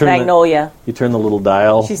 Her name's turn the- Magnolia. You turn the little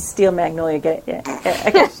dial. She's Steel Magnolia. Get it? Yeah.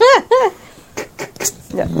 Okay.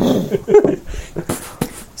 Yeah.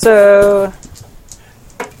 So.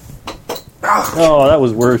 Oh, that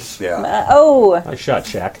was worse. Yeah. Oh! I shot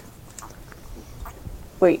Shaq.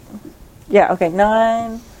 Wait. Yeah, okay.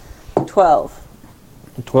 9, 12.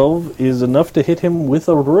 12 is enough to hit him with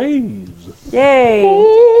a raise.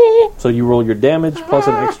 Yay! So you roll your damage plus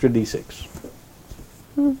an extra d6.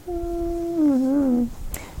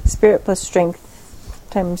 Spirit plus strength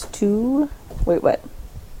times 2. Wait, what?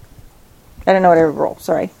 I don't know what I roll.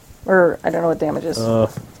 Sorry. Or I don't know what damage is.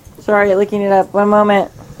 Sorry, looking it up. One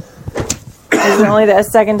moment. This is only the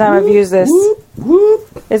second time I've used this.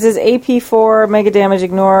 This is AP4, mega damage,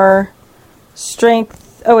 ignore.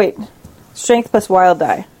 Strength. Oh, wait. Strength plus wild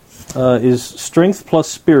die. Is strength plus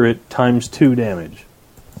spirit times 2 damage.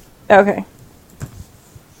 Okay.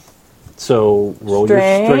 So roll your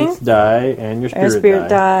strength die and your spirit,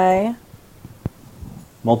 die.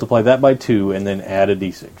 Multiply that by 2 and then add a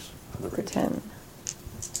d6. For 10.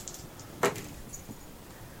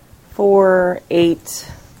 4,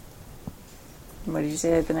 8. What did you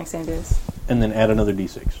say the next thing is? And then add another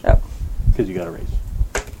d6. Oh. Because you got a raise.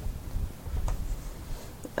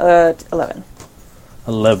 11.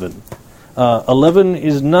 11. 11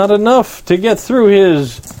 is not enough to get through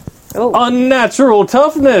his unnatural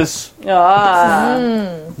toughness.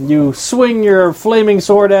 You swing your flaming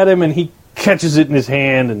sword at him and he catches it in his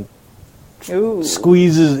hand and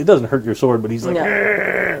squeezes. It doesn't hurt your sword, but he's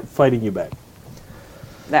like fighting you back.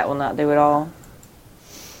 That will not do it all.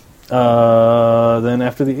 Then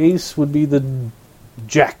after the ace would be the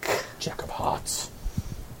jack. Jack of hearts.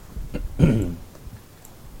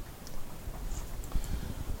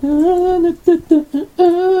 I'll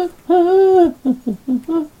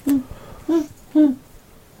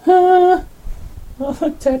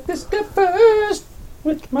attack this guy first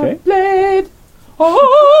with my blade.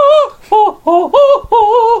 Oh, oh, oh,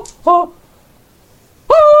 oh, oh,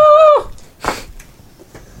 oh.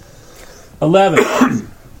 11.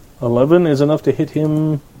 11 is enough to hit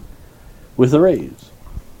him with a raise.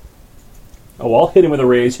 Oh, I'll hit him with a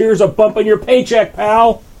raise. Here's a bump in your paycheck,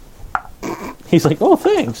 pal. He's like, oh,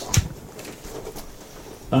 thanks.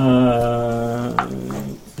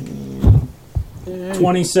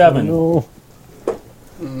 27. No.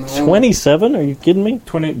 27? Are you kidding me?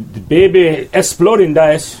 20. Baby, exploding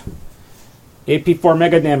dice. AP4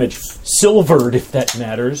 mega damage. Silvered, if that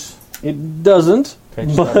matters. It doesn't.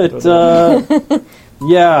 Okay, but,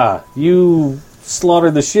 yeah, you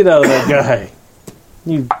slaughtered the shit out of that guy.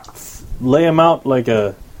 You lay him out like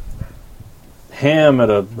a ham at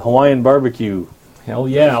a Hawaiian barbecue. Hell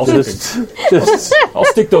yeah, I'll I'll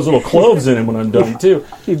stick those little cloves in him when I'm done, too.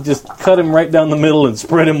 You just cut him right down the middle and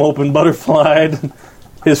spread him open butterflied.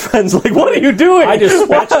 His friend's like, what are you doing? I just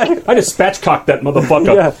spatchcocked that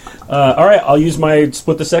motherfucker. Yeah. All right, I'll use my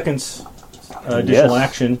split the seconds additional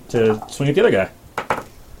action to swing at the other guy.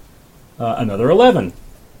 Another 11. Does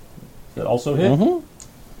that also hit?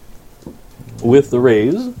 Mm-hmm. With the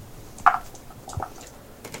raise.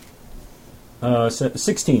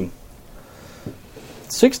 16.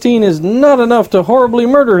 16 is not enough to horribly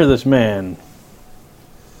murder this man.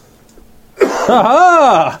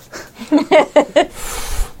 Ha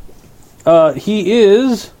ha! He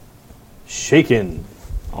is shaken.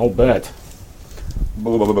 I'll bet.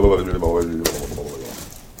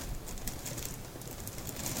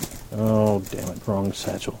 Oh, damn it. Wrong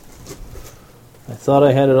satchel. I thought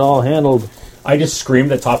I had it all handled. I just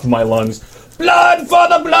screamed at the top of my lungs, blood for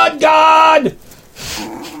the blood god!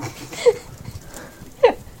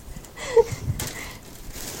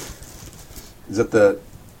 Is that the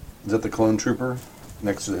clone trooper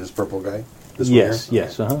next to his purple guy? This one Yes, here?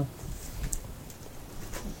 yes, uh-huh.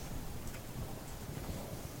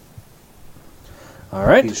 All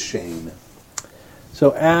right. He's Shane.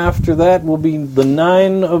 So after that will be the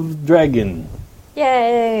 9 of dragon.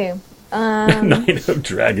 Yay! Knight of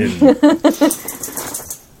Dragon.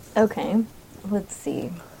 Okay, let's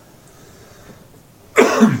see.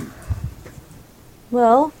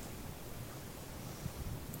 Well,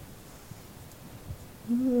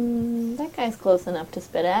 that guy's close enough to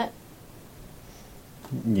spit at.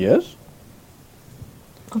 Yes?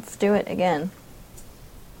 Let's do it again.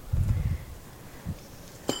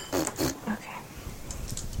 Okay.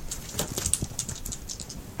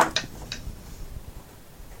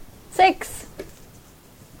 Six.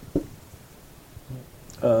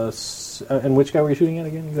 And which guy were you shooting at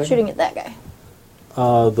again? Exactly? Shooting at that guy.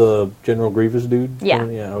 The General Grievous dude? Yeah.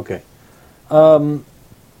 Yeah, okay.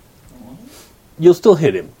 You'll still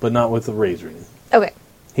hit him, but not with the razor. Okay.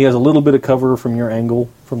 He has a little bit of cover from your angle,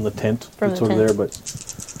 from the tent From that's the over tent. there, but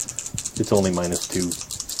it's only -2.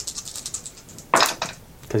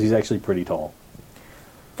 Because he's actually pretty tall.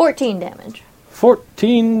 14 damage.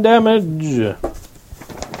 14 damage!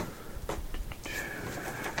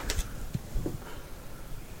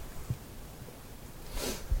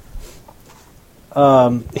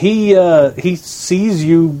 He sees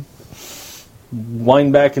you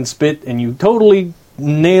wind back and spit, and you totally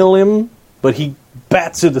nail him, but he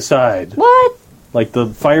bats it aside. What? Like the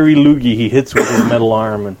fiery loogie he hits with his metal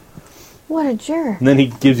arm, and What a jerk. then he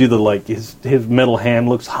gives you the, like, his metal hand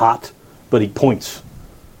looks hot, but he points.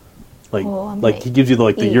 Like, Oh, I'm like gonna he gives you the,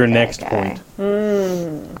 like, the eat you're that next guy. point.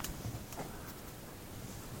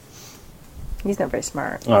 He's not very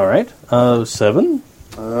smart. All right. 7.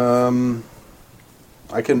 Can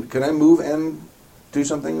I move and do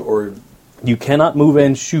something, or You cannot move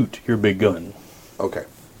and shoot your big gun. okay?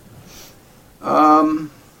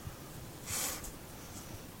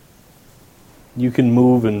 You can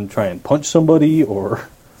move and try and punch somebody, or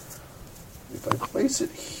If I place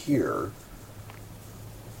it here,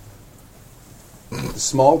 the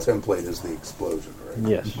small template is the explosion, right?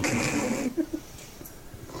 yes.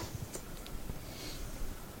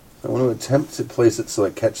 I want to attempt to place it so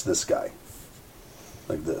I catch this guy,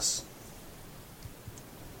 like this.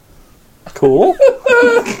 Cool.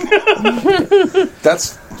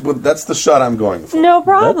 That's the shot I'm going for. No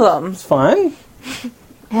problem. It's fine.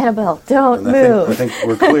 Annabelle, don't And move. I think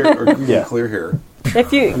we're clear. Yeah. Clear here.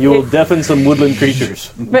 If you, You will deafen some woodland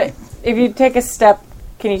creatures. but if you take a step,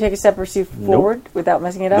 can you take a step or two forward without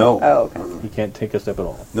messing it up? No. Oh, okay. You can't take a step at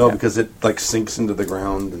all. No, because it like sinks into the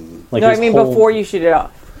ground and. Like No, I his mean whole- before you shoot it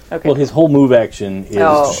off. Okay. Well, his whole move action is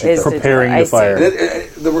Oh, is to- preparing I to see. fire.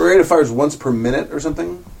 The rate of fire is once per minute or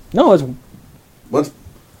something. No, it's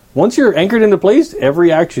once you're anchored into place,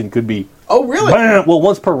 every action could be Oh, really? bam! Well,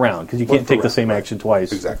 once per round, because you Once can't per take the round, same right. action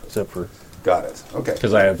twice. Exactly. Except for Got it. Okay.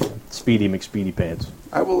 Because I have Speedy McSpeedy Pants.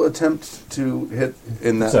 I will attempt to hit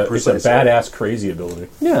in that it's a precise. badass crazy ability.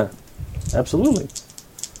 Yeah, absolutely.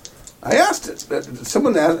 I asked it.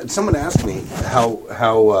 Someone asked me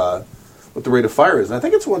how what the rate of fire is, and I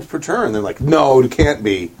think it's once per turn. They're like, no, it can't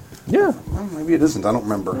be. Yeah, Well, maybe it isn't. I don't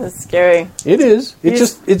remember. That's scary. it is.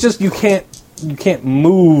 Yes. It's just you can't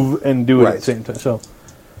move and do it at Right. the same time. So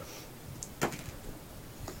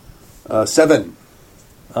 7.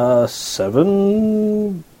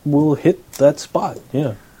 7 will hit that spot.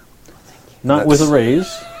 Yeah, not with a raise.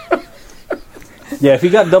 Yeah, if he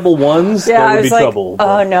got double ones, Yeah, that I would be was like, trouble. oh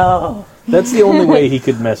but no. that's the only way he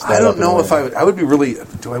could mess that I up. don't know in if a way. I would be really.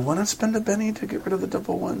 Do I want to spend a Benny to get rid of the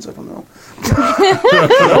double ones? I don't know.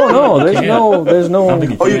 No, there's no. I don't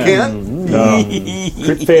think Oh, you can?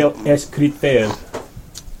 Crit fail. Yes, crit fail.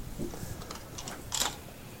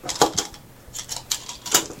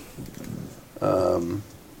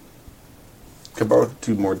 Can I borrow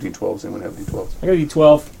 2 more D12s? Anyone have D12s? I got a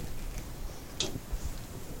D12.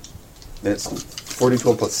 It's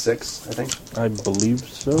 4D12 plus 6, I think. I believe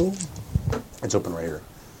so. It's open right here.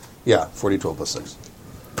 Yeah, 4D12 plus 6.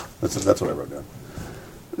 That's what I wrote down.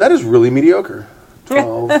 That is really mediocre.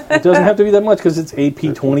 12, It doesn't have to be that much because it's AP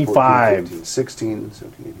 14, 25. 15, 16,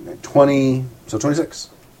 17, 18, 19, 20. So 26.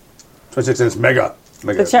 26, and it's mega.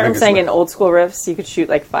 The chat room mega saying in smack. old school riffs you could shoot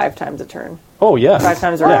like 5 times a turn. Oh yeah, 5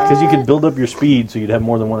 times yeah, around. because you could build up your speed so you'd have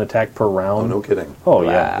more than one attack per Oh, round. no kidding. Oh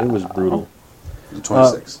yeah, it was brutal.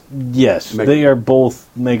 26. Yes, Mega- they are both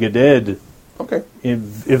mega dead, Okay.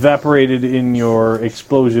 evaporated in your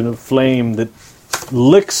explosion of flame that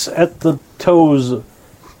licks at the toes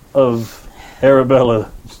of Arabella's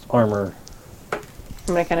armor. I'm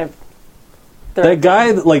gonna kind of throw That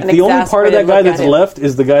guy, like an the only part of that exasperated guy look that's at him. left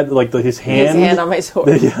is the guy that, like his his hand. hand on my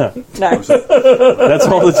sword. Yeah, No, that's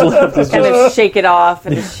all that's left. Is kind just, of shake it off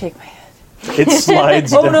and just shake my head. it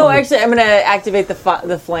slides. Oh down. no! Actually, I'm gonna activate the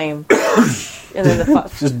flame, and then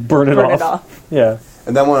Just burn it burn off. it off. Yeah.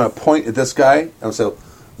 And then I want to point at this guy and I'll say,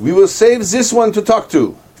 we will save this one to talk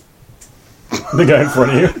to. The guy in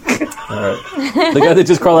front of you. The guy that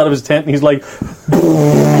just crawled out of his tent and he's like,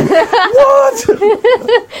 what?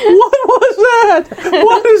 What was that?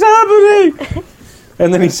 What is happening?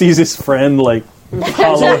 And then he sees his friend, like,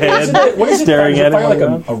 hollow head What is it? staring Does it at him. fire Like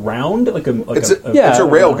like a round? Like a It's a, yeah. it's a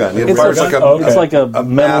rail gun. It It's fires like like a- a, okay. It's like a metal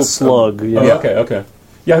mass of- slug. Yeah. Oh, okay, okay.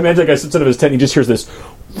 Yeah, I imagine the guy sits out of his tent and he just hears this,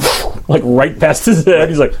 like right past his head.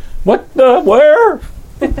 He's like, "What the? Where?"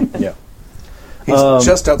 Yeah. He's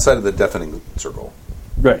just outside of the deafening circle.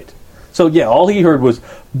 Right. So, yeah, all he heard was,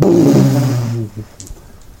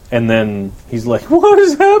 and then he's like, what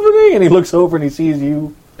is happening? And he looks over and he sees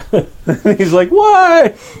you. He's like, why?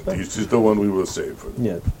 This is the one we will save.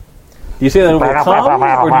 Yeah. Do you say that over the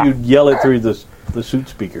comm, or do you yell it through the suit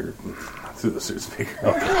speaker? Through the suit speaker.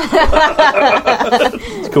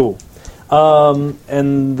 It's cool.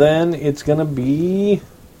 And then it's going to be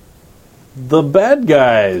the bad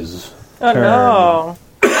guys. Oh Turn.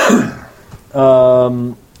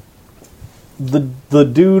 no! the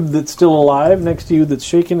dude that's still alive next to you that's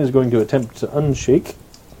shaken is going to attempt to unshake.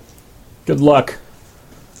 Good luck.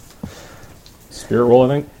 Spirit roll, I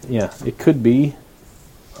think. Yeah, it could be.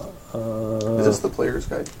 Is this the player's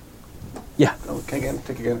guide? Yeah. Oh, can I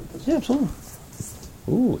take again? Yeah, absolutely.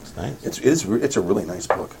 Ooh, it's nice. It's a really nice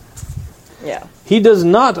book. Yeah. He does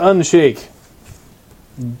not unshake.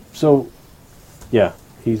 So, yeah,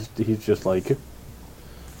 he's just like,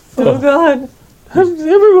 Oh God.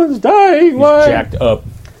 everyone's dying. He's Why? jacked up.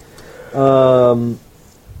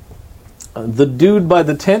 The dude by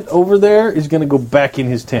the tent over there is going to go back in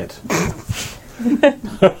his tent.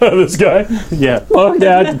 This guy? Yeah. Fuck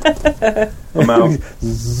that. I'm out.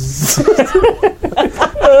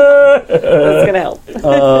 That's gonna help.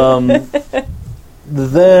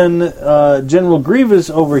 Then General Grievous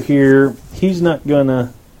over here, he's not going to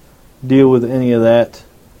deal with any of that.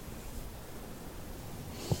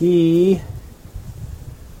 He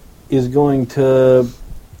is going to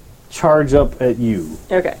charge up at you.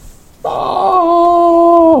 Okay.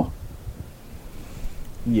 Oh!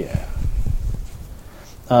 Yeah.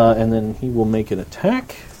 And then he will make an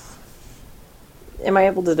attack. Am I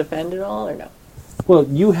able to defend at all or no? Well,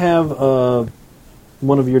 you have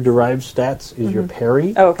one of your derived stats is your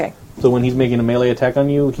parry. Oh, okay. So when he's making a melee attack on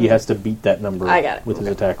you, he has to beat that number I got it. with his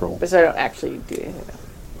attack roll. But so I don't actually do anything.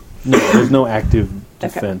 No, there's no active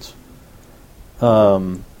defense.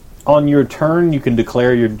 On your turn, you can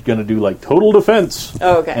declare you're going to do like total defense.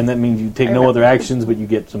 Oh, okay. And that means you take no Okay. other actions, but you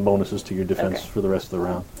get some bonuses to your defense Okay. for the rest of the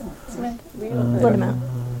round. Let him out.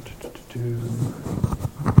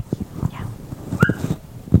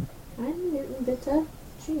 I'm Newton Bitta.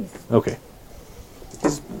 Jeez. Okay.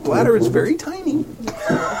 His bladder is very tiny.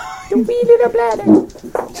 The wee little bladder.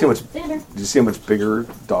 See how much? Xander. Do you see how much bigger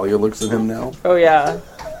Dahlia looks than him now? Oh yeah.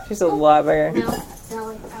 She's a lot bigger. No.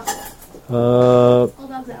 Sally, out. Uh, All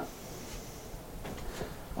dogs out.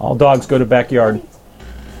 All dogs go to backyard.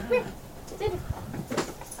 Come here. Xander.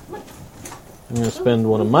 I'm going to spend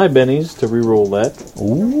one of my bennies to re-roll that.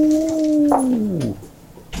 Ooh.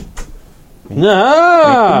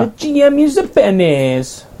 Ah! The GM use the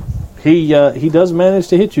pennies. He does manage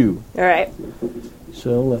to hit you. All right.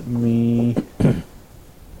 So let me...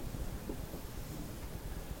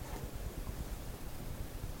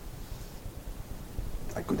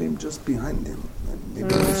 I could aim just behind him. And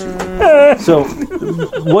maybe miss you. So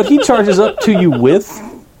what he charges up to you with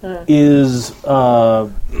is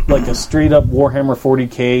like a straight up Warhammer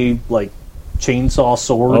 40k like chainsaw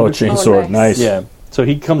sword. Oh, chainsaw. nice. Nice. Yeah. So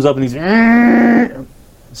he comes up and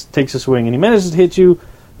he's takes a swing and he manages to hit you.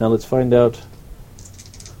 Now let's find out.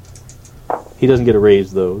 He doesn't get a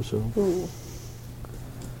raise though, so Ooh.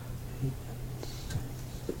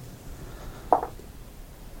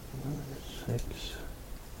 six.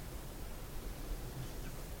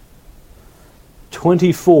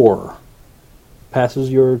 24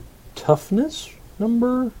 passes your toughness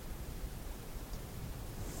number.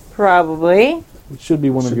 Probably. It should be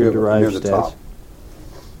one Should of your be near derived the stats. top.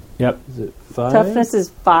 Yep. Is it 5? Toughness is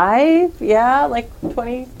 5. Yeah, like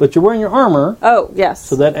 20. But you're wearing your armor, Oh yes.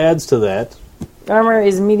 so that adds to that. Armor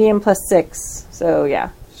is medium plus 6. So yeah.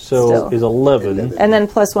 So Still. is 11. And then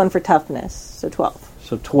plus 1 for toughness. So 12.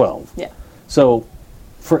 So 12. Yeah. So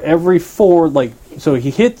for every 4, like, so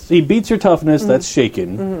he beats your toughness, that's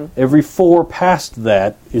shaken. Every 4 past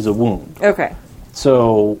that is a wound. Okay.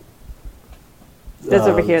 So That's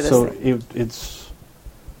over here. This so thing. it's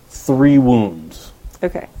 3 wounds.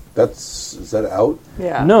 Okay. Is that out?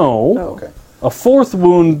 Yeah. No, Oh. Okay. a 4th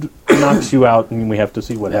wound knocks you out, and we have to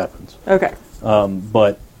see what happens. Okay.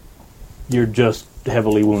 But you're just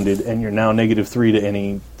heavily wounded, and you're now -3 to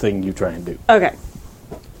anything you try and do. Okay.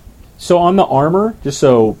 So on the armor, just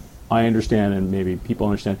so I understand and maybe people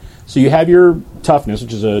understand, so you have your toughness,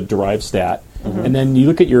 which is a derived stat, and then you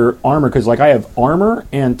look at your armor because, like, I have armor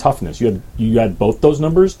and toughness. You had both those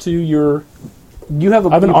numbers to your. You have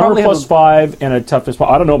I have an you armor probably have plus 5 and a toughness.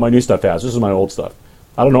 I don't know what my new stuff has. This is my old stuff.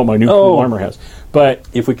 I don't know what my new armor has, but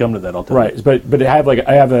If we come to that, I'll tell you. right. But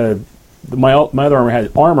I have my other armor has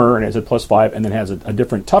armor and it's a plus 5 and then has a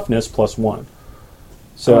different toughness plus 1.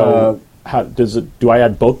 So how does it? Do I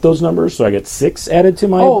add both those numbers so I get 6 added to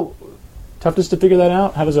my toughness to figure that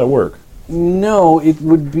out? How does that work? No, it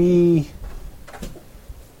would be.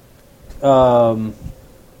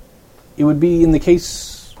 It would be in the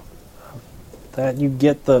case that you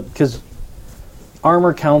get because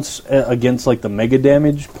armor counts against like the mega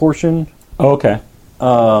damage portion. Oh, okay.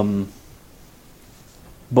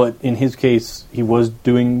 But in his case, he was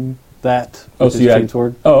doing that Oh, with so his you had-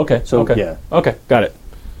 chainsword. Oh, okay. So, okay. yeah. Okay, got it.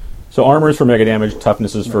 So armor is for mega damage.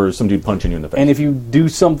 Toughness is for some dude punching you in the face. And if you do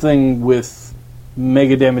something with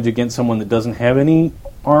mega damage against someone that doesn't have any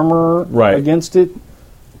armor Right. against it.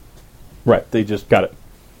 Right. They just Got it.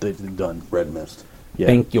 They're done. Red mist. Yeah.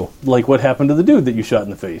 Thank you. Like what happened to the dude that you shot in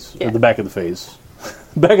the face, Yeah. or the back of the face,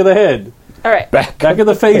 back of the head, All right. back of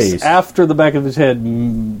the face after the back of his head,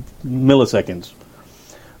 milliseconds.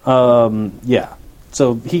 Yeah.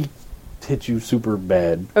 So he hit you super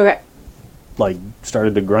bad. Okay. Like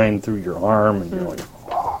started to grind through your arm, and you're like,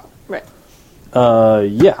 Right.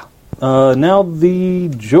 yeah. Now the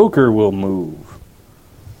Joker will move.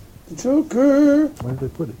 The Joker. Where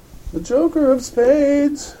did I put it? The Joker of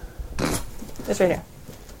Spades. It's right here.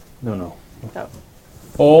 No. Oh.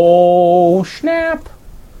 Oh, snap.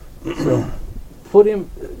 Put him.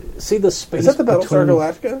 See the space. Is that the Battlestar between-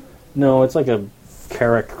 Galactica? No, it's like a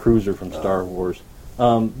Carrack cruiser from Star Wars.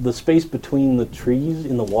 The space between the trees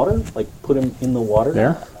in the water, like put him in the water.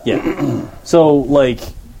 There? Yeah. So, like,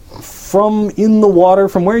 from in the water,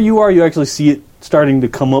 from where you are, you actually see it starting to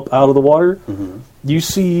come up out of the water. Mm-hmm. You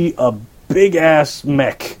see a big ass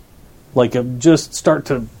mech, like just start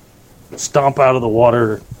to stomp out of the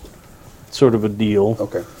water, sort of a deal.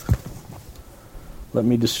 Okay. Let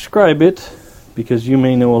me describe it, because you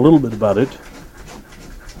may know a little bit about it.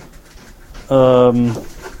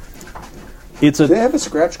 It's Do they a have a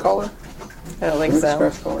scratch collar? I don't think They make a so.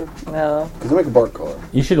 scratch collar? No. Because they make a bark collar.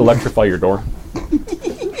 You should electrify your door.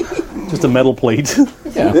 just a metal plate.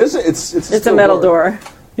 Yeah. It's It's a steel metal door.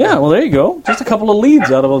 Yeah, well, there you go. Just a couple of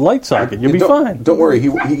leads out of a light socket. You'll be don't, fine. Don't worry,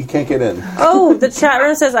 he can't get in. Oh, the chat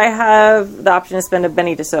room says I have the option to spend a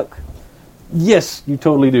Benny to soak. Yes, you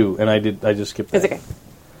totally do. And I just skipped that. It's okay.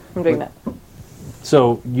 I'm doing that.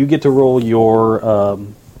 So you get to roll your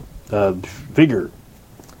vigor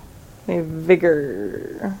A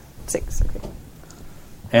vigor 6. Okay.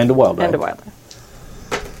 and a wild die. And a wild die.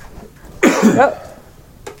 Oh.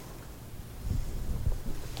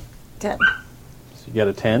 10. So you got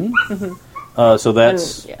a 10. So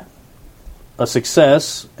that's And, yeah. a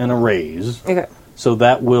success and a raise. Okay. So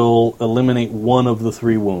that will eliminate one of the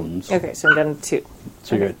 3 wounds. Okay, so I'm down to 2.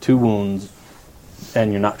 So you got 2 wounds,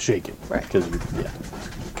 and you're not shaken. Right. Because yeah.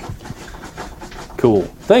 Cool.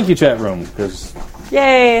 Thank you, chat room. Because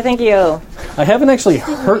Yay, thank you. I haven't actually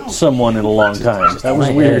hurt someone in a long time. That was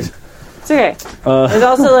My weird. head. It's okay. There's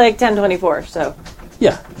also like 1024, so.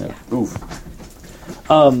 Yeah. Oof.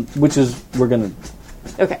 Which is we're gonna.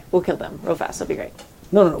 Okay, we'll kill them real fast. It'll be great.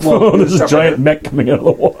 No. Oh, Well, there's a giant mech coming out of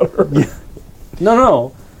the water.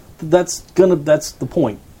 no. That's the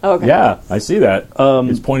point. Oh, okay. Yeah, I see that.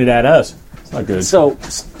 It's pointed at us. It's not good. So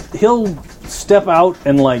he'll step out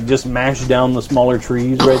and like just mash down the smaller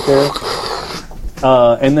trees right there,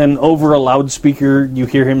 and then over a loudspeaker you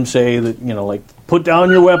hear him say that like put down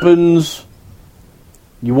your weapons.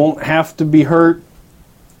 You won't have to be hurt.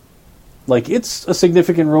 Like it's a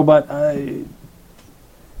significant robot. Did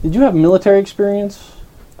you have military experience?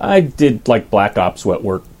 I did like Black Ops wet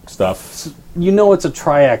work stuff. You know it's a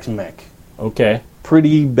triax mech. Okay.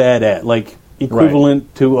 Pretty bad at like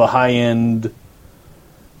equivalent to a high end,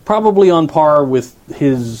 probably on par with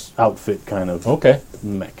his outfit kind of Okay.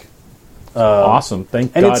 mech. Awesome.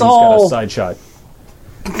 Thank and God it's he's all- got a side shot.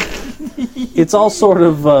 It's all sort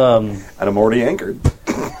of And I'm already anchored.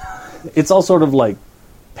 like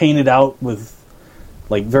painted out with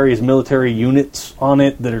like various military units on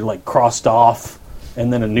it that are like crossed off,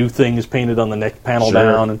 and then a new thing is painted on the neck panel Sure.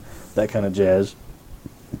 down and that kind of jazz.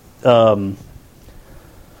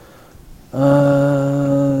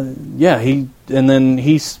 Yeah, he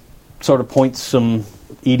sort of points some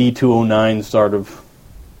ED-209 sort of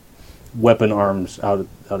weapon arms out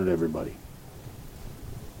at everybody.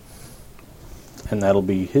 And that'll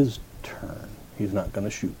be his turn. He's not going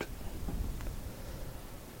to shoot.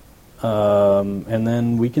 And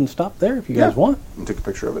then we can stop there if you guys want. And take a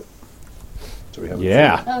picture of it. So we have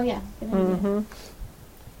Yeah. Oh yeah, good idea.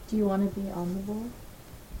 Do you want to be on the wall?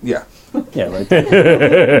 Yeah. Yeah, right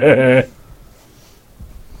there.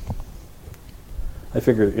 I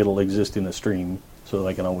figure it'll exist in a stream, so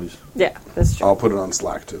I can always... Yeah, that's true. I'll put it on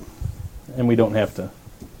Slack too. And we don't have to...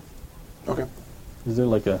 Okay. Is there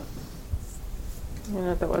like a You know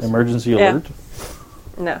what that was? emergency Yeah. alert?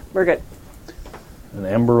 No, we're good. An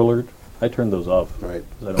Amber alert? I turned those off. Right.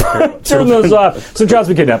 'Cause I don't care about Turn those off. Some child's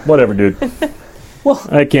been kidnapped. Whatever, dude. Well,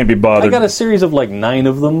 I can't be I bothered. got a series of like 9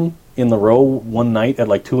 of them in the row one night at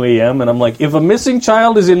like 2 a.m. and I'm like, if a missing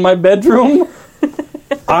child is in my bedroom,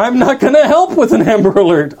 I'm not going to help with an Amber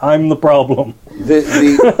alert. I'm the problem.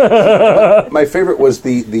 My favorite was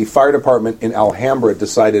the fire department in Alhambra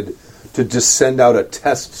decided to just send out a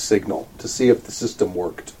test signal to see if the system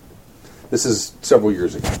worked. This is several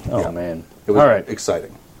years ago. Oh, Yeah. man. It was All right.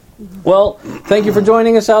 exciting. Well, thank you for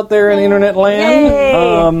joining us out there in internet land.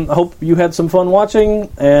 Yay! I hope you had some fun watching.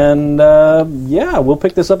 And, we'll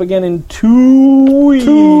pick this up again in 2 weeks.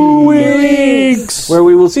 2 weeks! Where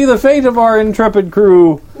we will see the fate of our intrepid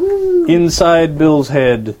crew inside Bill's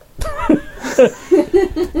head.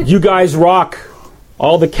 You guys rock.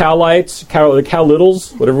 All the Calites, the Cal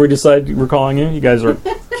Littles, whatever we decide we're calling you guys are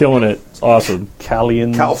killing it. It's awesome.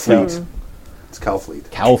 Callian. Calfleet. It's Calfleet.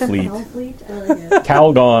 Calfleet. Hellfleet? I like it.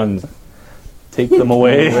 Calgon. Take them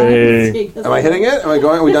away. Hey. Am I hitting it? Am I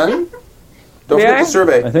going? Are we done? Don't We forget are? the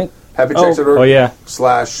survey. I think. HappyChecks.org Oh, yeah.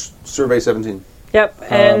 /survey17. Yep,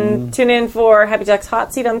 and tune in for Happy Jack's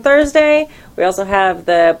Hot Seat on Thursday. We also have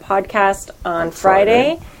the podcast on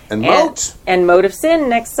Friday. And Moat. And Mode of Sin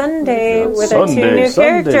next Sunday with our 2 new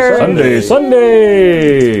characters.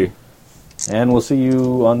 Sunday. And we'll see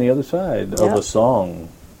you on the other side of a song.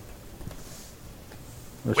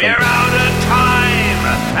 Or We're something. out of time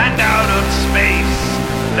and out of space,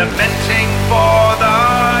 lamenting for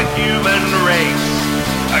the human race.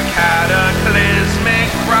 A cataclysmic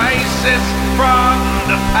crisis from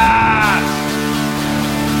the past.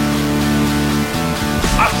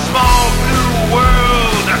 A small blue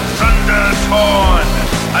world asunder torn,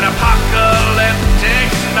 an apocalyptic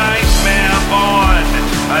nightmare born,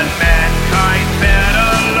 and mankind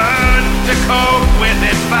better learn to cope with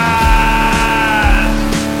it fast.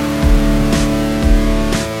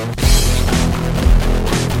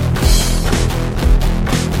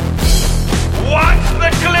 Watch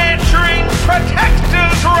the glittering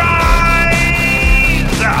protectors rise!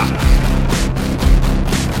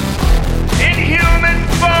 Inhuman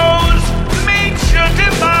foes meet your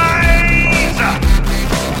demise!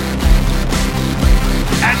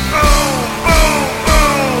 And boom, boom,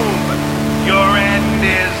 boom! Your end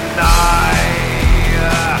is nigh!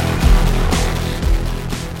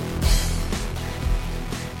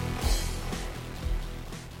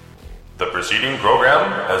 The preceding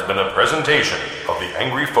program has been a presentation of the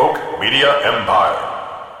Angry Folk Media Empire.